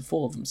then makes a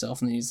fool of himself.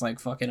 And then he's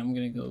like, fuck it, I'm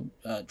gonna go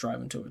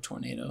drive into a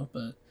tornado.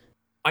 But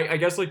I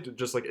guess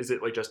is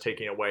it like just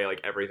taking away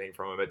like everything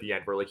from him at the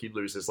end, where like he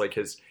loses like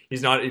he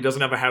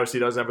doesn't have a house, he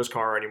doesn't have his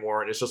car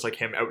anymore, and it's just like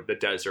him out in the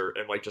desert,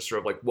 and like just sort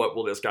of like what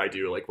will this guy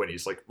do like when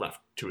he's like left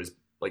to his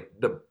like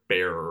the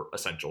bare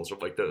essentials, or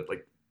like the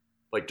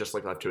like just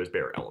like left to his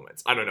bare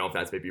elements. I don't know if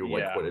that's maybe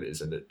like what it is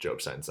in the Job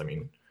sense. I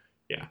mean,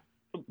 yeah.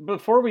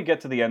 Before we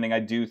get to the ending, I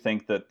do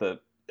think that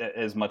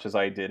as much as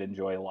I did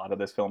enjoy a lot of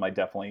this film, I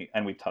definitely,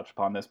 and we touched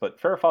upon this, but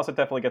Farrah Fawcett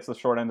definitely gets the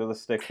short end of the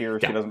stick here.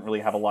 She doesn't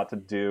really have a lot to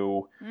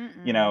do,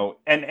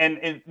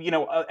 and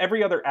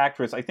every other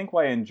actress, I think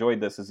why I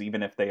enjoyed this is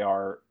even if they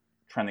are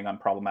trending on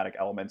problematic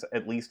elements,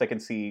 at least I can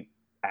see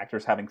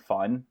actors having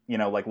fun,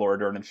 like Laura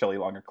Dern and Shelley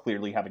Long are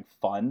clearly having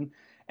fun.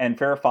 And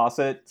Farrah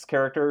Fawcett's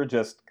character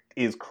just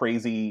is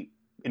crazy,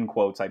 in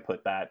quotes I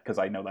put that, because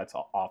I know that's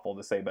awful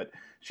to say, but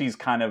she's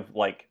kind of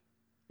like,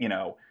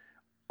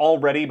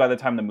 already by the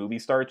time the movie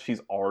starts, she's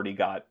already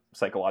got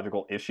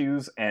psychological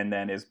issues and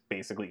then is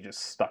basically just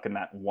stuck in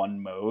that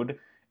one mode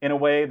in a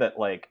way that,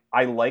 like,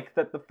 I like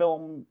that the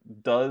film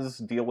does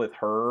deal with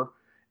her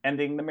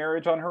ending the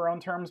marriage on her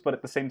own terms, but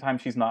at the same time,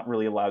 she's not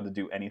really allowed to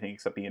do anything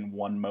except be in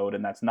one mode,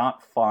 and that's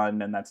not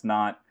fun, and that's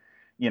not,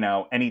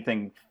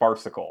 anything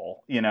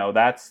farcical.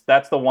 That's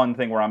the one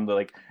thing where I'm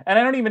like, and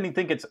I don't even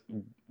think it's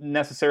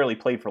necessarily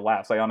played for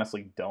laughs. I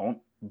honestly don't.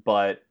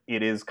 But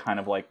it is kind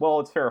of like, well,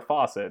 it's Farrah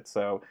Fawcett.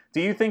 So, do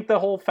you think the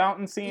whole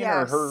fountain scene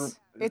or her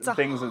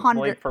things is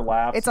played for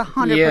laughs? It's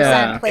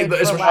 100% played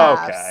for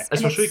laughs. Okay.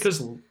 Especially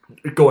because,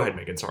 go ahead,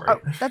 Megan. Sorry. Oh,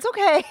 that's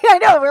okay. I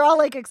know we're all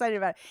like excited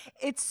about it.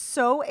 It's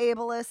so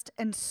ableist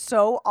and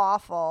so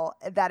awful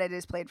that it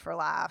is played for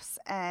laughs,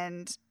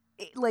 and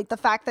like the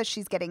fact that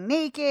she's getting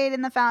naked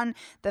in the fountain,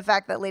 the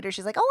fact that later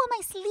she's like, oh,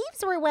 my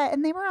sleeves were wet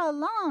and they were all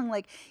long.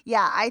 Like,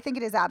 yeah, I think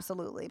it is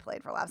absolutely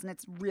played for laughs, and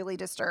it's really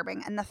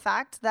disturbing. And the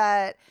fact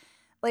that,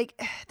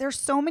 like, there's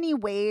so many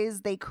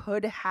ways they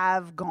could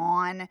have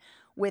gone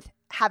with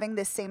having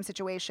this same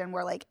situation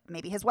where, like,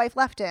 maybe his wife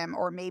left him,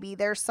 or maybe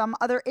there's some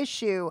other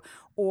issue,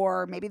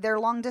 or maybe they're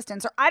long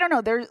distance, or I don't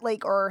know, there's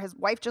like, or his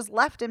wife just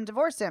left him,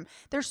 divorced him.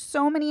 There's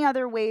so many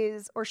other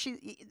ways, or she's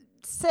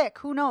sick,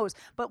 who knows?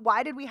 But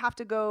why did we have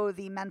to go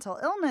the mental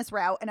illness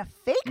route and a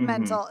fake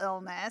mental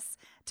illness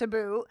to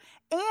boot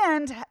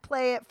and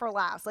play it for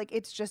laughs? Like,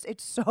 it's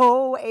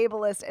so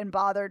ableist and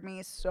bothered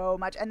me so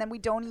much. And then we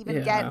don't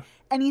even get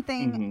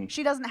anything.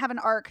 She doesn't have an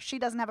arc. She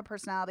doesn't have a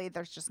personality.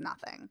 There's just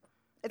nothing.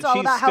 It's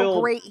all about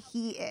how great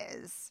he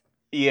is.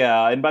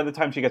 Yeah, and by the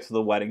time she gets to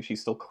the wedding,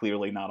 she's still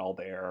clearly not all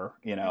there,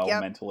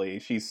 mentally.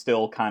 She's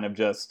still kind of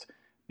just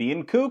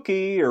being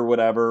kooky or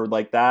whatever.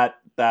 Like, that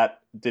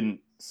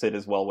didn't sit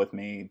as well with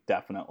me,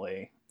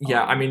 definitely.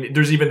 Yeah, I mean,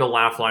 there's even the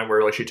laugh line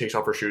where like she takes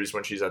off her shoes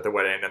when she's at the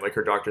wedding, and like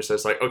her doctor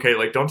says like, okay,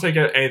 like don't take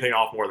anything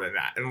off more than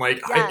that. And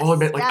like I'll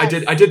admit, like I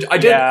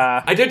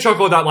did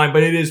chuckle at that line,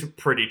 but it is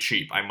pretty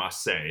cheap, I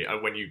must say,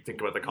 when you think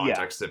about the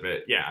context of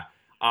it. Yeah.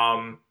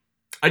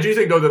 I do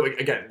think though that like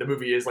again, the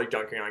movie is like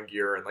dunking on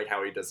Gere and like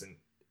how he doesn't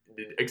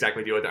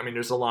exactly deal with it. I mean,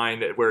 there's a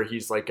line where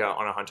he's like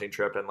on a hunting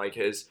trip and like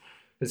his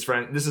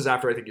friend. This is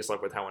after I think he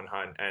slept with Helen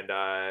Hunt and.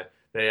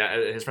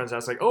 His friends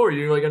asked like, "Oh, are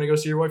you like gonna go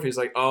see your wife?" He's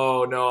like,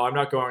 "Oh no, I'm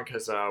not going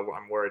because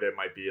I'm worried it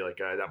might be like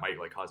that might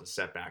like cause a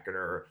setback in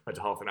her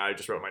mental health." And I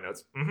just wrote in my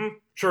notes,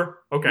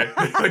 "Sure, okay."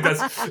 Like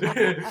that's.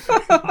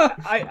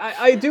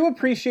 I do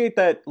appreciate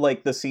that.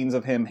 Like the scenes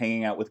of him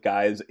hanging out with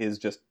guys is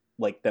just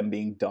like them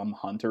being dumb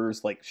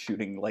hunters, like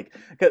shooting like.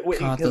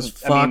 God, those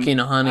fucking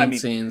hunting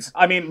scenes.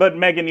 I mean, but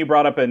Megan, you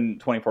brought up in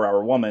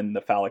 24-Hour Woman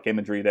the phallic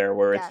imagery there,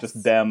 where it's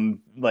just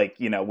them like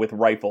with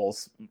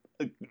rifles.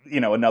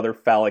 Another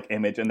phallic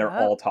image, and they're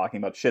all talking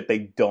about shit they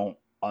don't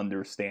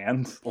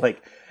understand.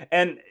 Like,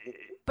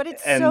 but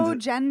it's so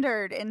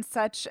gendered in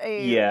such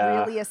a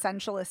really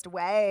essentialist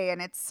way,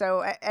 and it's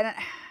so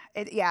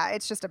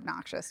it's just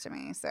obnoxious to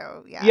me.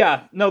 So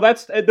no,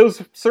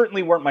 those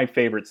certainly weren't my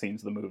favorite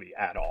scenes of the movie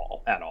at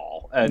all,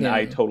 and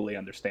I totally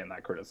understand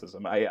that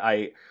criticism.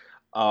 I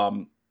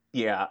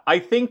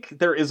think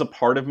there is a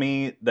part of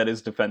me that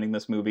is defending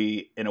this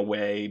movie in a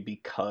way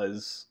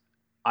because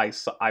I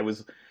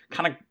was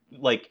kind of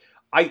like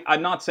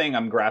I'm not saying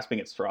I'm grasping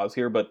at straws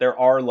here, but there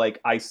are like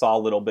I saw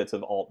little bits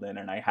of Altman,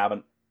 and I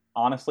haven't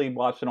honestly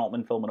watched an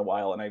Altman film in a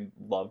while, and I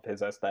love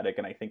his aesthetic,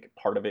 and I think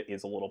part of it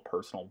is a little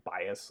personal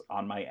bias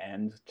on my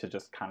end to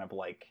just kind of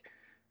like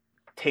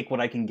take what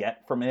I can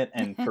get from it,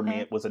 and for me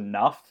it was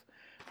enough.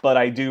 But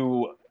I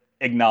do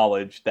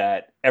acknowledge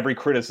that every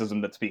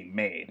criticism that's being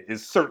made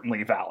is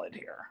certainly valid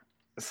here.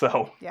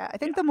 So I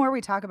think the more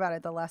we talk about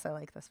it, the less I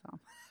like this film.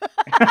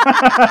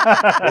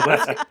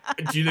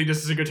 Do you think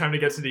this is a good time to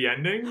get to the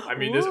ending? I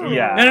mean,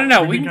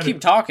 No. We can keep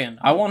talking.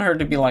 I want her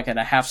to be like at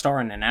a half star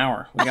in an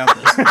hour. We got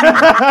this.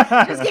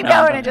 Just keep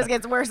going. It just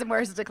gets worse and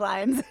worse. It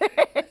declines.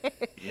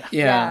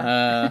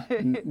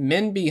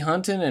 Men be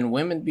hunting and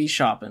women be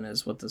shopping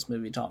is what this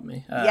movie taught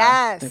me.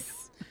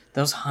 Yes.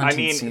 Those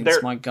hunting scenes,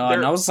 my God.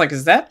 And I was like,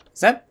 is that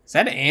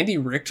Andy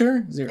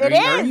Richter?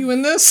 Are you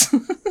in this?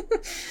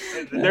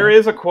 There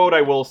is a quote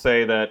I will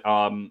say that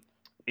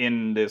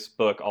in this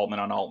book, Altman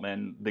on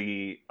Altman,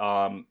 the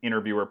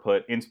interviewer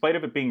put, in spite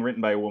of it being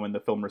written by a woman, the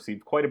film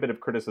received quite a bit of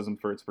criticism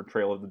for its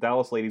portrayal of the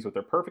Dallas ladies with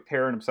their perfect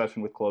hair and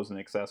obsession with clothes and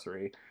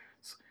accessories.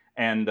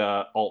 And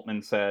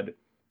Altman said,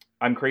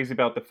 I'm crazy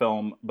about the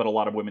film, but a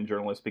lot of women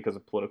journalists, because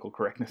of political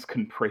correctness,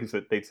 couldn't praise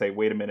it. They'd say,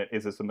 wait a minute,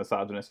 is this a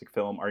misogynistic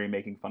film? Are you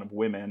making fun of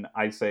women?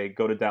 I say,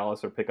 go to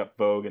Dallas or pick up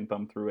Vogue and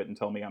thumb through it and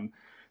tell me I'm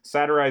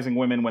satirizing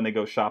women when they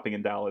go shopping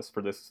in Dallas,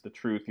 for this is the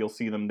truth. You'll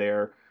see them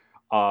there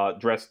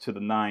dressed to the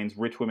nines.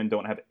 Rich women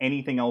don't have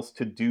anything else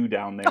to do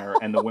down there,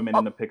 and the women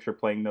in the picture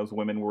playing those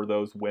women were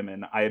those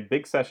women. I had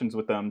big sessions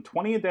with them.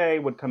 20 a day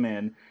would come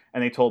in,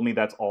 and they told me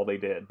that's all they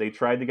did. They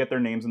tried to get their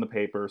names in the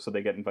paper so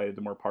they get invited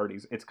to more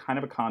parties. It's kind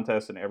of a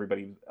contest, and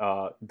everybody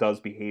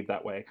does behave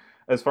that way.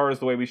 As far as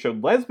the way we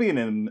showed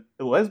lesbianism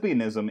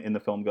in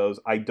the film goes,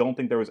 I don't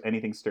think there was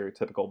anything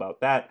stereotypical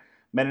about that.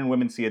 Men and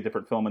women see a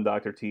different film in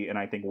Dr. T, and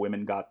I think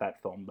women got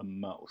that film the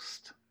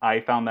most. I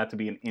found that to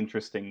be an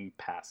interesting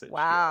passage.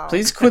 Wow.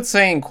 Please quit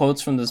saying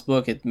quotes from this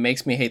book. It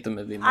makes me hate the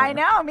movie more. I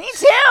know, me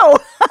too.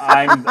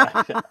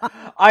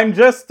 I'm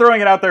just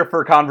throwing it out there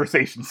for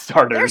conversation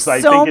starters.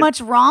 There's so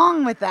much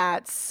wrong with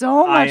that.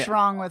 So much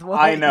wrong with what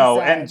I know.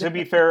 You said. And to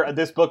be fair,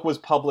 this book was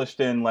published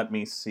in, let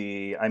me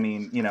see. I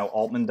mean,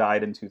 Altman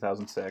died in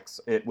 2006.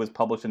 It was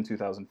published in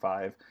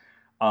 2005.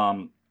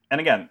 And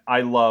again,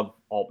 I love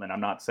Altman. I'm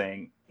not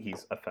saying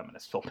he's a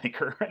feminist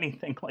filmmaker or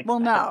anything like that. Well,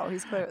 no,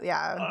 he's clearly,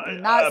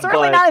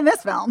 certainly not in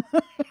this film.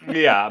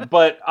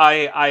 But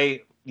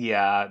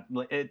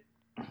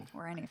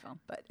or any film,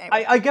 but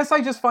anyway. I guess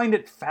I just find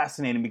it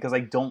fascinating because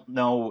I don't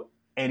know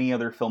any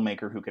other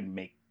filmmaker who can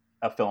make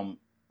a film,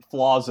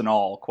 flaws and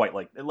all, quite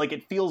like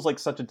it feels like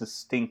such a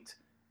distinct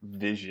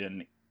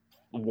vision,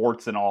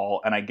 warts and all,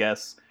 and I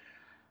guess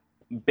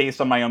based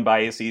on my own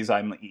biases,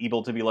 I'm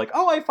able to be like,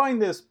 oh, I find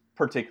this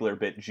particular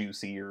bit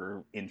juicy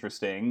or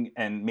interesting,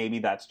 and maybe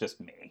that's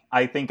just me.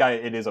 I think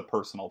it is a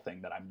personal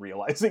thing that I'm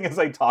realizing as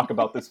I talk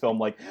about this film.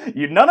 Like,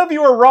 none of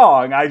you are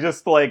wrong. I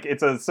just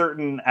it's a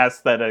certain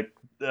aesthetic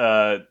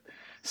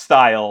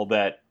style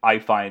that I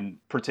find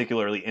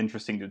particularly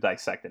interesting to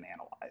dissect and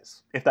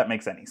analyze, if that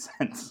makes any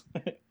sense.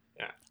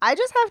 I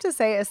just have to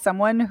say, as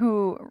someone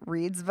who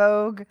reads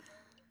Vogue,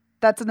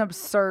 that's an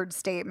absurd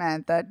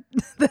statement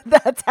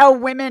that's how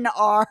women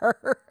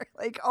are.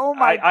 Like, oh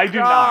my God. I do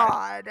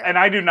not. And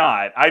I do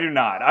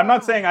not. I'm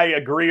not saying I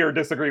agree or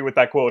disagree with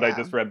that quote I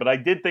just read, but I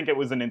did think it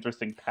was an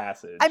interesting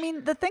passage. I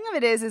mean, the thing of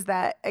it is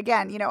that,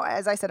 again,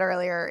 as I said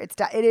earlier,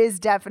 it is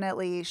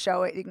definitely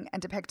showing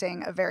and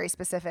depicting a very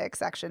specific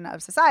section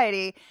of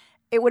society.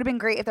 It would have been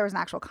great if there was an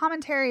actual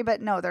commentary, but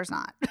no, there's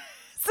not.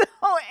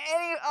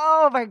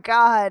 Oh my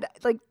God.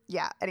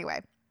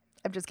 Anyway.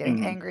 I'm just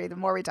getting angry the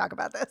more we talk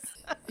about this.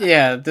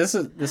 Yeah,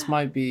 this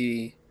might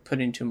be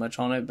putting too much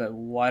on it, but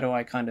why do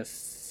I kind of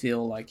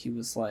feel like he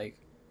was like,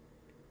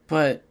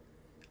 but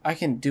I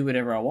can do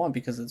whatever I want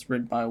because it's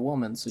written by a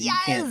woman, so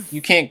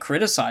you can't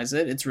criticize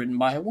it. It's written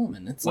by a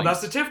woman. It's well,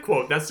 that's the Tiff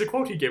quote. That's the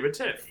quote he gave at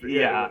Tiff.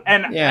 Yeah,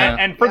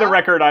 and for the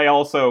record, I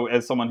also,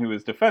 as someone who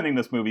is defending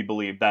this movie,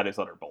 believe that is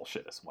utter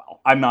bullshit as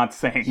well. I'm not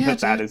saying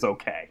that is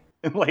okay.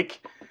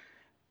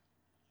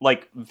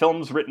 Like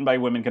films written by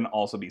women can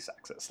also be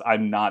sexist.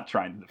 I'm not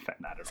trying to defend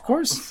that at all. Of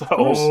course. So.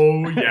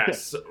 Oh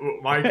yes,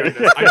 my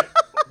goodness.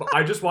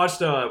 I just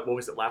watched what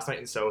was it, Last Night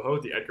in Soho,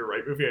 the Edgar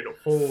Wright movie, and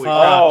holy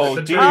crap,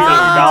 the turn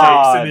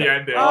that he takes in the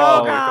ending.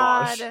 Oh my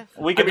gosh.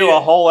 We could do a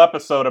whole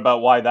episode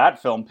about why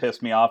that film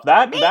pissed me off.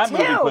 That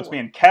movie puts me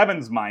in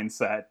Kevin's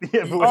mindset.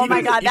 Oh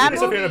my god, that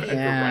movie. Fan of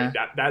Edgar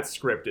Wright, that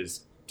script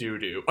is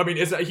doo-doo. I mean,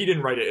 he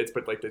didn't write it,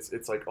 but like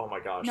it's like, oh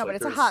my gosh. No, like, but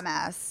it's a hot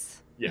mess.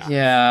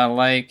 Yeah,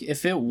 like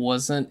if it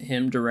wasn't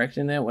him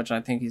directing it, which I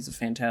think he's a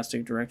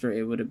fantastic director,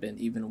 it would have been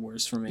even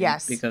worse for me.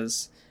 Yes.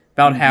 Because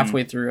about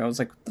halfway through, I was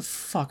like, "What the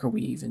fuck are we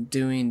even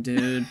doing,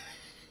 dude?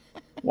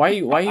 why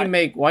you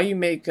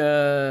make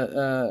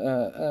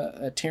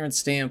Terrence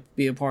Stamp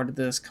be a part of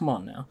this? Come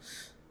on now."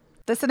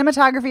 The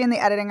cinematography and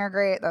the editing are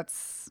great.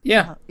 That's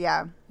yeah.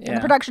 And the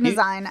production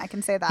design, I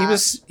can say that.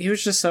 He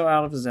was just so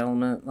out of his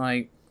element,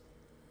 like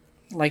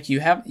you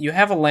have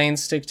a lane,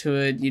 stick to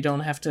it. You don't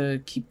have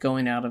to keep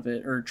going out of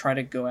it or try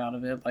to go out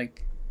of it.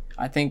 Like,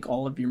 I think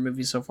all of your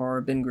movies so far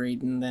have been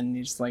great, and then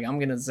you're just like, I'm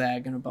gonna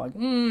zag, and I'll be like,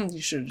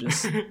 you should have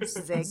just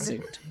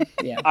zigged.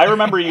 Yeah. I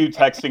remember you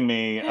texting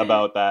me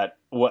about that.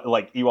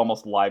 You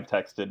almost live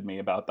texted me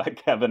about that,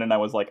 Kevin, and I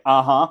was like,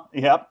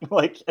 yep,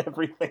 like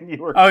everything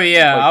you were. Oh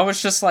yeah, I was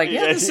just like,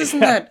 this isn't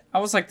that. I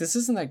was like, this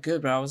isn't that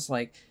good, but I was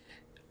like,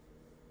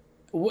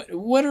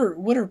 what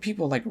are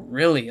people like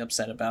really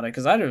upset about it?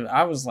 Because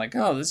I was like,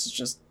 oh, this is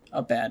just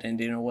a bad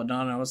ending or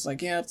whatnot. And I was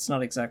like, yeah, it's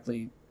not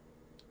exactly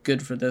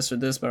good for this or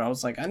this, but I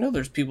was like, I know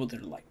there's people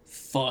that are like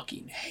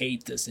fucking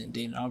hate this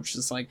ending. And I was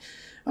just like,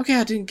 okay,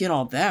 I didn't get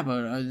all that,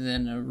 but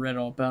then I read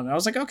all about it. I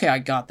was like, okay, I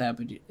got that,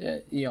 but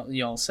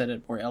y'all said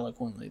it more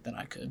eloquently than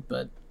I could.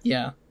 But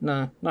yeah,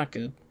 no, not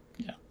good.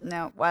 Yeah,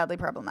 no, wildly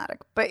problematic.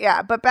 But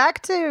yeah, but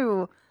back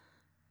to.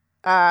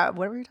 What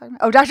were we talking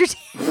about? Oh, Dr. T.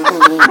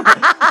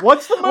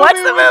 What's the movie?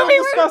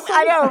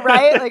 I know,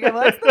 right? Like,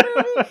 what's the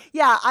movie?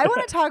 Yeah, I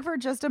want to talk for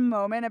just a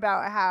moment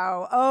about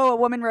how, a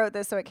woman wrote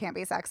this, so it can't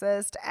be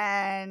sexist.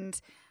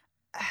 And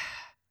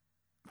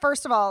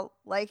first of all,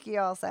 like you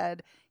all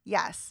said,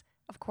 yes,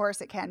 of course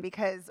it can,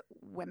 because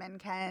women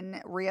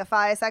can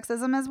reify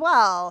sexism as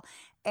well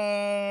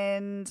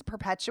and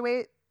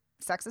perpetuate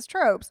sexist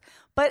tropes.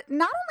 But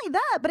not only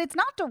that, but it's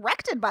not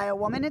directed by a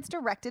woman, it's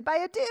directed by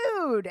a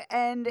dude,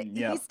 and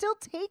he's still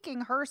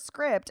taking her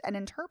script and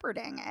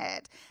interpreting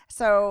it.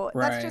 So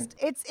that's just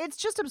it's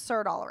just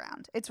absurd all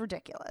around. It's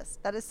ridiculous.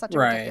 That is such a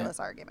ridiculous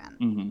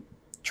argument.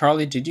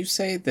 Charlie, did you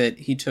say that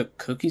he took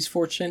Cookie's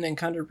Fortune and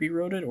kind of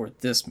rewrote it, or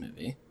this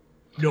movie?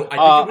 No,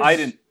 I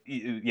didn't.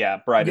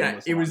 Yeah, Bryden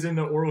was. It was in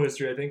the oral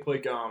history. I think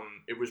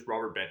it was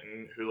Robert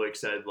Benton who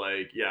said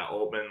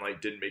Altman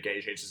didn't make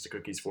any changes to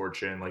Cookie's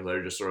Fortune, let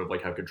her just sort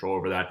of have control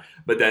over that.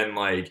 But then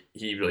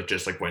he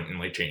just went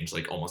and changed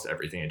almost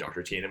everything in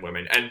Dr. T and the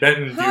Women. And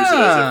Benton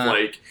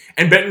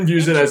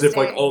views it as if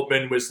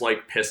Altman was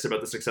pissed about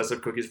the success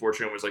of Cookie's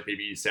Fortune and was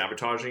maybe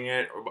sabotaging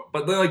it.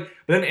 But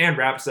then Anne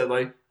Rapp said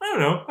I don't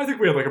know, I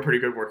think we have a pretty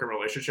good working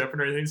relationship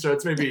and everything. So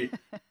it's maybe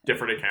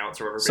different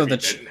accounts or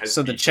whatever.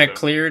 So the check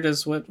cleared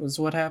is what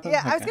happened.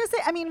 Yeah, okay. I was gonna say.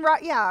 I mean,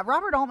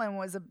 Robert Altman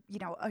was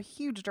a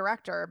huge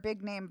director, a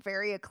big name,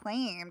 very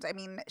acclaimed. I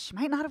mean, she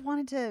might not have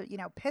wanted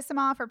to piss him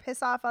off or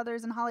piss off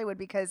others in Hollywood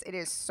because it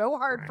is so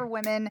hard for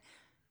women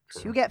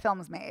to get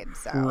films made.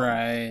 So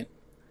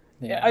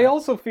yeah. I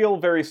also feel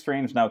very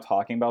strange now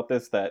talking about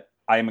this that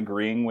I am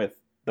agreeing with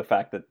the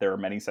fact that there are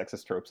many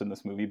sexist tropes in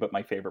this movie, but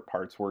my favorite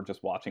parts were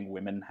just watching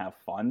women have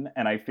fun,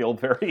 and I feel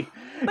very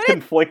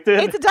conflicted.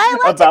 It's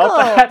dialectical.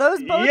 About that. Those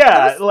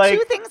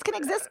two things can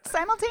exist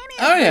simultaneously.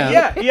 Oh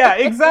yeah,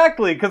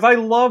 exactly. Because I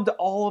loved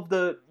all of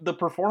the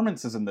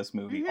performances in this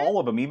movie, all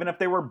of them, even if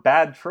they were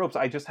bad tropes.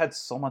 I just had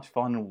so much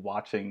fun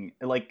watching.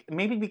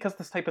 Maybe because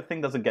this type of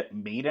thing doesn't get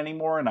made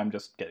anymore, and I'm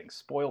just getting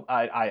spoiled.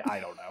 I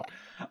don't know.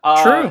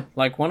 True.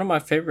 One of my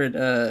favorite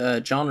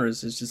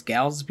genres is just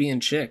gals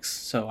being chicks,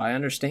 so I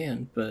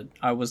understand. But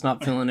I was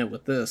not feeling it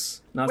with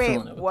this.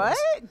 Feeling it with what?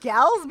 This.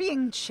 Gals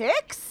being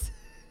chicks?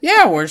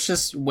 Yeah, where it's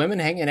just women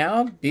hanging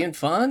out, being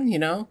fun,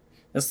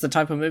 That's the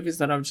type of movies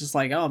that I'm just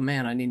like, oh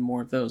man, I need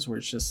more of those, where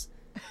it's just,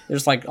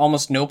 there's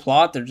almost no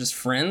plot, they're just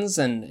friends,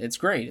 and it's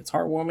great. It's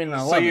heartwarming, and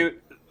I love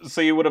it. So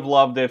you would have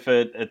loved if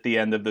at the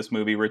end of this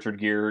movie, Richard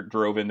Gere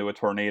drove into a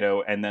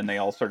tornado, and then they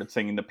all started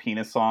singing the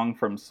penis song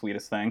from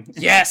Sweetest Thing?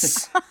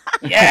 Yes!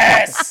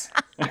 Yes!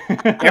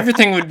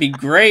 Everything would be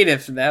great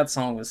if that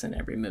song was in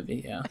every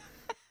movie, yeah.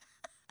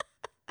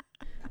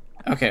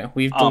 Okay,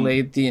 we've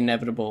delayed the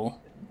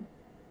inevitable.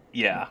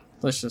 Yeah.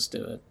 Let's just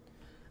do it.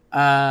 Do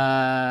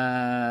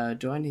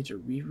I need to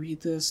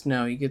reread this?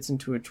 No, he gets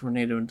into a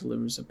tornado and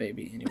delivers a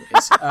baby.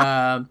 Anyways.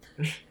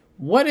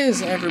 what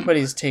is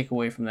everybody's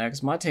takeaway from that?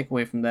 Because my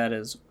takeaway from that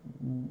is,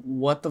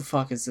 what the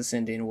fuck is this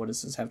ending? What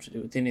does this have to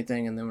do with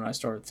anything? And then when I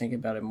started thinking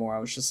about it more, I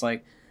was just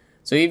like,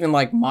 so even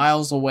like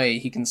miles away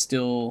from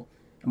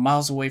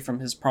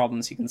his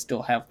problems, he can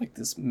still have like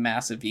this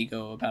massive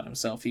ego about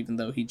himself, even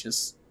though he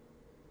just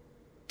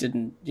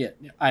didn't.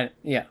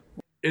 Yeah.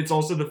 It's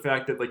also the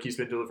fact that like he's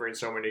been delivering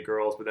so many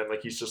girls, but then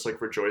like he's just like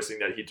rejoicing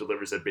that he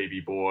delivers a baby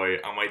boy.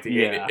 I'm like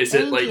thinking, is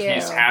it like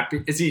he's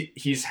happy? Is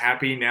he's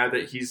happy now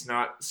that he's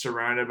not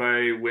surrounded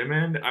by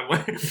women? I'm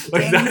like, I was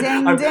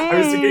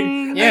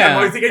thinking,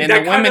 and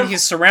the women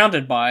he's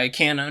surrounded by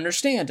can't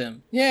understand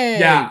him.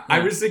 Yeah.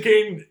 I was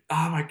thinking,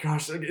 oh my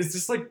gosh, like, it's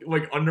just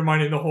like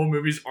undermining the whole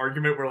movie's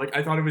argument. Where like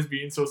I thought it was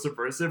being so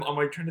subversive. I'm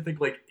like trying to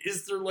think like,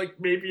 is there like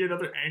maybe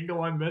another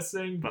angle I'm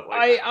missing? But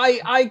like,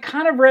 I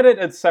kind of read it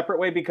a separate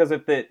way, because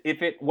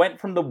if it went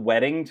from the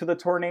wedding to the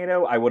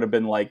tornado, I would have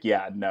been like,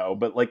 yeah, no.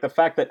 But like the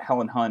fact that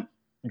Helen Hunt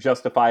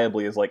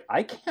justifiably is like,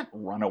 I can't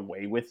run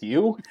away with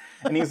you.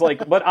 And he's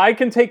like, but I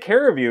can take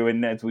care of you.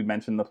 And as we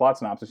mentioned in the plot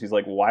synopsis, she's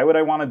like, why would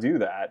I want to do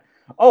that?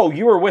 Oh,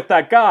 you were with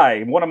that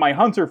guy, one of my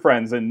hunter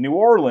friends in New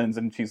Orleans.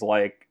 And she's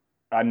like,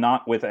 I'm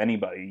not with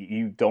anybody.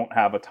 You don't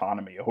have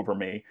autonomy over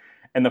me.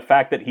 And the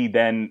fact that he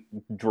then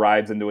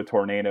drives into a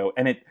tornado,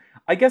 and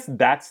I guess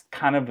that's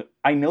kind of,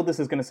 I know this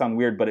is going to sound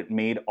weird, but it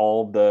made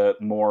all the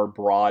more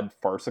broad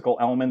farcical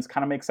elements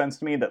kind of make sense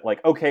to me, that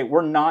like, okay,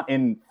 we're not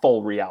in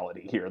full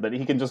reality here, that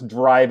he can just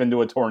drive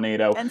into a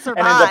tornado and end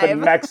up in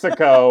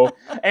Mexico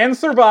and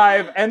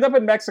survive, end up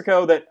in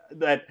Mexico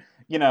that,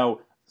 you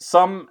know,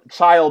 some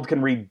child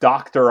can read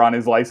doctor on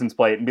his license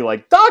plate and be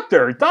like,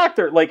 doctor,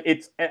 like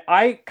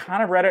I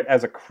kind of read it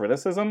as a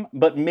criticism,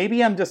 but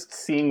maybe I'm just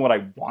seeing what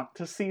I want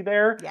to see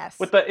there. Yes.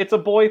 With the it's a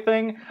boy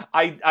thing.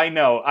 I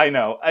know.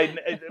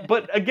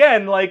 But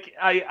again, like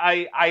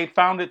I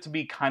found it to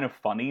be kind of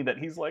funny that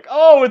he's like,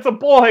 oh, it's a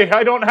boy,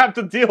 I don't have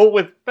to deal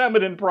with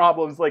feminine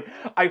problems. Like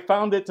I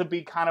found it to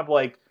be kind of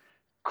like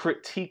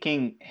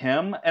critiquing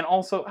him, and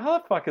also how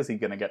the fuck is he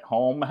gonna get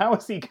home? How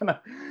is he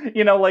gonna,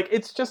 you know, like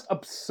it's just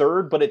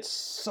absurd, but it's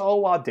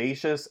so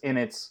audacious in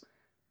its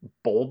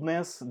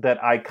boldness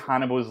that I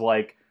kind of was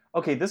like,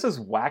 okay, this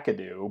is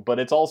wackadoo, but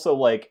it's also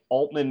like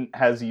Altman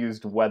has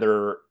used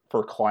weather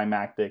for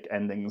climactic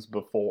endings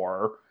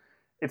before.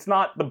 It's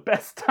not the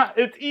best time.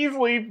 It's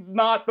easily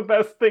not the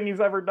best thing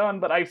he's ever done,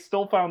 but I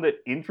still found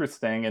it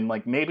interesting, and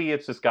like maybe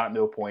it's just gotten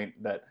to a point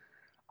that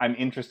I'm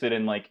interested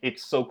in, like,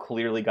 it's so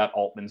clearly got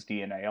Altman's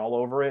DNA all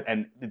over it,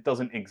 and it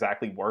doesn't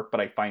exactly work, but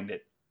I find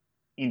it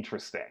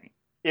interesting,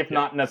 if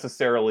not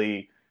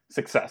necessarily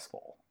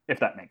successful, if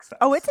that makes sense.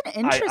 Oh, it's an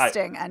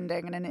interesting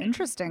ending and an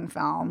interesting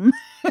film.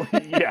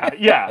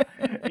 Yeah.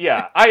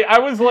 I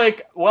was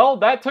like, well,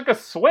 that took a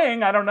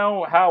swing. I don't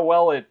know how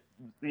well it,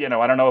 you know,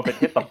 I don't know if it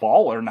hit the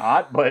ball or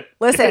not, but...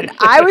 Listen,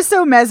 I was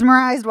so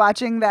mesmerized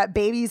watching that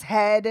baby's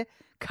head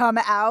come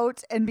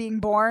out and being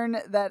born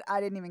that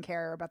I didn't even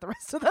care about the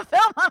rest of the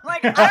film. I'm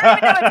like, I don't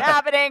even know what's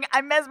happening.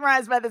 I'm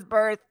mesmerized by this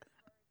birth.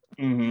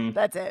 Mm-hmm.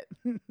 That's it.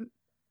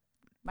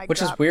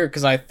 Which is weird,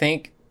 because I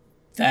think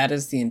that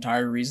is the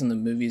entire reason the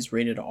movie's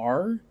rated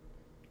R,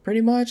 pretty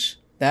much.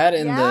 That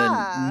and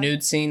the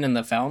nude scene in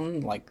the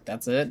fountain, like,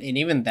 that's it. And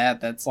even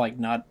that's like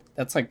not,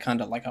 that's like kind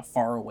of like a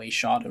far away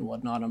shot and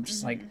whatnot. I'm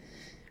just like,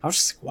 I was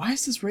just like, why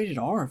is this rated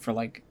R for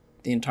like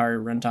the entire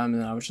runtime? And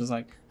then I was just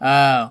like,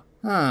 oh.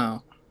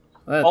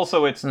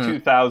 Also, it's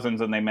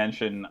 2000s, and they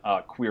mention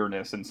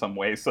queerness in some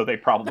ways, so they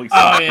probably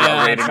saw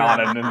a rating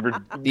on it. In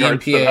the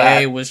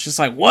MPAA was just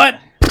like, what?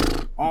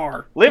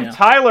 R. Liv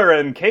Tyler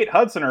and Kate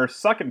Hudson are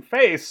sucking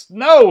face.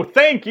 No,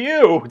 thank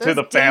you. Those to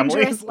the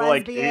family.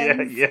 Like,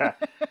 yeah.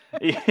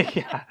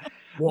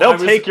 Well, they'll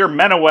take your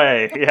men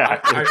away. Yeah.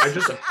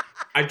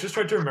 I just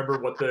tried to remember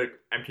what the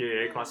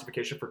MPAA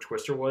classification for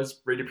Twister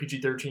was. Rated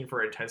PG-13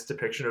 for intense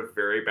depiction of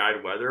very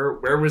bad weather.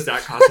 Where was that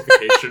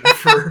classification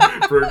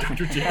for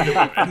Dr. T and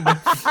the Women?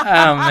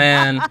 Oh,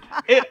 man.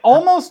 It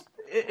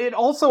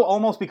also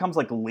almost becomes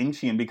like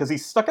Lynchian, because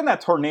he's stuck in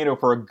that tornado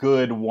for a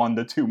good 1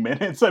 to 2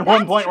 minutes at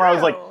one point, where I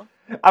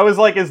was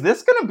like, is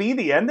this going to be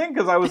the ending?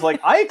 Because I was like,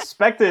 I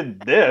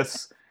expected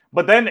this.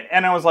 But then,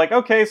 and I was like,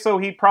 okay, so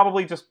he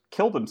probably just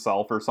killed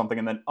himself or something,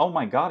 and then, oh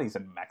my god, he's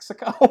in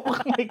Mexico?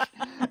 Like,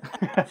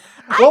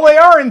 well, they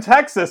are in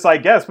Texas, I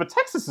guess, but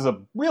Texas is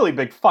a really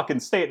big fucking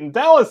state, and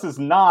Dallas is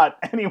not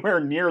anywhere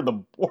near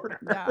the border,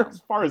 as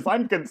far as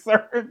I'm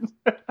concerned.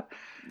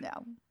 No.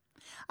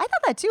 I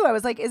thought that too. I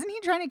was like, isn't he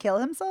trying to kill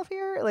himself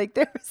here? Like,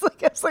 I was like,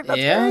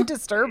 that's very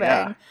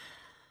disturbing.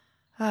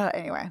 Yeah.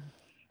 Anyway.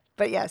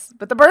 But yes,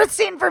 but the birth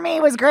scene for me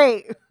was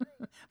great.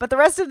 But the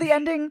rest of the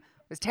ending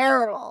was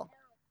terrible.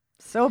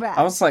 So bad.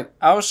 It's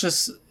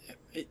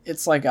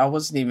like I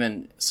wasn't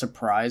even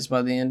surprised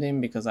by the ending,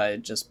 because I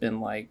had just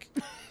been like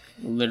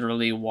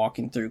literally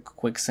walking through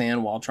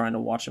quicksand while trying to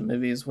watch a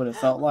movie is what it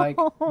felt like.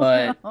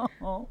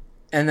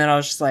 And then I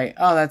was just like,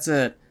 oh, that's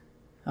it.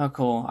 Oh,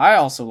 cool. I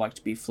also like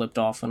to be flipped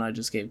off when I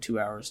just gave 2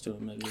 hours to a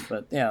movie,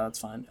 but yeah, that's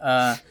fine.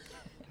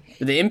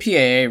 For the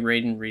MPAA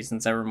rating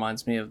reasons, that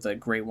reminds me of the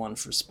great one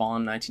for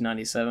Spawn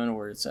 1997,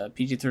 where it's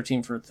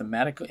PG-13 for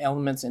thematic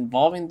elements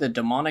involving the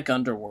demonic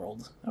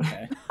underworld.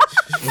 Okay.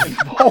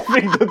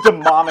 Involving the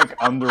demonic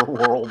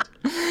underworld.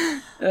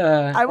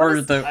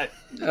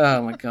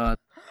 Oh my god.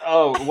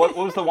 Oh, what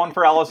was the one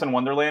for Alice in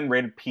Wonderland?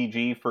 Rated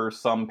PG for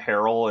some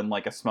peril and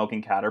like a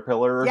smoking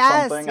caterpillar or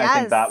something. Yes. I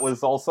think that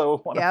was also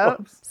one of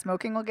those.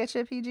 Smoking will get you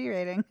a PG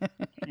rating.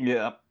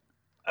 Yeah.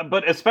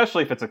 But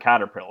especially if it's a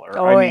caterpillar.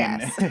 Oh,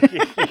 yes.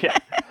 Yeah.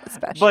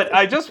 But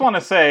I just want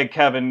to say,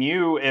 Kevin,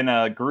 you in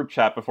a group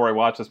chat before I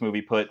watched this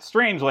movie put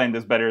Strangeland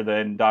is better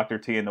than Dr.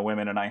 T and the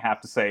Women, and I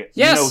have to say,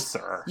 yes. No,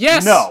 sir.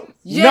 Yes. No.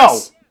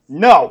 Yes.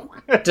 No.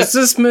 Does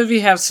this movie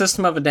have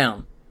System of a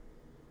Down?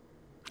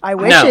 I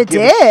wish it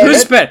did.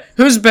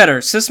 Who's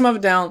better? System of a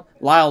Down,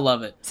 Lyle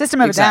Lovett. System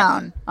of a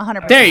Down,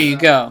 100%. There you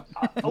go.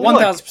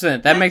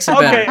 1,000%. That makes it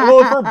better. Okay,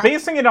 well, if we're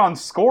basing it on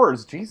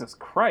scores, Jesus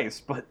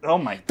Christ, but oh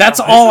my god. That's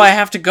all I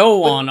have to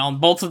go on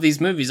both of these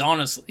movies,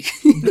 honestly.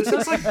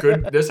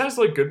 This has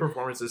good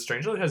performances.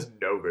 Strangeland has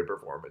no good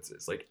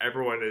performances. Like,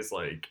 everyone is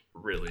like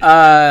really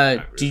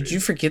did you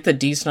forget that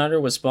Dee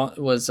Snider was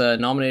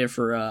nominated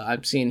for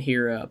I'm seeing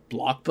here a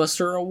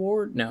Blockbuster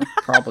Award? No,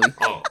 probably.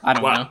 I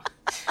don't know.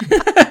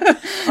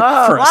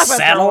 For a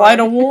satellite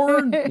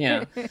award?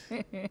 Yeah.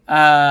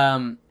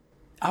 I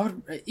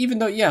would, even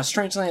though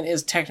Strangeland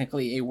is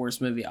technically a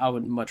worse movie, I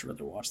would much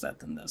rather watch that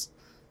than this.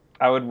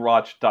 I would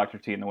watch Dr.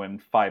 T and the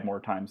Women 5 more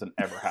times than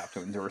ever have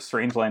to endure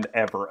Strangeland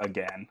ever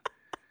again.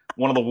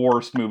 One of the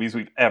worst movies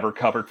we've ever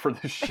covered for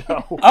this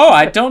show. Oh,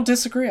 I don't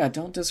disagree.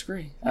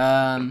 But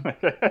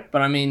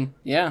I mean,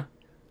 yeah.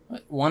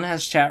 One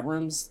has chat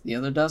rooms, the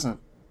other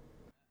doesn't.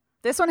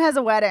 This one has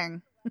a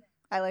wedding.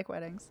 I like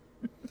weddings.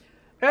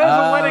 There's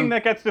a wedding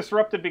that gets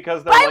disrupted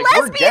because they're like,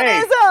 we're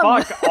gay.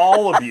 Fuck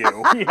all of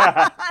you.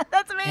 Yeah.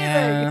 That's amazing.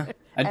 Yeah,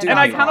 and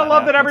I kind of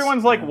love that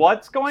everyone's like,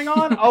 what's going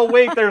on? Oh,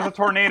 wait, there's a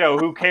tornado.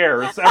 Who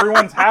cares?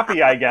 Everyone's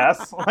happy, I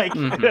guess. Like,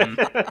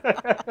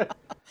 I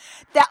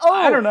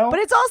don't know.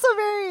 But it's also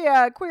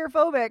very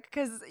queer-phobic,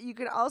 because you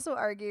could also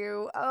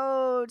argue,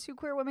 two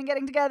queer women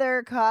getting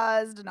together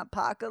caused an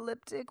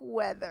apocalyptic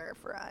weather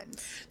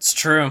front. It's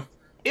true.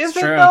 Is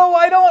it though?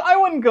 I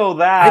wouldn't go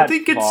that I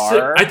think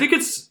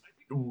it's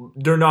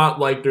they're not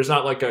like, there's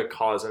not like a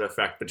cause and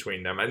effect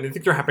between them. I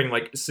think they're happening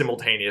like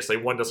simultaneously.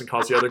 One doesn't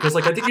cause the other, because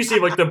like I think you see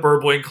like the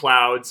burbling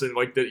clouds and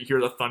like you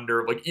hear the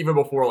thunder like even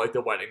before like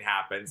the wedding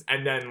happens,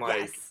 and then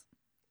like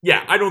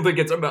I don't think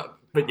it's about.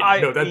 But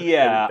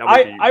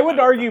I would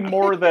argue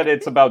more that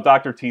it's about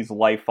Dr. T's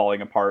life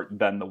falling apart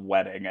than the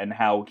wedding, and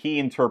how he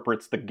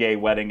interprets the gay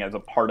wedding as a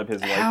part of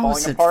his life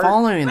falling apart.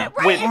 Falling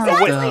apart?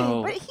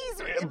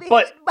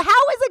 But how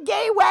is a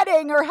gay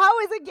wedding or how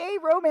is a gay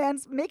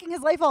romance making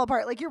his life fall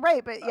apart? Like, you're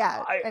right, but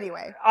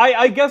anyway.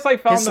 I guess I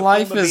found his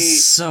life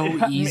is so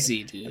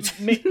easy, dude.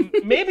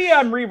 Maybe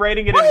I'm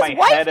rewriting it in my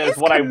head as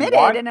what I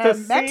want in to a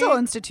see. mental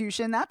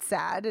institution. That's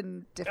sad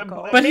and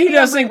difficult. But he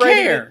doesn't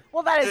care.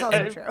 Well, that is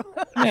also true.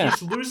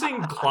 He's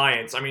losing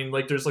clients. I mean,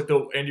 like, there's like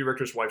the Andy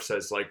Richter's wife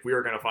says, like, we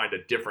are going to find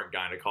a different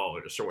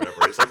gynecologist or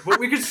whatever. It's like, but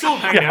we could still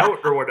hang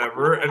out or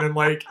whatever. And then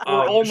like,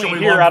 we're only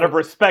here out of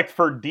respect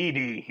for Dee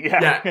Dee.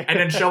 Yeah. And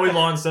then Shelley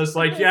Long says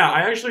like,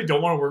 I actually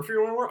don't want to work for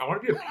you anymore. I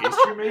want to be a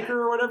pastry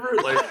maker or whatever.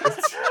 Like,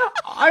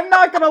 I'm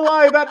not gonna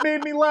lie, that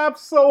made me laugh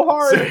so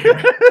hard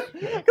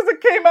because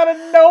it came out of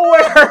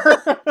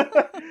nowhere.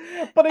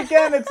 But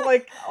again, it's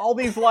like all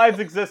these lives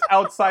exist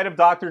outside of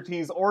Dr.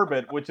 T's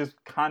orbit, which is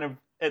kind of,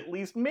 at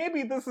least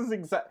maybe this is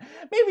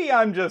maybe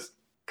I'm just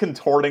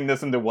contorting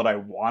this into what I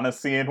want to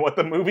see and what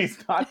the movie's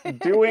not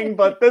doing,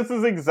 but this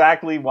is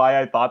exactly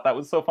why I thought that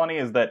was so funny,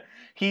 is that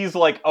he's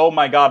like, oh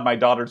my god, my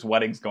daughter's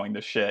wedding's going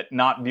to shit,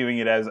 not viewing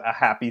it as a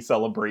happy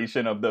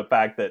celebration of the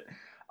fact that,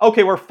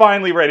 okay, we're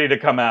finally ready to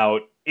come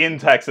out in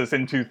Texas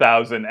in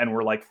 2000, and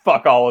we're like,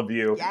 fuck all of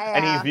you. Yeah.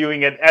 And he's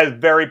viewing it as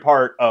very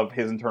part of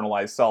his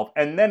internalized self,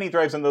 and then he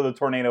drives into the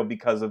tornado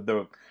because of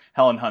the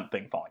Helen Hunt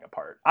thing falling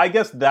apart. I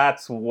guess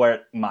that's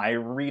what my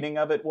reading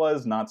of it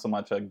was, not so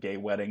much a gay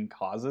wedding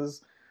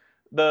causes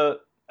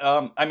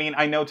I mean,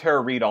 I know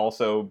Tara Reid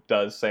also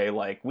does say,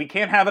 like, we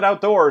can't have it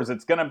outdoors,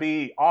 it's gonna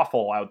be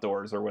awful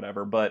outdoors or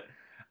whatever, but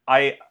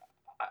I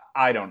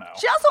don't know.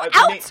 She also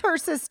outs her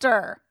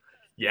sister.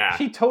 Yeah,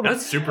 she totally.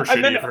 That's super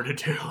shitty of her to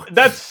do.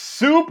 That's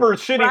super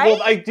shitty. Right?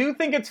 Well, I do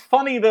think it's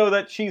funny though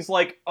that she's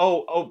like,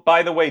 oh,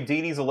 by the way,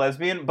 Dee Dee's a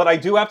lesbian. But I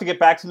do have to get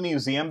back to the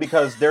museum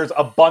because there's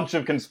a bunch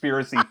of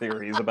conspiracy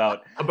theories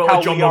about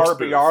how John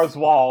we are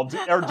Oswald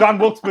or John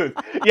Wilkes Booth.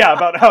 Yeah,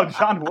 about how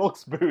John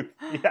Wilkes Booth.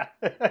 Yeah,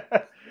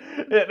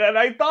 and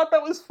I thought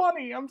that was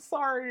funny. I'm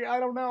sorry, I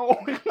don't know,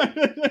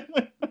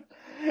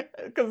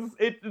 because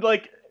it,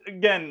 like,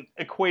 again,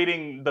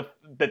 equating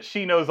that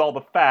she knows all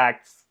the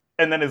facts.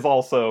 And then is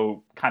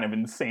also kind of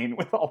insane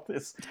with all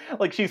this.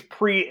 Like, she's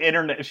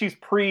pre-internet. She's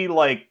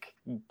like,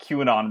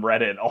 QAnon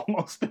Reddit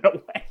almost in a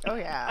way. Oh,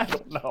 yeah. I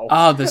don't know.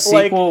 Oh, the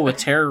sequel with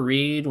Tara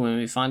Reid, when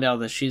we find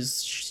out that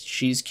she's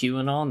she's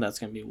QAnon, that's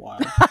gonna be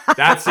wild.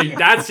 That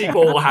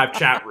sequel will have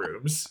chat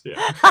rooms.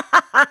 Yeah.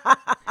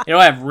 It'll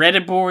have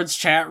Reddit boards,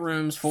 chat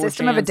rooms, 4chan.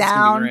 System of a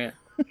Down.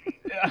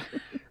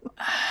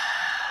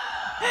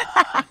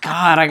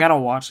 God, I gotta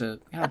watch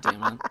it. God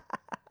damn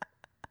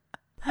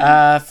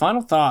it.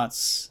 Final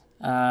thoughts.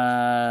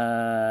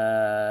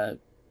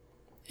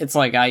 It's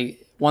like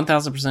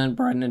 1000%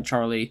 Bryden and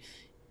Charlie.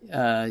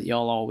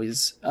 Y'all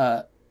always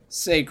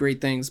say great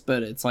things,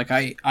 but it's like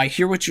I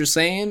hear what you're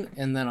saying,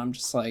 and then I'm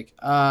just like,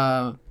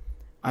 I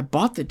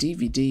bought the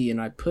DVD and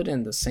I put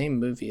in the same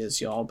movie as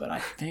y'all, but I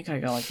think I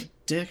got like a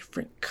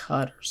different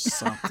cut or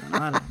something.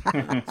 I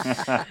don't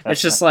know.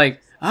 It's just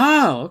like,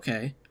 oh,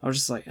 okay. I was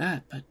just like,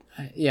 but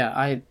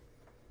I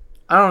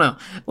don't know.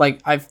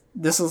 Like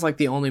this is like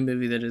the only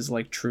movie that is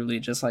like truly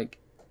just like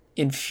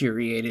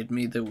infuriated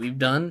me that we've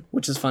done,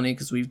 which is funny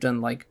because we've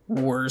done like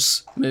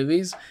worse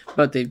movies,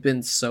 but they've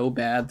been so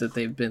bad that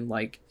they've been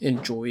like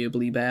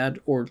enjoyably bad,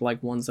 or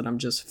like ones that I'm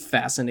just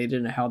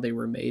fascinated in how they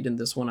were made. And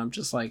this one, I'm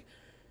just like,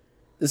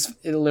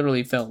 it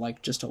literally felt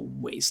like just a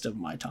waste of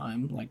my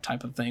time, like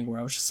type of thing, where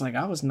I was just like,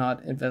 I was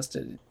not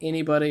invested in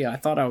anybody. I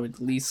thought I would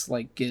at least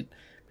like get,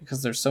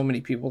 because there's so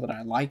many people that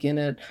I like in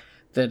it,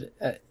 that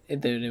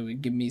it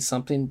would give me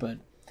something. But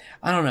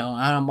I don't know.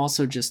 I'm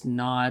also just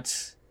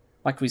not,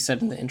 like we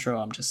said in the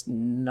intro, I'm just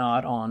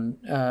not on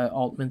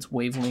Altman's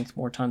wavelength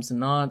more times than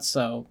not.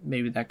 So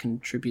maybe that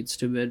contributes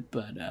to it.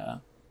 But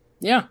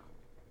yeah.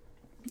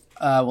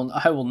 Well,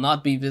 I will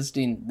not be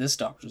visiting this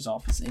doctor's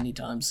office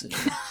anytime soon.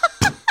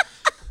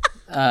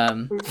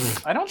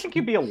 I don't think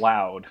you'd be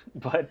allowed,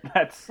 but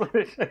that's...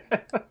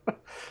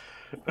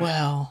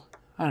 Well,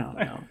 I don't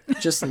know.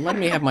 Just let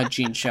me have my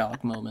Gene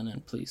Shalit moment,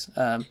 and please.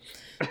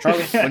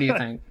 Charlie, what do you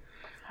think?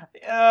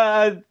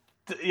 I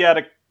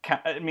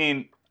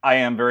mean, I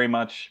am very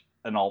much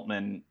an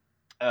Altman.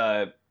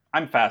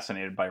 I'm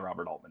fascinated by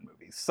Robert Altman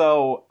movies.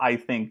 So I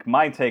think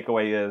my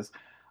takeaway is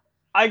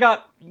I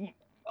got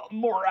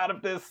more out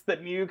of this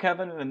than you,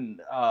 Kevin,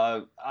 and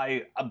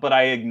but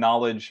I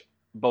acknowledge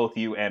both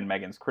you and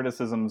Megan's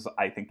criticisms.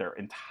 I think they're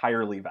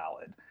entirely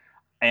valid,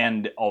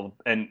 and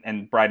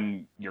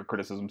Bryden, your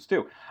criticisms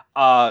too.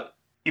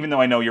 Even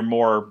though I know you're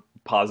more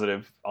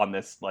positive on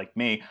this, like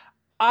me,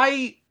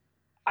 I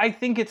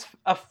think it's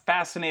a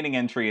fascinating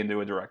entry into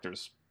a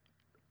director's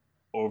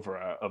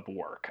oeuvre of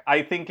work.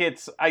 I think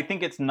it's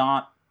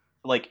not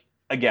like,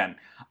 again,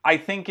 I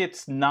think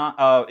it's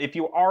not. If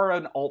you are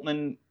an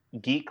Altman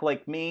geek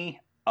like me,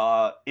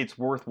 it's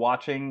worth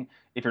watching.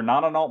 If you're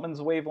not on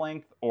Altman's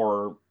wavelength,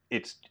 or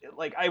it's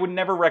like, I would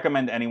never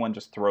recommend anyone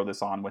just throw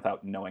this on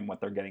without knowing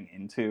what they're getting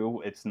into.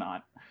 It's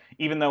not,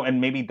 even though, and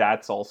maybe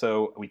that's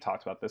also, we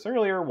talked about this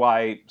earlier,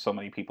 why so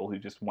many people who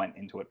just went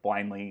into it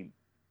blindly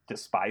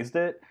despised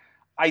it.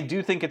 I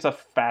do think it's a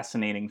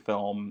fascinating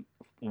film,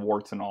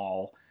 warts and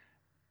all.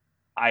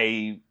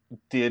 I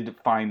did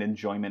find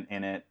enjoyment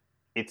in it.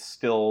 It's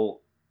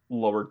still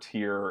lower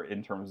tier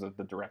in terms of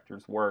the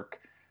director's work.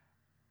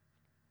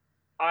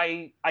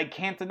 I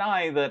can't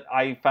deny that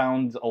I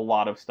found a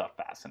lot of stuff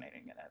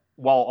fascinating in it,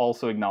 while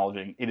also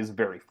acknowledging it is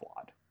very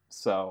flawed.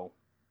 So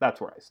that's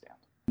where I stand.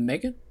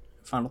 Megan,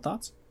 final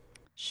thoughts?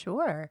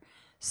 Sure.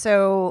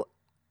 So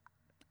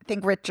I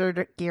think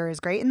Richard Gere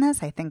is great in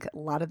this. I think a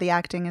lot of the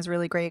acting is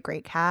really great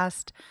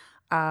cast.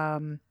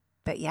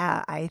 But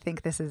yeah, I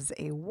think this is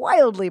a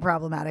wildly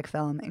problematic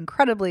film,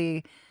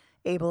 incredibly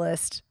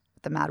ableist,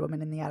 the mad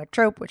woman in the attic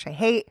trope, which I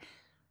hate,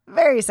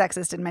 very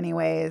sexist in many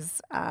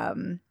ways.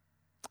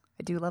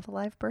 I do love a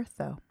live birth,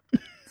 though.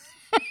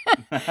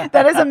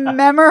 That is a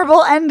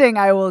memorable ending.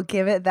 I will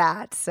give it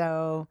that.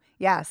 So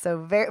yeah,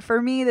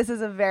 for me, this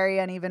is a very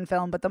uneven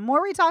film. But the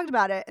more we talked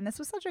about it, and this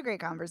was such a great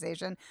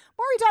conversation, the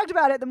more we talked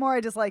about it, the more I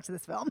disliked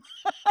this film.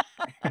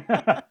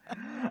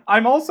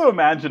 I'm also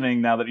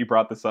imagining, now that you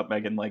brought this up,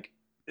 Megan, like,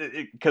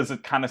 because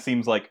it kind of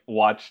seems like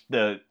like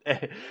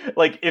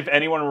if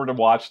anyone were to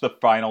watch the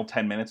final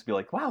 10 minutes, be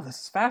like, wow, this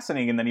is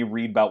fascinating, and then you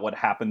read about what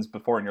happens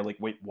before and you're like,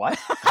 wait, what?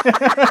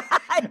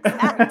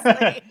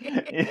 Exactly.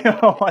 You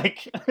know,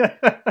 like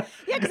yeah,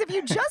 because if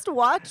you just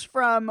watch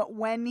from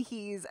when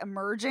he's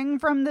emerging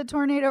from the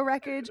tornado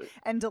wreckage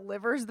and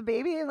delivers the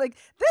baby, you're like,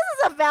 this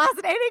is a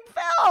fascinating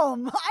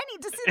film. I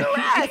need to see the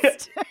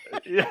rest.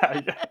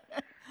 Yeah.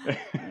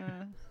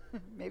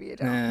 Maybe you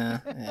don't.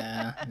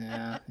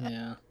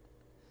 Yeah.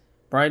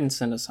 Bryden,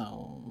 send us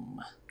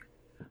home.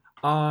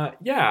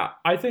 Yeah,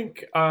 I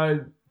think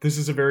this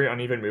is a very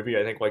uneven movie.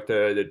 I think like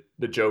the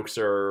jokes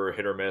are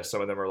hit or miss.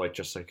 Some of them are like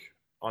just like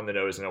on the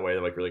nose in a way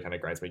that like really kind of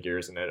grinds my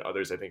gears, and then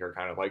others I think are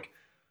kind of like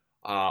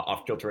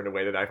off kilter in a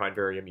way that I find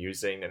very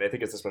amusing. And I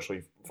think it's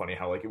especially funny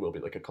how like it will be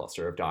like a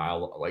cluster of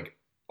dialogue, like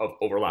of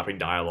overlapping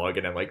dialogue,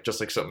 and then like just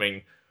like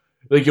something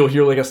like you'll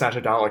hear like a snatch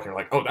of dialogue and you're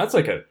like, oh, that's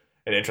like an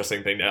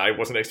interesting thing that I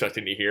wasn't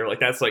expecting to hear. Like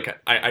that's like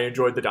I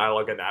enjoyed the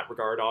dialogue in that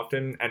regard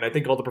often, and I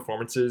think all the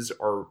performances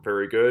are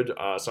very good.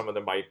 Some of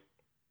them by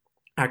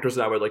actors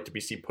that I would like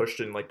to see pushed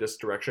in like this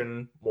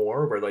direction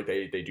more, where like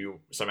they do,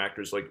 some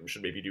actors like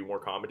should maybe do more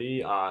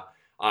comedy.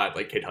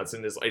 Like Kate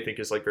Hudson is, I think,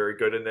 is like very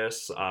good in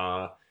this,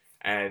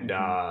 and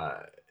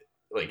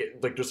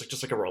like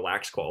just like a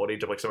relaxed quality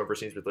to like some of her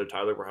scenes with Liv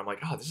Tyler, where I'm like,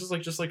 oh, this is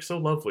like just like so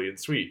lovely and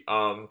sweet.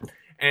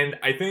 And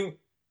I think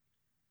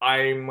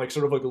I'm like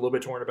sort of like a little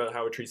bit torn about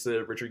how it treats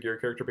the Richard Gere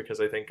character, because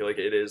I think like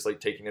it is like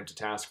taking him to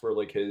task for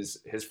like his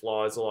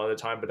flaws a lot of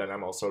the time, but then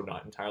I'm also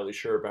not entirely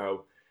sure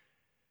about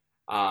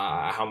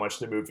how much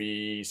the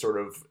movie sort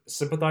of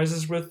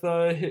sympathizes with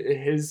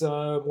his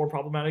more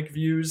problematic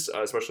views,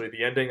 especially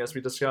the ending, as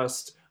we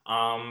discussed.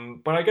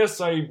 But I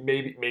guess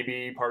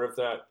maybe part of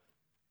that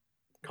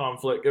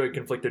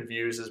conflicted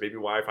views is maybe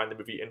why I find the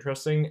movie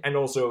interesting, and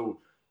also,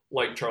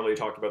 like Charlie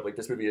talked about, like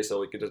this movie is so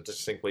like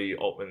distinctly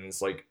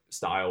Altman's like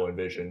style and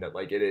vision that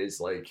like it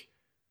is like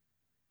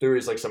there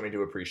is like something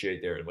to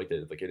appreciate there, and like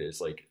it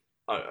is like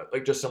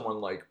just someone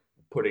like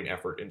putting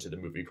effort into the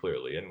movie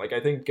clearly, and like I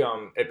think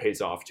it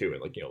pays off too,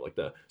 and like like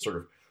the sort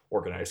of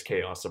organized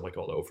chaos of like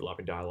all the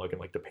overlapping dialogue and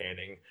like the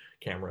panning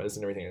cameras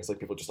and everything. It's like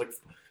people just like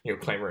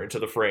clamor into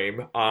the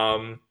frame.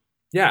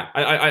 Yeah,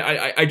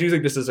 I do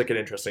think this is like an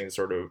interesting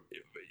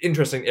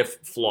if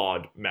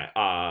flawed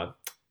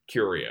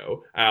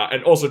curio,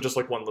 and also just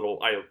like one little,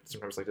 I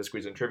sometimes like to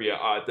squeeze in trivia.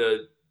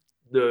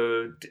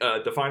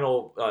 The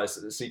final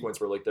sequence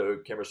where like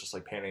the camera's just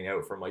like panning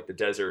out from like the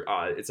desert.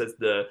 It says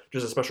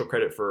there's a special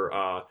credit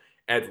for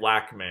Ed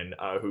Lachman,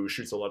 who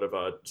shoots a lot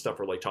of stuff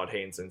for like Todd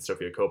Haynes and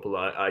Sofia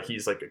Coppola.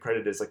 He's like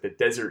credited as like the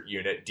Desert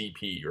Unit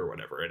DP or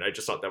whatever, and I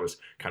just thought that was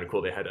kind of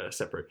cool. They had a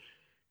separate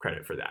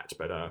credit for that,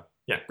 but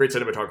yeah, great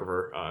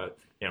cinematographer.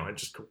 And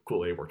just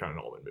cool they worked on an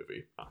Altman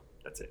movie.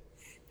 That's it.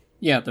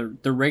 Yeah,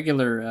 the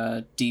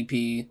regular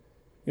DP,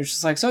 you're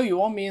just like, so you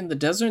want me in the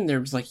desert? And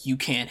they're like, you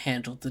can't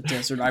handle the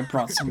desert. I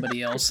brought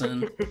somebody else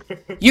in.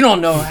 You don't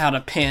know how to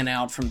pan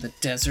out from the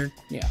desert.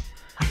 Yeah.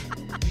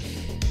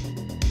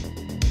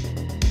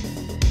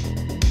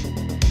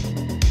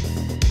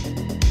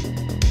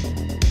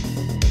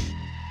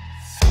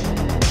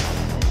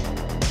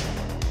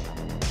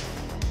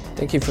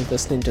 Thank you for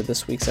listening to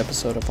this week's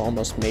episode of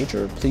Almost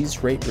Major.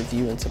 Please rate,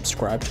 review, and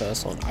subscribe to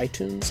us on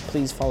iTunes.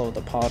 Please follow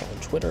the pod on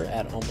Twitter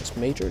at Almost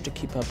Major to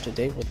keep up to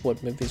date with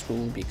what movies we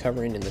will be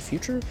covering in the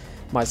future.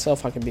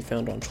 Myself, I can be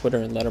found on Twitter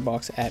and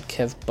Letterboxd at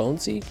Kev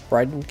Bonesy.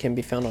 Bryden can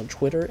be found on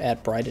Twitter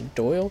at Bryden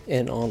Doyle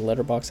and on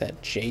Letterboxd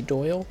at J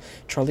Doyle.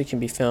 Charlie can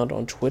be found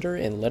on Twitter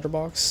and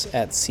Letterboxd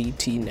at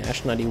CT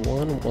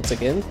Nash91. Once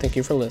again, thank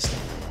you for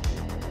listening.